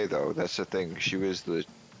far away, though. That's the thing. She was the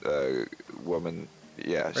woman.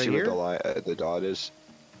 Yeah, right see here? what the dot is?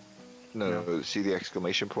 No, see the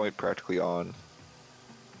exclamation point practically on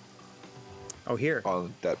Oh, here.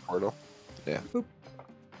 on that portal? Yeah. Boop.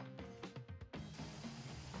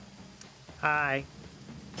 Hi.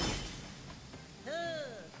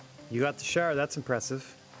 You got the shard, that's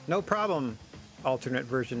impressive. No problem, alternate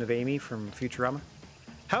version of Amy from Futurama.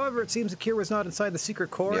 However, it seems the cure was not inside the secret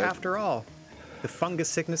core after all. The fungus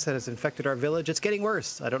sickness that has infected our village, it's getting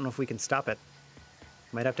worse. I don't know if we can stop it.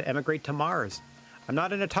 Might have to emigrate to Mars. I'm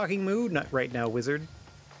not in a talking mood right now, wizard.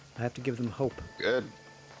 I have to give them hope. Good.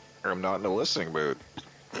 I'm not in a listening mood.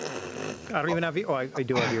 I don't even have you. Oh, I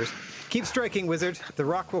do have yours. Keep striking, wizard. The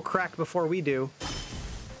rock will crack before we do.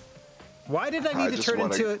 Why did I need to turn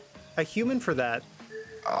into a human for that?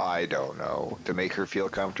 I don't know. To make her feel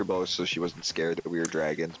comfortable so she wasn't scared that we were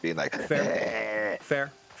dragons, being like, Fair.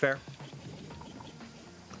 Fair. Fair.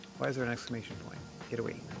 Why is there an exclamation point? Get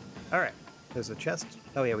away. All right. There's a chest.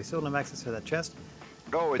 Oh, yeah, we still don't have access to that chest.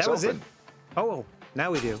 oh, it's That was open. it. Oh,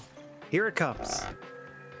 now we do. Here it comes.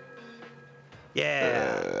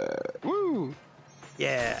 Yeah. Woo!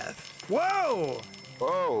 Yeah. Whoa!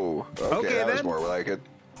 Whoa! Okay, that was then. more like it.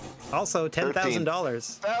 Also, $10,000.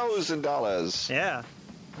 $1,000. Yeah.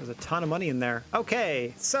 There's a ton of money in there.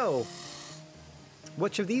 Okay, so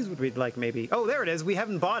which of these would we like maybe? Oh, there it is. We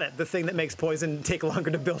haven't bought it. The thing that makes poison take longer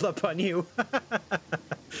to build up on you.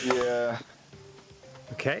 Yeah.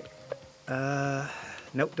 Okay.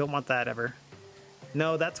 Nope, don't want that ever.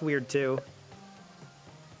 No, that's weird too.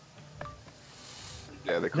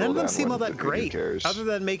 Yeah, the cooldown None of them seem all one, that who great, cares? other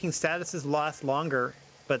than making statuses last longer.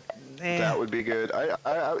 But That would be good.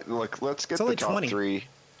 I look. Let's get It's the only top 20. three.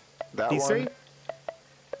 That These one. three?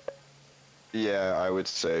 Yeah, I would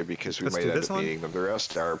say because we Let's might do end this up one. needing them. The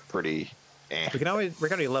rest are pretty. We can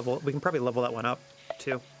probably level that one up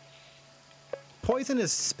too. Poison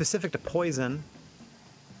is specific to poison.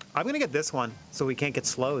 I'm gonna get this one so we can't get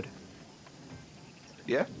slowed.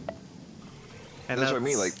 Yeah. And That's what I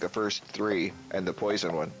mean. Like the first three and the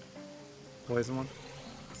poison one. poison one.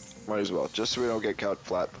 Might as well, just so we don't get caught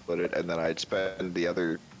flat-footed, and then I'd spend the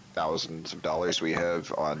other thousands of dollars we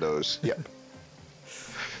have on those. Yep.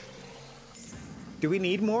 Do we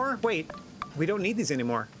need more? Wait, we don't need these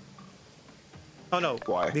anymore. Oh no.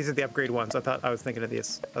 Why? These are the upgrade ones. I was thinking of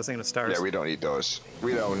these. I was thinking of stars. Yeah, we don't need those.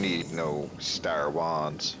 We don't need no star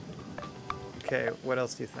wands. Okay, what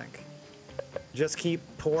else do you think? Just keep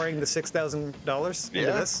pouring the $6,000 into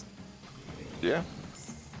Yeah. this? Yeah.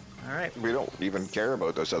 All right. We don't even care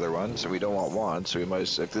about those other ones, and we don't want wands, so we might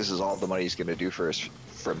as, if this is all the money's going to do for us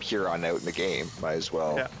from here on out in the game, might as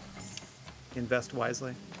well. Yeah. Invest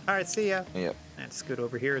wisely. All right, see ya. Yep. And scoot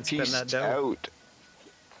over here and spend Peace that dough. out,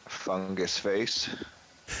 fungus face.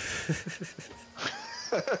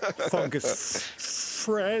 Fungus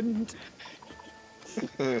friend.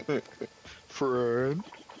 Friend.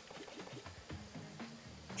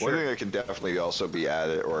 Sure. One thing that can definitely also be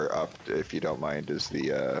added or upped, if you don't mind, is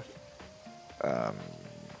the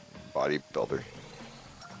bodybuilder.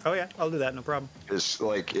 Oh yeah, I'll do that, no problem. Is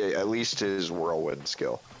like at least his whirlwind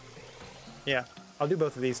skill. Yeah, I'll do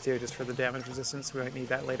both of these too, just for the damage resistance. We might need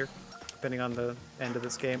that later, depending on the end of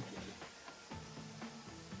this game.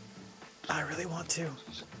 I really want to,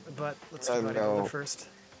 but let's do bodybuilder first.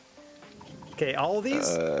 Okay, all of these?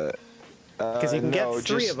 Because you can no, get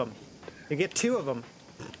three just- of them. You get two of them.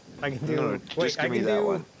 I can do. No, wait, just I give me can that do.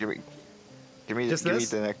 one. Give me. Give me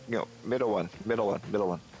the next, middle one. That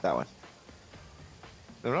one.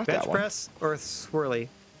 No, not Bench that one. press or swirly?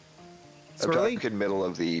 I'm Swirly? talking middle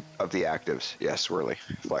of the actives. Yeah, swirly.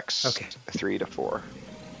 Flex. Okay. 3 to 4.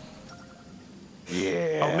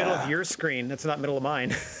 Yeah. Oh, middle of your screen. That's not middle of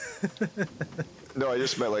mine. No, I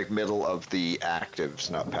just meant like middle of the actives,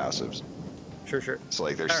 not passives. Sure. So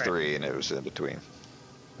like there's 3 and it was in between.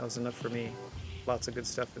 That was enough for me. Lots of good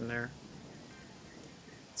stuff in there.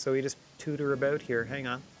 So we just tutor about here. Hang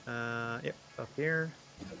on. Yep, up here.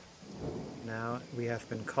 Now we have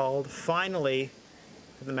been called finally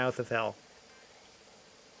to the mouth of hell.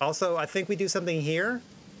 Also, I think we do something here,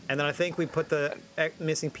 and then I think we put the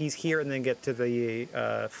missing piece here, and then get to the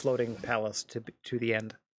floating palace to the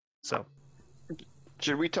end. So,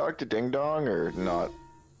 should we talk to Ding Dong or not?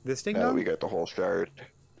 This Ding Now that Dong? we got the whole shard.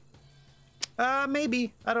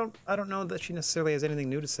 Maybe. I don't know that she necessarily has anything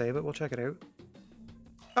new to say, but we'll check it out.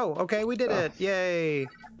 Oh, okay, we did it! Yay!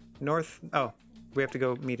 North. Oh, we have to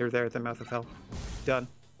go meet her there at the mouth of hell. Done.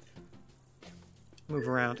 Move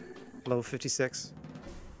around. Level 56.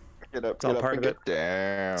 Get up, It's all part of it. Get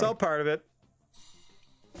down. It's all part of it.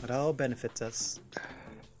 It all benefits us.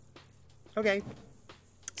 Okay.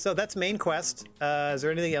 So that's main quest. Is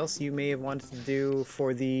there anything else you may have wanted to do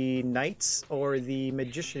for the knights or the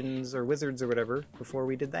magicians or wizards or whatever before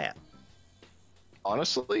we did that?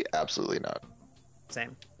 Honestly, absolutely not.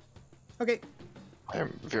 Same. Okay.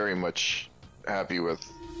 I'm very much happy with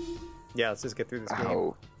Yeah, let's just get through this game.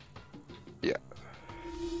 how. Yeah.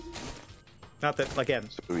 Not that, again,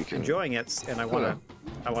 So we can enjoying it, and I wanna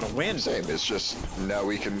win. Same. It's just now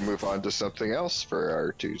we can move on to something else for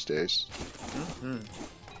our Tuesdays. Mm-hmm.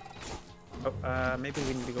 Oh, maybe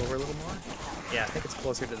we need to go over a little more? Yeah, I think it's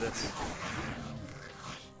closer to this.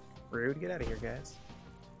 Rude, get out of here, guys.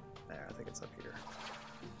 There, I think it's up here.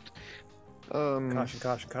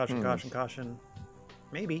 Caution.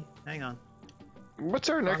 Maybe. Hang on. What's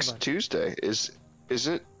our next Tuesday? Is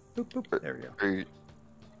it? Boop, boop. There we go.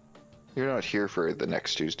 You're not here for the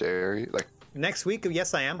next Tuesday, are you? Like next week?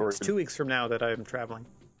 Yes, I am. It's 2 weeks from now that I'm traveling.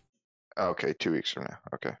 Okay, 2 weeks from now.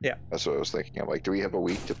 Okay. Yeah. That's what I was thinking. I'm like, do we have a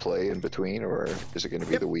week to play in between, or is it going to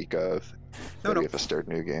be the week of? No. We have to start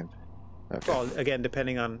a new game. Okay. Well, again,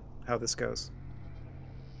 depending on how this goes.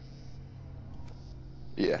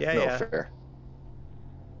 Yeah. Fair.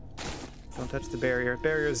 Don't touch the barrier.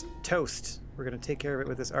 Barrier's toast. We're gonna take care of it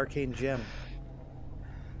with this arcane gem.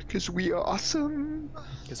 Because we are awesome.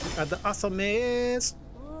 Because we are the awesomest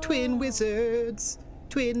twin wizards.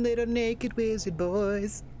 Twin little naked wizard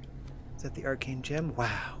boys. Is that the arcane gem?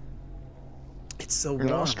 Wow. It's so warm.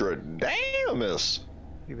 Nostradamus.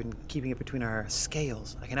 We've been keeping it between our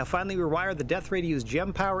scales. I can now finally rewire the death ray to use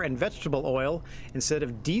gem power and vegetable oil instead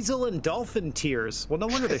of diesel and dolphin tears. Well, no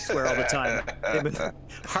wonder they swear all the time. They've been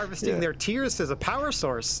harvesting their tears as a power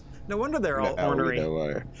source. No wonder they're all ornery. We know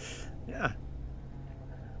why. Yeah.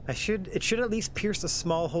 It should at least pierce a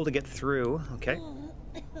small hole to get through. Okay.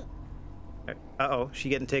 Uh-oh, she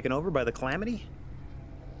getting taken over by the calamity?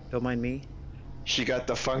 Don't mind me. She got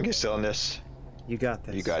the fungus illness. You got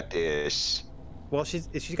this. You got this. Well, she's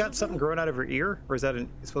got something growing out of her ear, or is that it's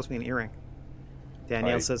supposed to be an earring?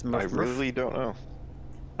 Danielle says, I really don't know.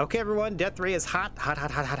 Okay, everyone, death ray is hot.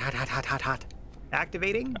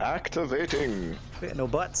 Activating. We got no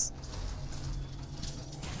butts.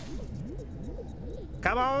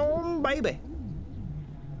 Come on, baby.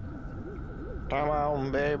 Come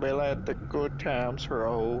on, baby, let the good times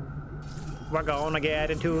roll. We're gonna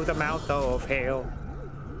get into the mouth of hell.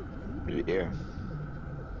 Yeah.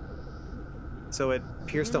 So it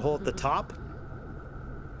pierced a hole at the top?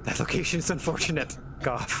 That location is unfortunate.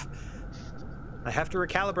 Cough. I have to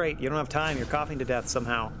recalibrate. You don't have time. You're coughing to death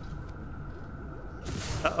somehow.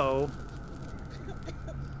 Uh-oh.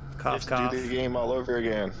 Cough, cough. Do the game all over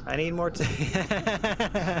again. I need more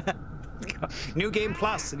New game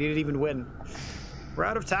plus. I didn't even win. We're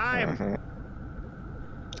out of time.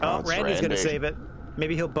 Oh, Randy's gonna save it.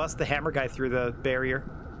 Maybe he'll bust the hammer guy through the barrier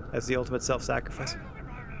as the ultimate self-sacrifice.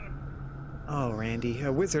 Oh, Randy,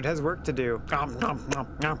 a wizard has work to do.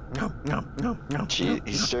 Gee,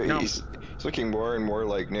 he's looking more and more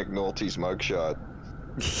like Nick Nolte's mugshot.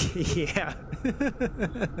 Yeah.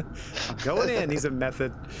 I'm going in. He's a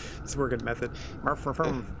method. He's a working method.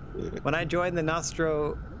 When I joined the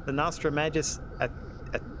Nostra Magus I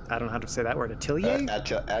don't know how to say that word. Atelier?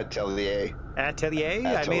 Atelier.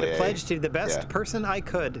 I made a pledge to the best person I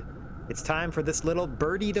could. It's time for this little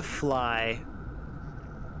birdie to fly.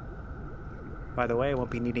 By the way, I won't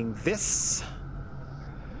be needing this.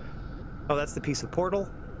 Oh, that's the piece of portal?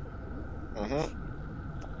 Mm-hmm.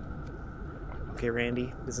 Okay,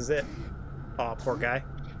 Randy, this is it. Aw, poor guy.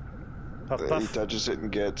 Puff, He puff. touches it and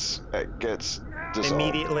gets dissolved.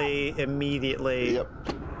 Immediately. Yep.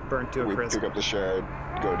 Burnt to a We crisp. pick up the shard,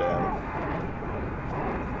 go down.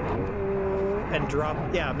 And drop.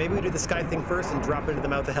 Yeah, maybe we do the sky thing first and drop into the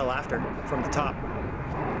mouth of hell after from the top.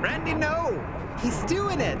 Randy, no! He's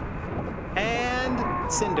doing it! And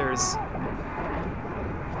cinders.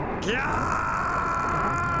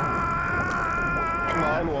 Come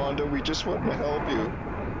on, Wanda, we just want to help you.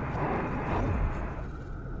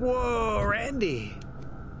 Whoa, Randy!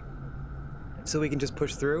 So we can just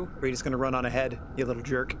push through? Or are you just gonna run on ahead, you little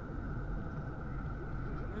jerk?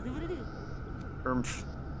 Oomph.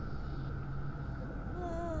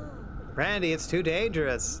 Randy, it's too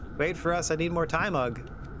dangerous. Wait for us, I need more time, Ugg.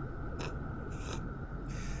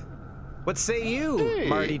 What say you, Hey.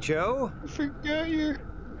 Marty Joe? I forgot you.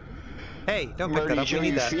 Hey, don't pick Marty that up, Joe, we need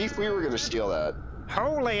you that. thief, we were gonna steal that.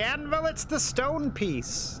 Holy anvil, it's the stone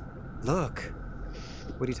piece. Look.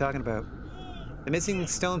 What are you talking about? The missing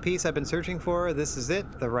stone piece I've been searching for. This is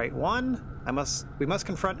it, the right one. We must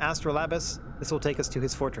confront Astrolabus. This will take us to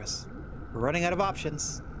his fortress. We're running out of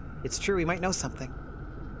options. It's true, we might know something.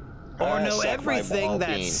 Or know suck my everything, ball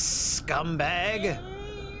that bean. scumbag.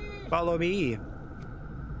 Follow me.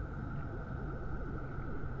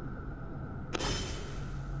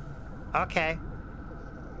 Okay.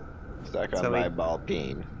 Stuck on So my we- ball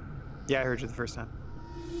peen. Yeah, I heard you the first time.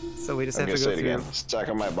 So we just I'm have gonna to go say it through. again. Stuck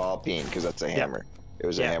on my ball peen, because that's a hammer. It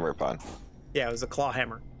was a Yeah. hammer pun. Yeah, it was a claw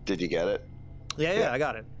hammer. Did you get it? Yeah, Yeah. I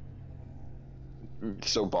got it.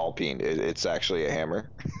 So ball peen, it's actually a hammer.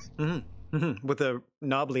 With a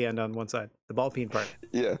knobbly end on one side, the ball peen part.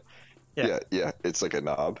 Yeah. Yeah. Yeah. It's like a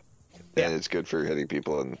knob. Yeah. And it's good for hitting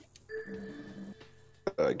people and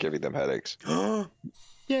giving them headaches.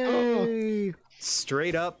 Yay!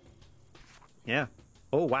 Straight up. Yeah.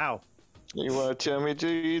 Oh, wow. You wanna tell me, do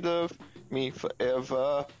you love me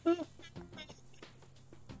forever? All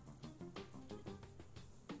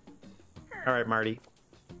right, Marty.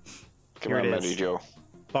 Come Here on, it Matty is. Joe.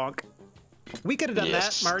 Bonk. We could have done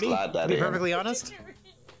Yes, that, Marty. slide that To be in. perfectly honest.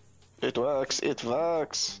 It works, it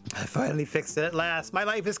works. I finally fixed it at last. My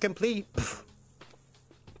life is complete.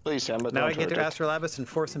 Please, Emma, Now I don't get to hurt it. Astrolabus and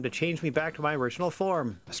force him to change me back to my original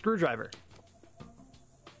form. A screwdriver.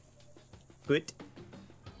 Good.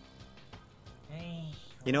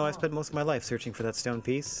 You know, I spent most of my life searching for that stone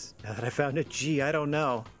piece. Now that I found it, gee, I don't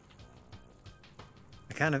know.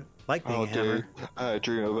 I kind of like being All a hammer. day, I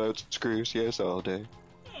dream about screws, yes, all day.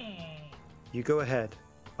 You go ahead.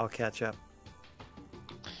 I'll catch up.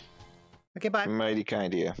 Okay, bye. Mighty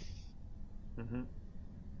kind of you.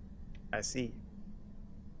 I see.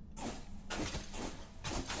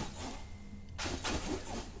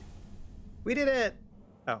 We did it!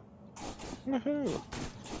 Oh. Woohoo.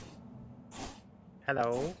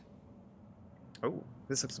 Hello. Oh,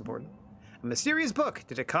 this looks important. A mysterious book.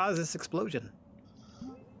 Did it cause this explosion?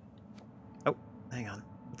 Oh, hang on.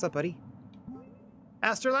 What's up, buddy?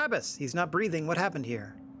 Astrolabus. He's not breathing. What happened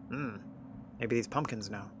here? Maybe these pumpkins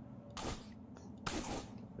know.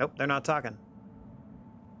 Nope, they're not talking.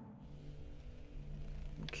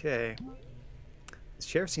 Okay. This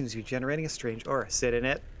chair seems to be generating a strange aura. Sit in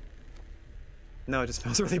it. No, it just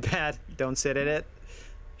smells really bad. Don't sit in it.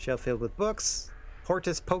 Shelf filled with books.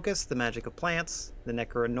 Hortus Pocus, the magic of plants. The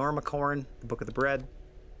Necronormicorn, the book of the bread.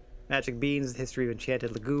 Magic beans, the history of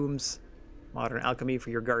enchanted legumes. Modern alchemy for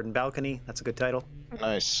your garden balcony. That's a good title.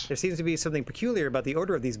 Nice. There seems to be something peculiar about the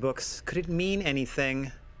order of these books. Could it mean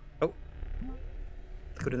anything? Oh.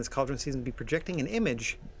 Could in this cauldron seems to be projecting an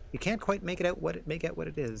image. You can't quite make out what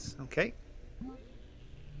it is. Okay.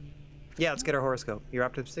 Yeah, let's get our horoscope. You're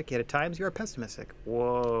optimistic, yet at times you are pessimistic.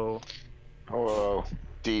 Whoa. Whoa.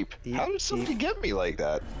 Deep. Deep, How did somebody get me like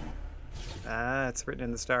that? Ah, it's written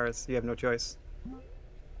in the stars. You have no choice.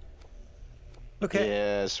 Okay.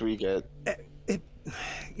 Yes, we get.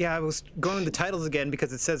 Yeah, I was going the titles again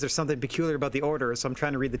because it says there's something peculiar about the order, so I'm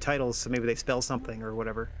trying to read the titles so maybe they spell something or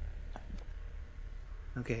whatever.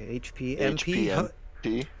 Okay, HPMP.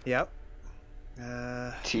 HPMP. Yep.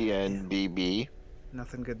 TNDB.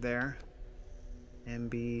 Nothing good there.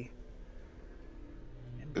 MB.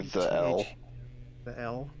 The L. The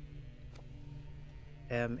L.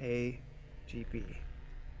 MAGB.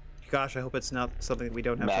 Gosh, I hope it's not something that we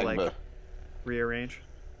don't have to Magma. like rearrange.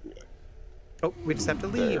 Oh, we just have to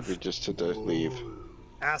There, leave. we just had to leave.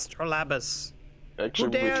 Astrolabus. Actually,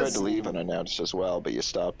 we dares? tried to leave unannounced as well, but you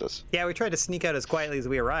stopped us. Yeah, we tried to sneak out as quietly as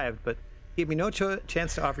we arrived, but gave me no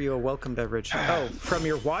chance to offer you a welcome beverage. Oh, from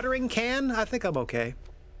your watering can? I think I'm okay.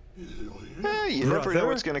 You never know Brother?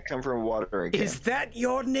 what's going to come from water again. Is that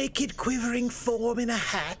your naked, quivering form in a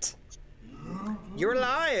hat? You're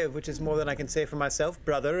alive, which is more than I can say for myself,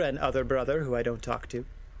 brother and other brother who I don't talk to.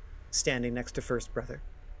 Standing next to first brother.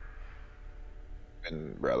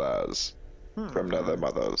 And brothers from other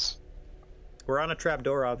mothers. We're on a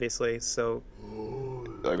trapdoor, obviously, so...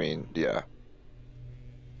 I mean, yeah.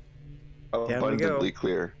 Down we go. Abundantly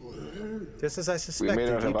clear. Just as I suspected. We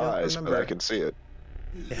may not you have don't eyes, remember. but I can see it.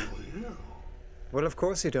 Yeah. Well, of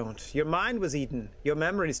course you don't. Your mind was eaten. Your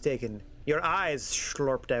memory's taken. Your eyes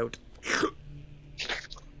slurped out.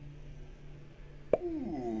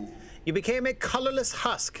 You became a colorless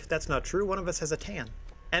husk. That's not true. One of us has a tan.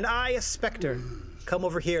 And I, a specter. Come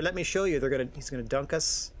over here. Let me show you. He's gonna dunk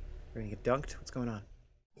us. We're gonna get dunked. What's going on?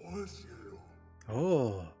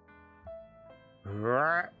 Oh.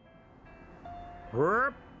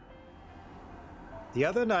 The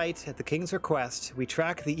other night, at the king's request, we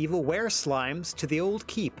tracked the evil were-slimes to the old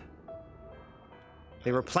keep.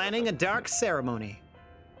 They were planning a dark ceremony.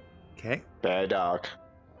 Okay. Very dark.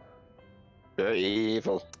 Very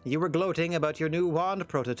evil. You were gloating about your new wand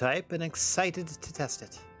prototype and excited to test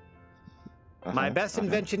it. My best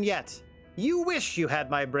invention yet. You wish you had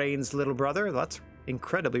my brains, little brother. That's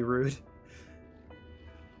incredibly rude.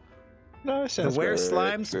 No, the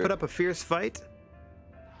were-slimes put up a fierce fight,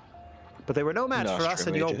 but they were no match for us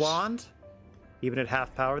and your wand, even at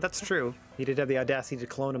half power. That's true. He did have the audacity to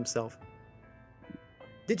clone himself.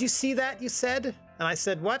 Did you see that, you said? And I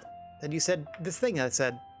said, what? And you said, this thing, I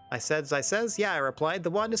said. I says, yeah, I replied,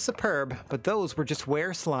 the wand is superb, but those were just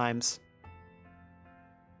were-slimes.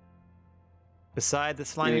 Beside the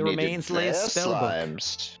slimy remains lay a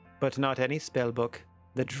spellbook, but not any spellbook.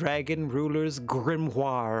 The Dragon Ruler's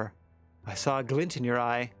Grimoire. I saw a glint in your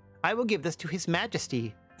eye. I will give this to His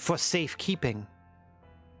Majesty for safekeeping.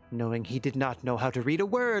 Knowing he did not know how to read a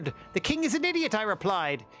word. The king is an idiot, I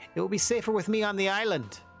replied. It will be safer with me on the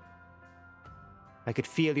island. I could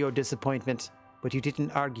feel your disappointment, but you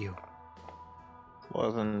didn't argue.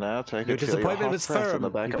 Wasn't that? I Your could feel disappointment your was hot breath firm. on the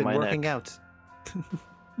back You've of been my working neck. out.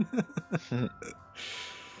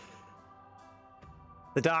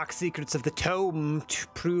 The dark secrets of the tome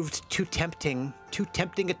proved too tempting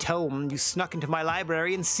a tome. You snuck into my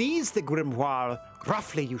library and seized the grimoire.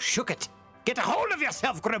 Roughly, you shook it. Get a hold of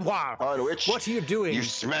yourself, grimoire! On which what are you doing? You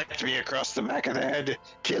smacked me across the back of the head,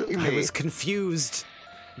 killing me. I was confused.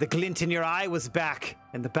 The glint in your eye was back,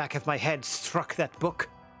 and the back of my head struck that book.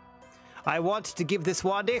 I want to give this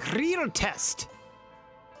wand a real test.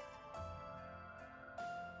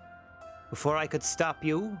 Before I could stop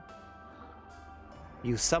you,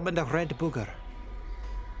 you summoned a red booger.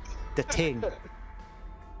 The ting.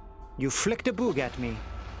 You flicked a boog at me.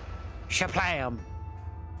 Shaplam.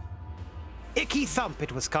 Icky thump,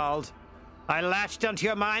 it was called. I latched onto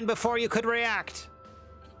your mind before you could react.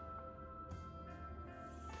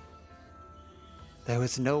 There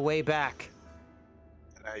was no way back.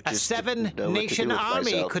 A 7-nation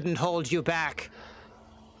army couldn't hold you back.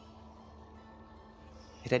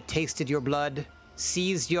 It had tasted your blood,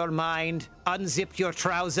 seized your mind, unzipped your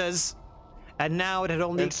trousers, and now it had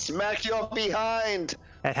only... And smacked your behind!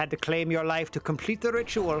 It had to claim your life to complete the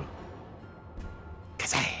ritual.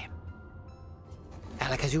 Kazam!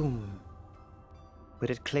 Alakazam!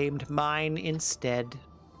 But it claimed mine instead.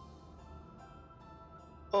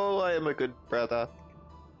 Oh, I am a good brother.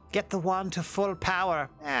 Get the wand to full power.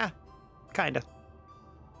 Kinda.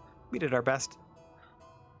 We did our best.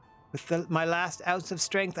 With my last ounce of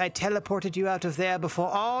strength, I teleported you out of there before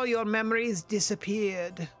all your memories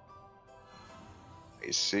disappeared.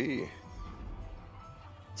 I see.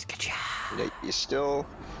 Sketcha. Yeah, you still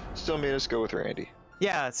made us go with Randy.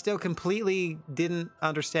 Yeah, still completely didn't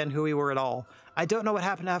understand who we were at all. I don't know what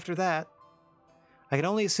happened after that. I can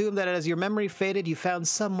only assume that as your memory faded, you found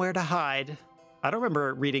somewhere to hide. I don't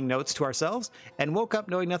remember reading notes to ourselves and woke up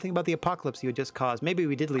knowing nothing about the apocalypse you had just caused. Maybe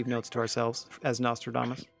we did leave notes to ourselves as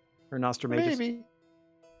Nostradamus. Or Nostramagus. Maybe.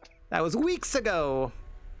 That was weeks ago.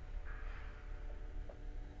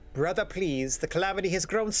 Brother, please. The calamity has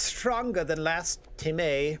grown stronger than last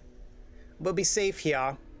Time. We'll be safe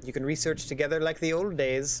here. You can research together like the old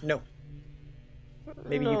days. No.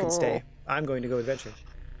 Maybe you can stay. I'm going to go adventure.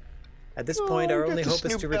 At this point, our only hope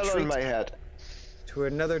is to retreat to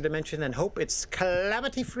another dimension and hope it's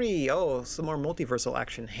calamity-free. Oh, some more multiversal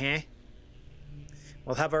action, huh?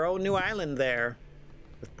 We'll have our own new island there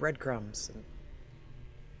with breadcrumbs. And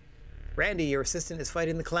Randy, your assistant, is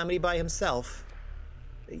fighting the calamity by himself.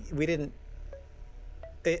 We didn't...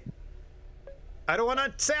 I don't want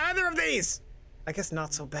to say either of these! I guess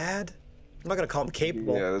not so bad. I'm not going to call him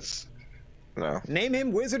capable. Yeah, that's... No. Name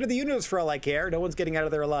him Wizard of the Universe for all I care. No one's getting out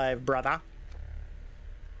of there alive, brother.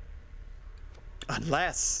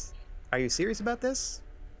 Unless... Are you serious about this?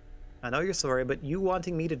 I know you're sorry, but you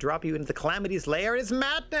wanting me to drop you into the Calamity's lair is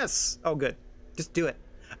madness! Oh, good. Just do it.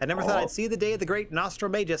 I never thought I'd see the day the great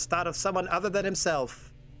Nostromagus thought of someone other than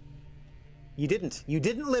himself. You didn't. You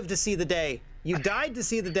didn't live to see the day. You died to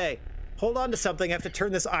see the day. Hold on to something. I have to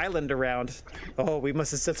turn this island around. Oh, we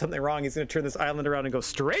must have said something wrong. He's going to turn this island around and go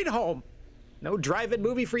straight home. No drive-in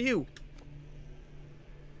movie for you.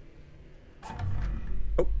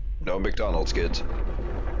 Oh. No McDonald's, kids.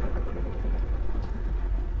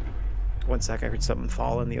 1 sec. I heard something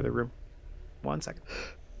fall in the other room. 1 second.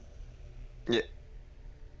 Yeah.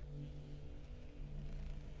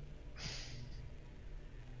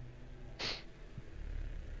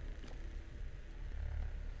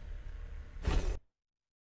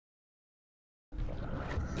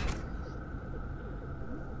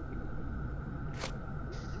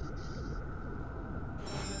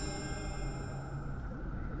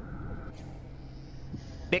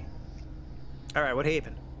 Bick. All right, what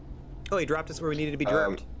happened? Oh, he dropped us where we needed to be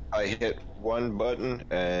dropped. I hit one button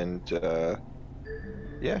and,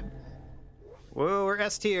 yeah. Whoa, we're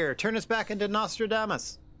S tier. Turn us back into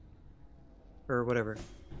Nostradamus. Or whatever.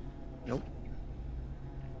 Nope.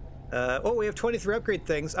 Oh, we have 23 upgrade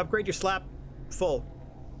things. Upgrade your slap full.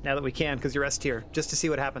 Now that we can, because you're S tier. Just to see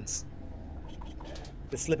what happens.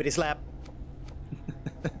 The slippity slap.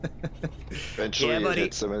 Eventually you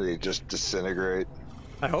hit somebody, just disintegrate.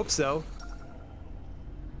 I hope so.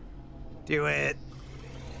 Do it.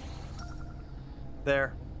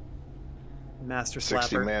 There. Master slapper.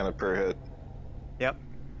 60 mana per hit. Yep.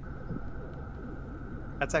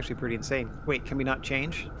 That's actually pretty insane. Wait, can we not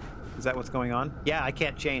change? Is that what's going on? Yeah, I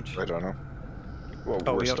can't change. I don't know. Well,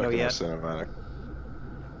 oh, we're we don't stuck know in yet. a cinematic.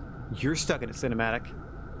 You're stuck in a cinematic.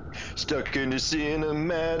 Stuck in the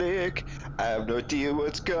cinematic. I have no idea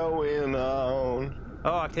what's going on. Oh,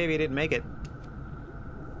 Octavia didn't make it.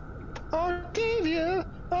 Octavia,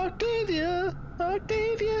 Octavia,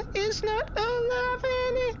 Octavia is not alive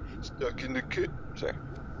any. Stuck in the Sorry.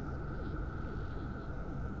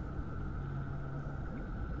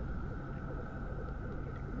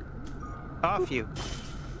 Off you.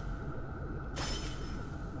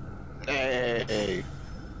 Hey.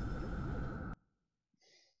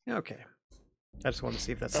 Okay. I just wanted to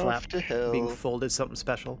see if that slap being full did something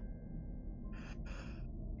special.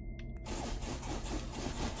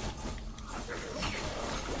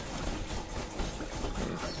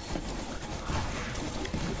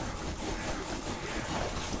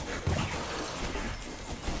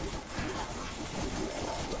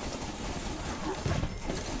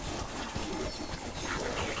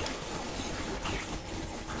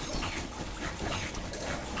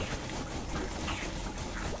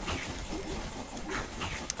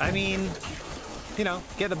 I mean, you know,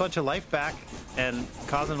 get a bunch of life back and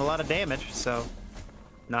causing a lot of damage, so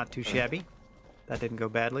not too shabby. That didn't go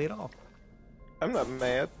badly at all. I'm not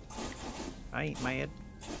mad. I ain't mad.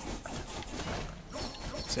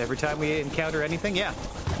 So every time we encounter anything, yeah,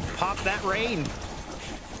 pop that rain.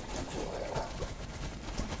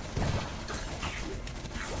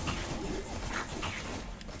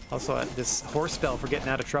 Also, this horse spell for getting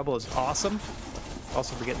out of trouble is awesome.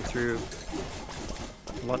 Also for getting through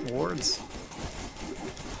blunt wards.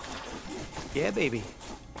 Yeah, baby.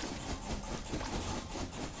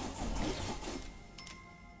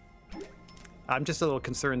 I'm just a little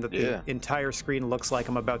concerned that the entire screen looks like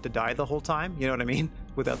I'm about to die the whole time. You know what I mean?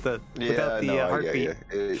 Without the heartbeat.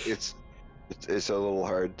 Yeah. It's a little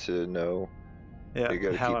hard to know. Yeah, you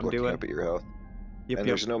gotta how keep I'm looking doing. up at your health. Yep, and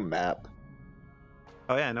there's no map.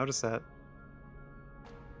 Oh yeah, I noticed that.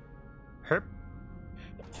 Herp.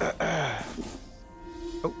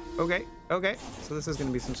 Oh, okay, okay. So this is going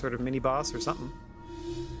to be some sort of mini boss or something.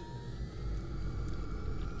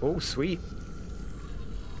 Oh, sweet.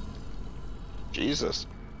 Jesus.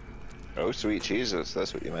 Oh, sweet Jesus.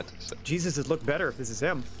 That's what you meant to say. Jesus would look better if this is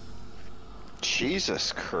him.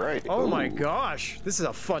 Jesus Christ. Oh my gosh. This is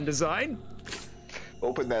a fun design.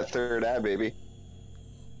 Open that third eye, baby.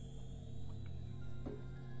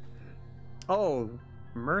 Oh,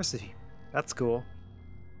 mercy. That's cool.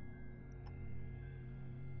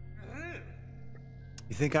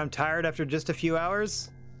 You think I'm tired after just a few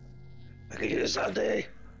hours? I could use all day.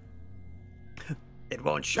 It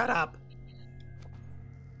won't shut up.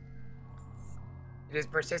 It is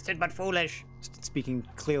persistent but foolish. Speaking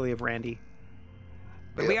clearly of Randy.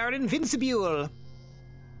 But we are invincible.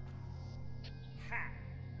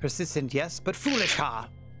 Persistent, yes, but foolish, ha.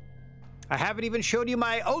 I haven't even showed you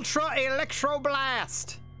my Ultra Electro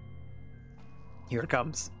Blast. Here it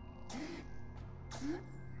comes.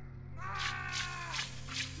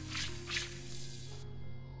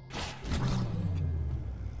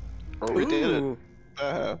 Oh, we did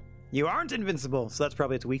it. You aren't invincible, so that's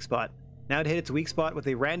probably its weak spot. Now to hit its weak spot with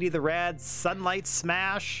a Randy the Rad Sunlight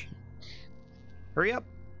Smash. Hurry up.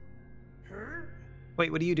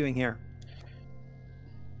 Wait, what are you doing here?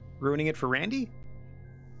 Ruining it for Randy?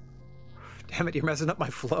 Damn it, you're messing up my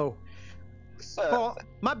flow. Oh,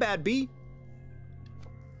 my bad, B.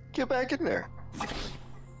 Get back in there.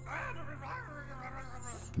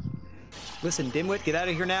 Listen, dimwit, get out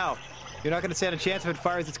of here now. You're not going to stand a chance if it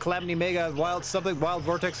fires its Calamity Mega Wild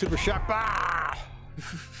Vortex Super Shock. Bah!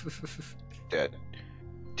 Dead.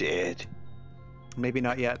 Dead. Maybe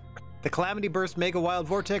not yet. The Calamity Burst Mega Wild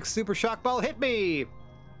Vortex Super Shock Ball hit me!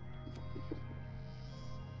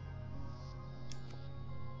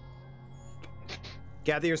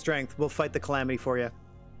 Gather your strength. We'll fight the Calamity for you.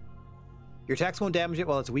 Your attacks won't damage it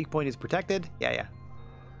while its weak point is protected. Yeah.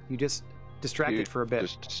 You just distract it for a bit.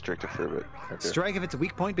 Just distract it for a bit. Okay. Strike if its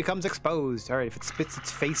weak point becomes exposed. Alright, if it spits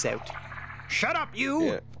its face out. Shut up, you!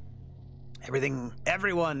 Yeah.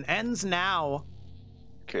 Everyone ends now.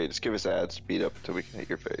 Okay, just give us ad speed up until we can hit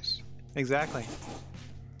your face. Exactly.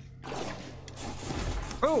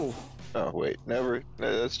 Oh! Oh wait, never.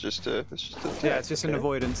 No, that's just a. Yeah, it's just an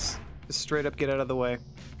avoidance. Just straight up get out of the way.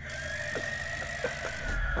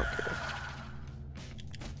 Okay.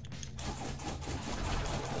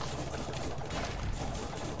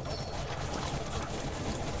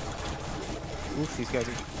 Oof, these guys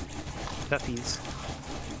are toughies.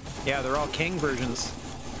 Yeah, they're all King versions.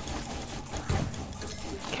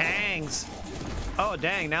 Kangs! Oh,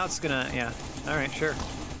 dang, now it's gonna, yeah. Alright, sure.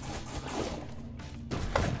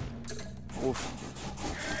 Oof.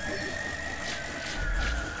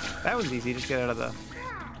 That one's easy, just get out of the...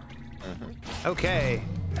 Okay.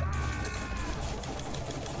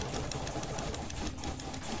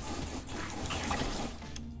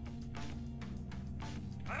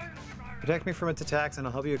 Protect me from its attacks and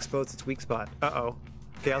I'll help you expose its weak spot. Uh-oh.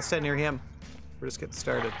 Okay, I'll stand near him. We're just getting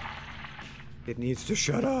started. It needs to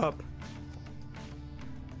shut up.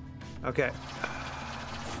 Okay.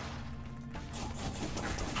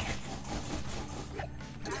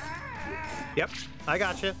 Yep, I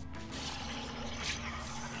gotcha.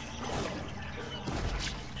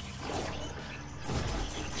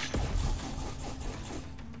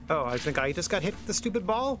 Oh, I think I just got hit with the stupid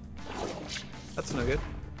ball? That's no good.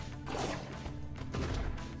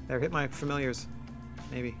 There, hit my familiars.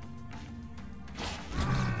 Maybe.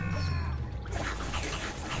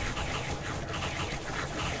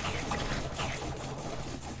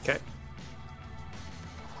 Okay.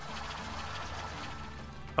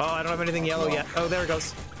 Oh, I don't have anything yellow yet. Oh, there it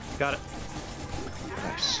goes. Got it.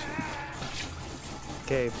 Nice.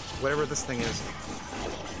 Okay, whatever this thing is.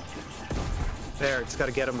 There, just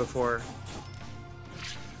gotta get him before...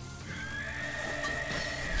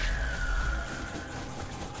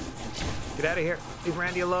 Get out of here. Leave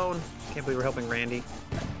Randy alone. Can't believe we're helping Randy.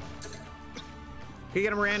 Can you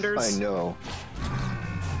get him, Randers? I know.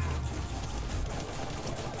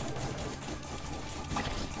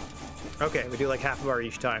 Okay, we do like half a bar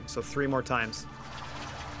each time, so 3 more times.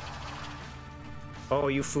 Oh,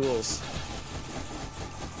 you fools.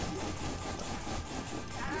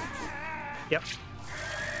 Yep.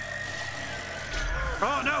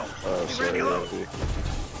 Oh, no! Oh, Leave Randy alone. Randy.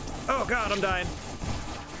 Oh, God, I'm dying.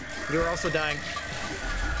 You're also dying.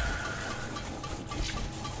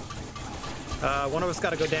 One of us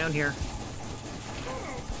gotta go down here.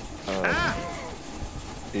 Ah!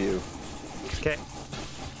 You. Okay.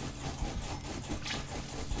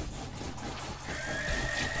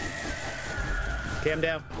 Okay, I'm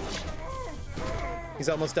down. He's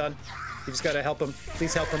almost done. You just gotta help him.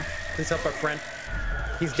 Please help him. Please help our friend.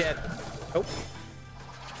 He's dead. Oh.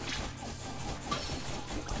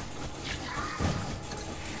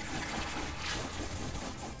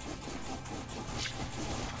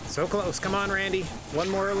 So close. Come on, Randy. One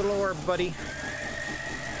more little orb, buddy.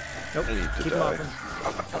 Nope. Keep him off him.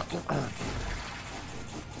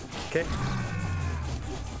 Okay.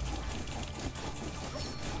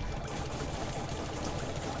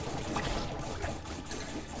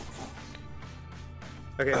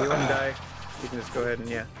 Okay, if you want to die, you can just go ahead and,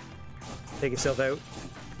 yeah, take yourself out.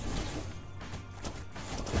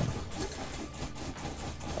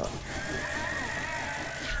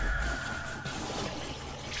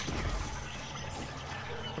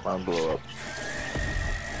 Come on, blow up.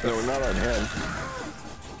 No, we're not on him.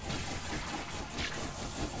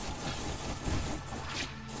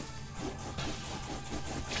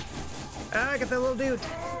 Ah, get that little dude.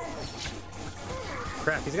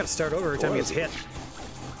 Crap, he's got to start over every time he gets hit.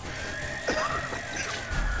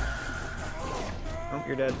 Oh,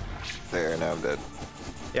 you're dead. There, now I'm dead.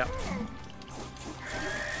 Yep.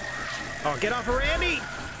 Oh, get off of Randy!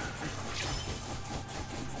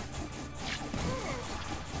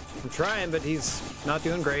 trying, but he's not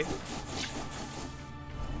doing great.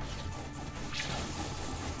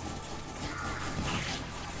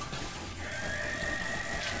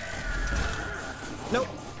 Nope,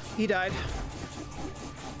 he died.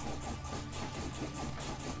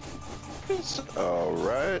 All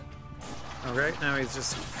right. All right, now he's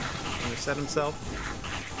just gonna reset himself.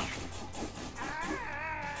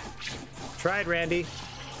 Tried, Randy.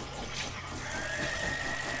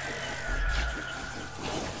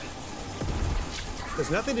 There's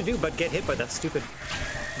nothing to do but get hit by that stupid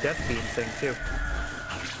death beam thing, too.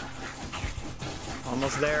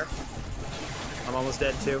 Almost there. I'm almost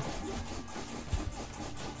dead, too.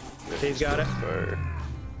 He's got it. Oh.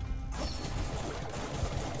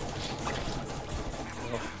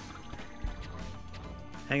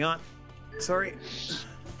 Hang on. Sorry.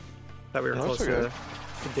 Thought we were close to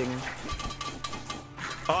dinging.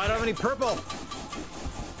 Oh, I don't have any purple!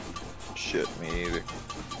 Shit, me either.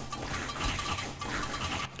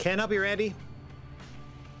 Can't help you, Randy.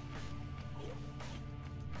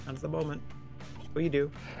 Not at the moment. What do you do?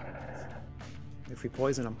 If we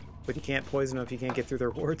poison them. But you can't poison them if you can't get through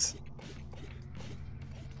their wards.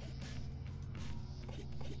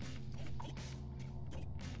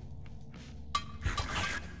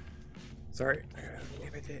 Sorry.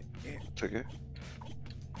 It's okay.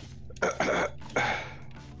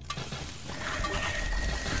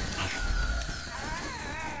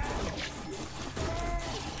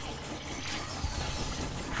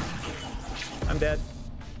 I'm dead.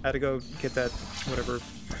 I had to go get that whatever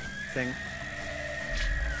thing.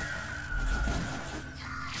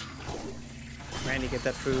 Randy, get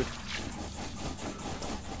that food.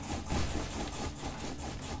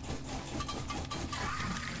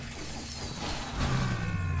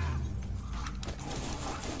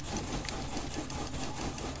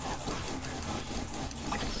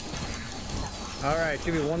 All right,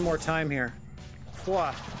 give me one more time here.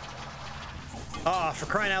 What? Ah, for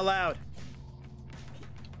crying out loud.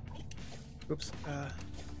 Oops.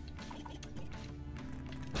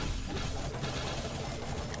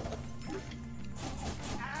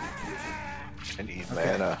 I need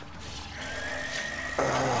mana.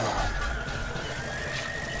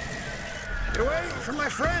 Get away from my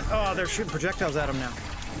friend! Oh, they're shooting projectiles at him now.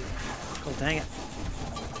 Oh, dang it.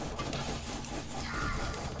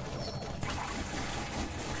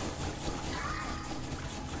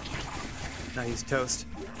 Now he's toast.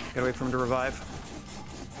 Gotta wait for him to revive.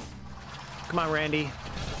 Come on, Randy.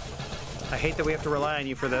 I hate that we have to rely on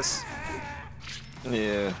you for this.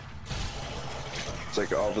 Yeah. It's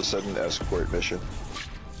like all of a sudden escort mission.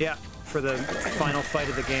 Yeah, for the final fight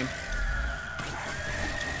of the game.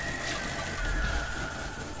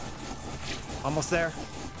 Almost there.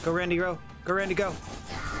 Go, Randy, go. Go, Randy, go.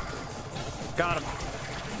 Got him.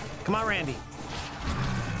 Come on, Randy.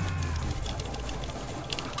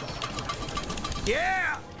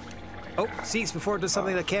 Yeah! Oh, cease before it does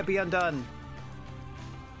something that can't be undone.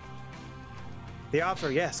 The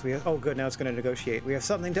offer, yes. We have, oh, good. Now it's going to negotiate. We have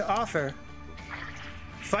something to offer.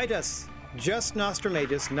 Fight us. Just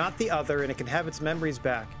Nostramagus, not the other, and it can have its memories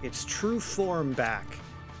back. Its true form back.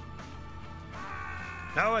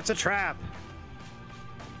 No, it's a trap.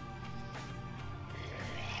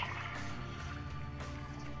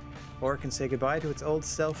 Or it can say goodbye to its old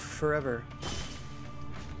self forever.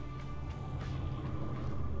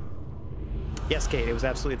 Yes, Kate, it was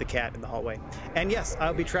absolutely the cat in the hallway. And yes,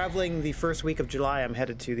 I'll be traveling the first week of July. I'm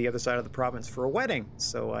headed to the other side of the province for a wedding.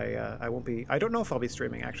 So I won't be, I don't know if I'll be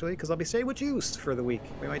streaming actually, because I'll be staying with Juice for the week.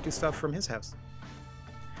 We might do stuff from his house.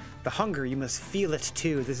 The hunger, you must feel it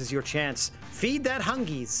too. This is your chance. Feed that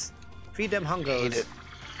hungies. Feed them hungos.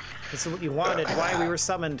 This is what you wanted, why we were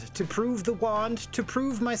summoned. To prove the wand, to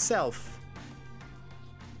prove myself.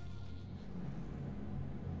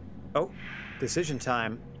 Oh, decision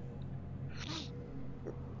time.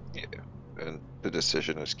 Yeah, and the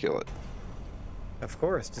decision is kill it. Of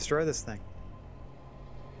course, destroy this thing.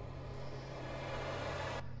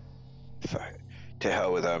 Fuck. To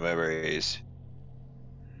hell with our memories.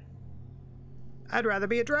 I'd rather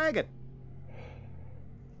be a dragon.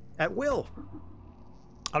 At will.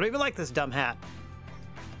 I don't even like this dumb hat.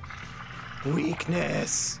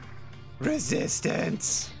 Weakness.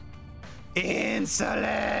 Resistance.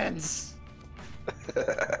 Insolence.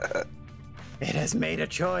 It has made a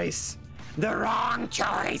choice. The wrong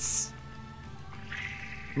choice.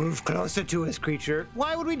 Move closer to us, creature.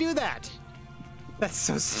 Why would we do that? That's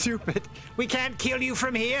so stupid. We can't kill you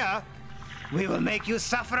from here. We will make you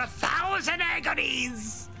suffer 1,000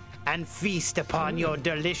 agonies and feast upon your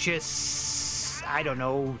delicious, I don't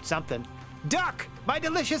know, something. Duck! My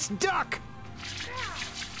delicious duck!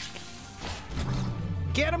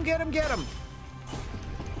 Get him, get him, get him!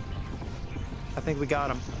 I think we got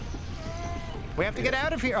him. We have to get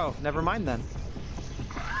out of here. Oh, never mind then.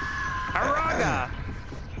 Araga!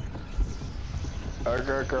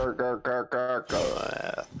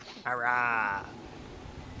 Ara!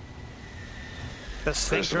 The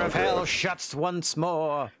sphincter of hell shuts once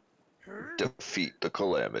more. Defeat the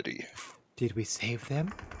calamity. Did we save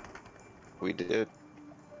them? We did.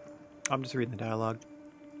 I'm just reading the dialogue.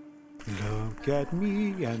 Look at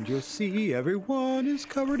me and you'll see everyone is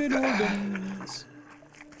covered in organs.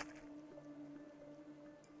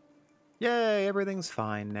 Yay, everything's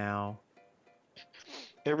fine now.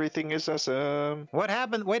 Everything is awesome. What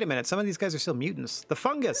happened? Wait a minute, some of these guys are still mutants. The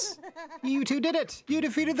fungus! You two did it! You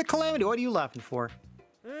defeated the calamity. What are you laughing for?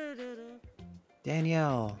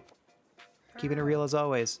 Danielle. Keeping it real as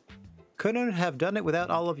always. Couldn't have done it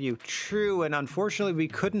without all of you. True, and unfortunately we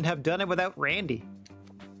couldn't have done it without Randy.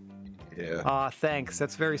 Yeah. Aw, thanks.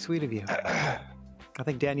 That's very sweet of you. I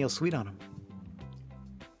think Danielle's sweet on him.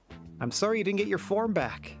 I'm sorry you didn't get your form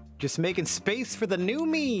back. Just making space for the new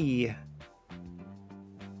me.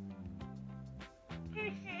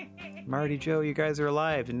 Marty, Joe, you guys are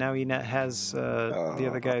alive, and now he has the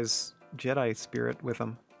other guy's Jedi spirit with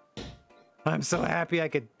him. I'm so happy I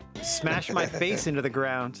could smash my face into the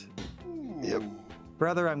ground. Yep.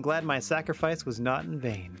 Brother, I'm glad my sacrifice was not in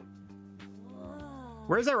vain.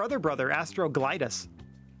 Where's our other brother, Astroglidus?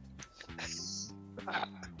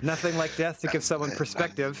 Nothing like death to give someone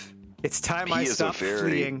perspective. It's time I stopped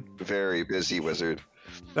fleeing. Very busy wizard.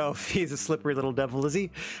 Oh, he's a slippery little devil, is he?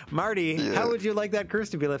 Marty, how would you like that curse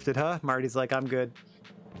to be lifted, huh? Marty's like, I'm good.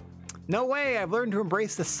 No way, I've learned to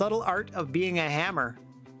embrace the subtle art of being a hammer.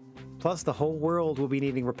 Plus, the whole world will be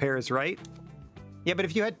needing repairs, right? Yeah, but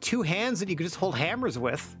if you had two hands that you could just hold hammers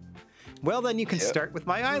with, well, then you can start with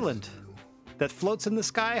my island that floats in the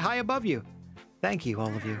sky high above you. Thank you,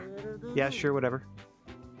 all of you. Yeah, sure, whatever.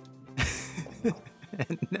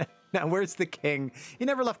 Now, where's the king? He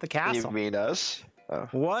never left the castle. You mean us? Oh.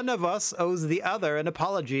 One of us owes the other an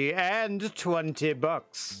apology and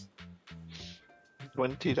 $20.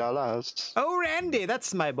 $20. Oh, Randy,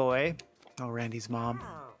 that's my boy. Oh, Randy's mom.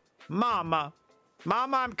 Mama,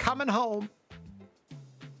 I'm coming home.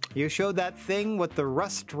 You showed that thing what the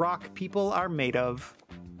rust rock people are made of.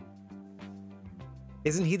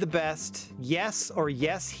 Isn't he the best? Yes or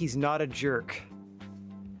yes, he's not a jerk.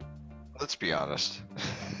 Let's be honest.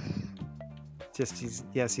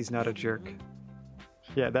 Yes, he's not a jerk.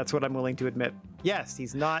 Yeah, that's what I'm willing to admit. Yes,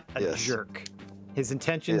 he's not a jerk. His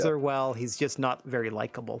intentions are well, he's just not very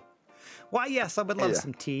likable. Why, yes, I would love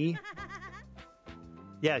some tea.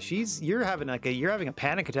 Yeah, you're having a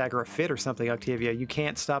panic attack or a fit or something, Octavia. You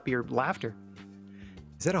can't stop your laughter.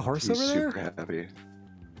 Is that a horse over there? Super happy.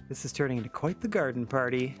 This is turning into quite the garden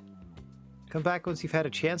party. Come back once you've had a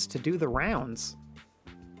chance to do the rounds.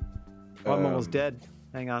 Oh, I'm almost dead.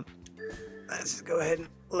 Hang on. Let's just go ahead and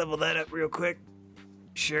level that up real quick.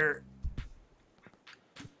 Sure.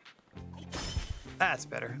 That's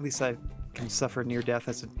better. At least I can suffer near death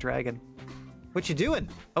as a dragon. What you doing?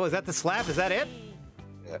 Oh, is that the slap? Is that it?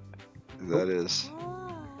 Yeah, that is.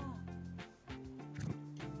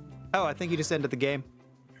 Oh, I think you just ended the game.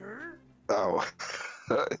 Oh.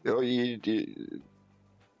 You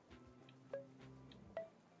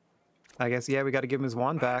I guess, yeah, we got to give him his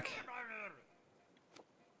wand back.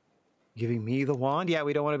 Giving me the wand? Yeah,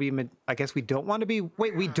 we don't want to be... I guess we don't want to be...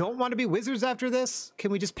 Wait, we don't want to be wizards after this?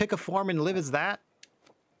 Can we just pick a form and live as that?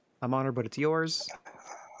 I'm honored, but it's yours.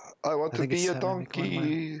 I want to be a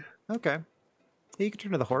donkey. Okay. Yeah, you can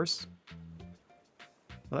turn to the horse.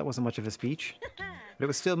 Well, that wasn't much of a speech. But it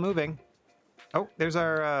was still moving. Oh, there's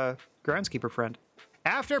our groundskeeper friend.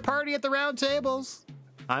 After party at the round tables.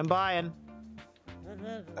 I'm buying.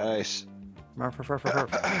 Nice.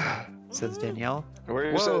 Says Danielle.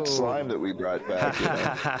 Where's that slime that we brought back? You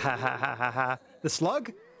know? The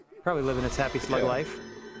slug? Probably living its happy slug life.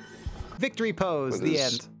 Victory pose, with the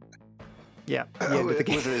end. Yeah. With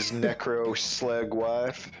his necro slug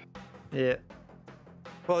wife. Yeah.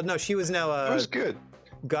 Well, no, she was now It was good.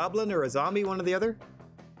 Goblin or a zombie, one or the other.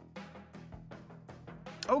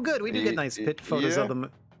 Oh, good. We did get nice pit photos of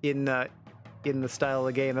them in the style of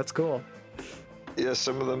the game. That's cool. Yeah,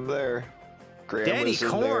 some of them there. Graham Danny was in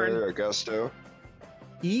Korn. there, Augusto.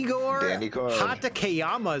 Igor Danny Korn.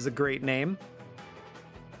 Hatakeyama is a great name.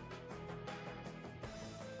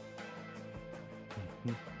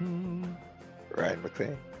 Ryan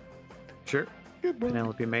McLean. Sure.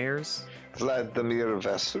 Penelope Mayers. Vladimir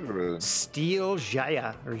Vasurin. Steel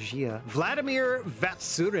Jaya, or Gia. Vladimir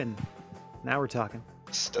Vatsurin. Now we're talking.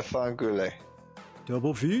 Stefan Goulet.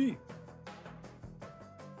 Double V.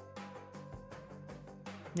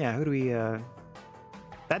 Yeah, who do we...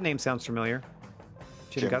 That name sounds familiar.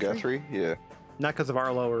 Jim Guthrie? Yeah. Not because of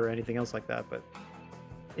Arlo or anything else like that, but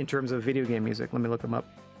in terms of video game music. Let me look him up.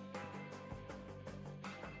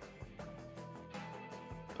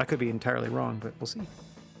 I could be entirely wrong, but we'll see.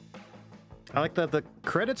 I like that the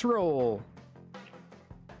credits roll.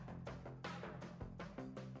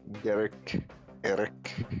 Eric.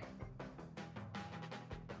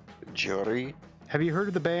 Jory. Have you heard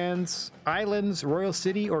of the bands Islands, Royal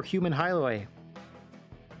City, or Human Highway?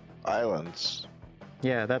 Islands.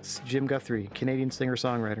 Yeah, that's Jim Guthrie, Canadian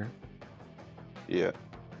singer-songwriter. Yeah.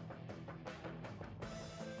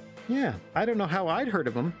 Yeah, I don't know how I'd heard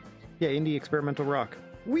of him. Yeah, indie experimental rock.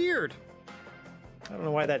 Weird! I don't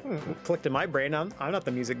know why that clicked in my brain. I'm not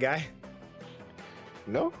the music guy.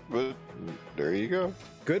 No, but there you go.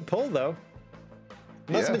 Good pull, though.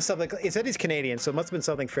 Must have been something. It said he's Canadian, so it must have been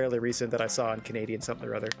something fairly recent that I saw on Canadian something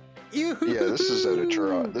or other. Yoo-hoo! Yeah, this is out of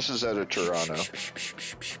Toronto. This is out of Toronto.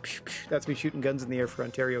 That's me shooting guns in the air for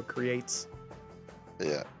Ontario Creates.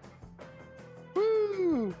 Yeah.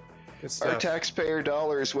 Woo! Our taxpayer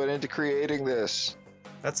dollars went into creating this.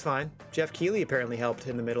 That's fine. Jeff Keighley apparently helped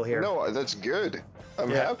in the middle here. No, that's good. I'm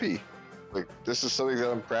happy. Like, this is something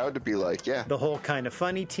that I'm proud to be like, yeah. The whole Kind of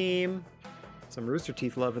Funny team. Some Rooster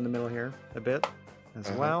Teeth love in the middle here a bit as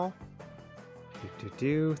well.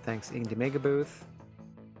 Thanks, Indie Mega Booth.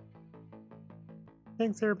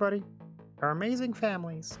 Thanks, everybody. Our amazing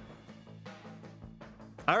families.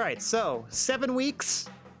 All right, so 7 weeks.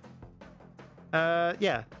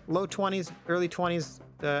 Yeah, low 20s, early 20s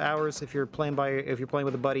hours if you're playing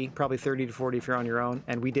with a buddy. Probably 30 to 40 if you're on your own.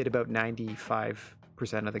 And we did about 95%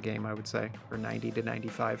 of the game, I would say, or 90 to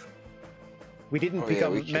 95. We didn't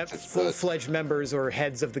become full-fledged members or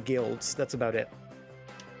heads of the guilds. That's about it.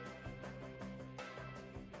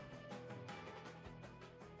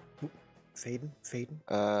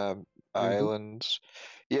 Faden. Islands.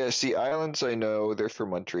 Yeah, see, Islands, I know they're from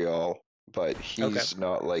Montreal, but he's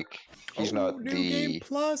not like he's not new the game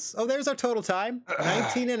plus. Oh, there's our total time.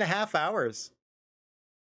 19 and a half hours.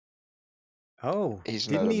 Oh, he's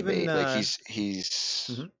didn't not even like he's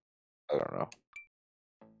I don't know.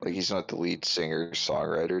 Like, he's not the lead singer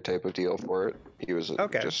songwriter type of deal for it. He was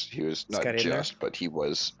but he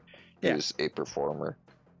was a performer.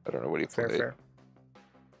 I don't know what he played. Fair.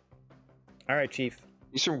 All right, Chief.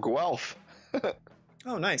 He's from Guelph.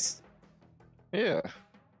 Oh, nice. Yeah.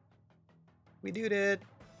 We did it.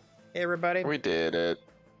 Hey, everybody. We did it.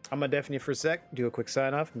 I'm going to deafen you for a sec, do a quick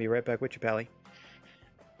sign-off, and be right back with you, Pally.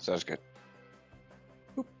 Sounds good.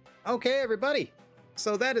 Boop. Okay, everybody.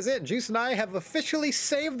 So that is it. Juice and I have officially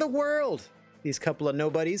saved the world. These couple of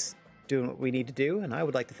nobodies doing what we need to do, and I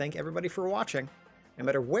would like to thank everybody for watching, no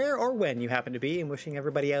matter where or when you happen to be, and wishing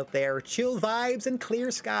everybody out there chill vibes and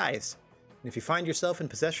clear skies. And if you find yourself in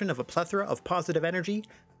possession of a plethora of positive energy,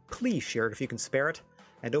 please share it if you can spare it.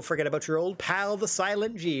 And don't forget about your old pal, the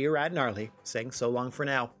Silent G, Rad Gnarly, saying so long for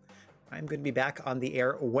now. I'm going to be back on the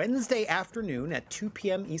air Wednesday afternoon at 2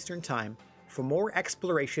 p.m. Eastern Time for more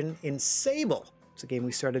exploration in Sable. It's a game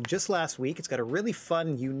we started just last week. It's got a really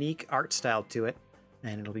fun, unique art style to it.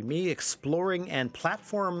 And it'll be me exploring and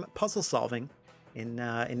platform puzzle solving in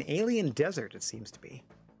an alien desert, it seems to be.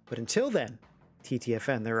 But until then,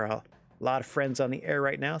 TTFN, there are a lot of friends on the air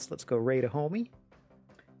right now, so let's go raid a homie.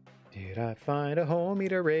 Did I find a homie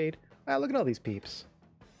to raid? Wow, look at all these peeps.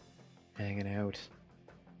 Hanging out.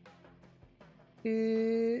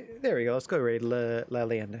 There we go, let's go raid La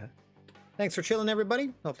Leyenda. Thanks for chilling,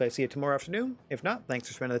 everybody. Hope I see you tomorrow afternoon. If not, thanks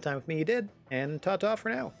for spending the time with me you did. And ta-ta for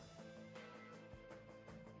now.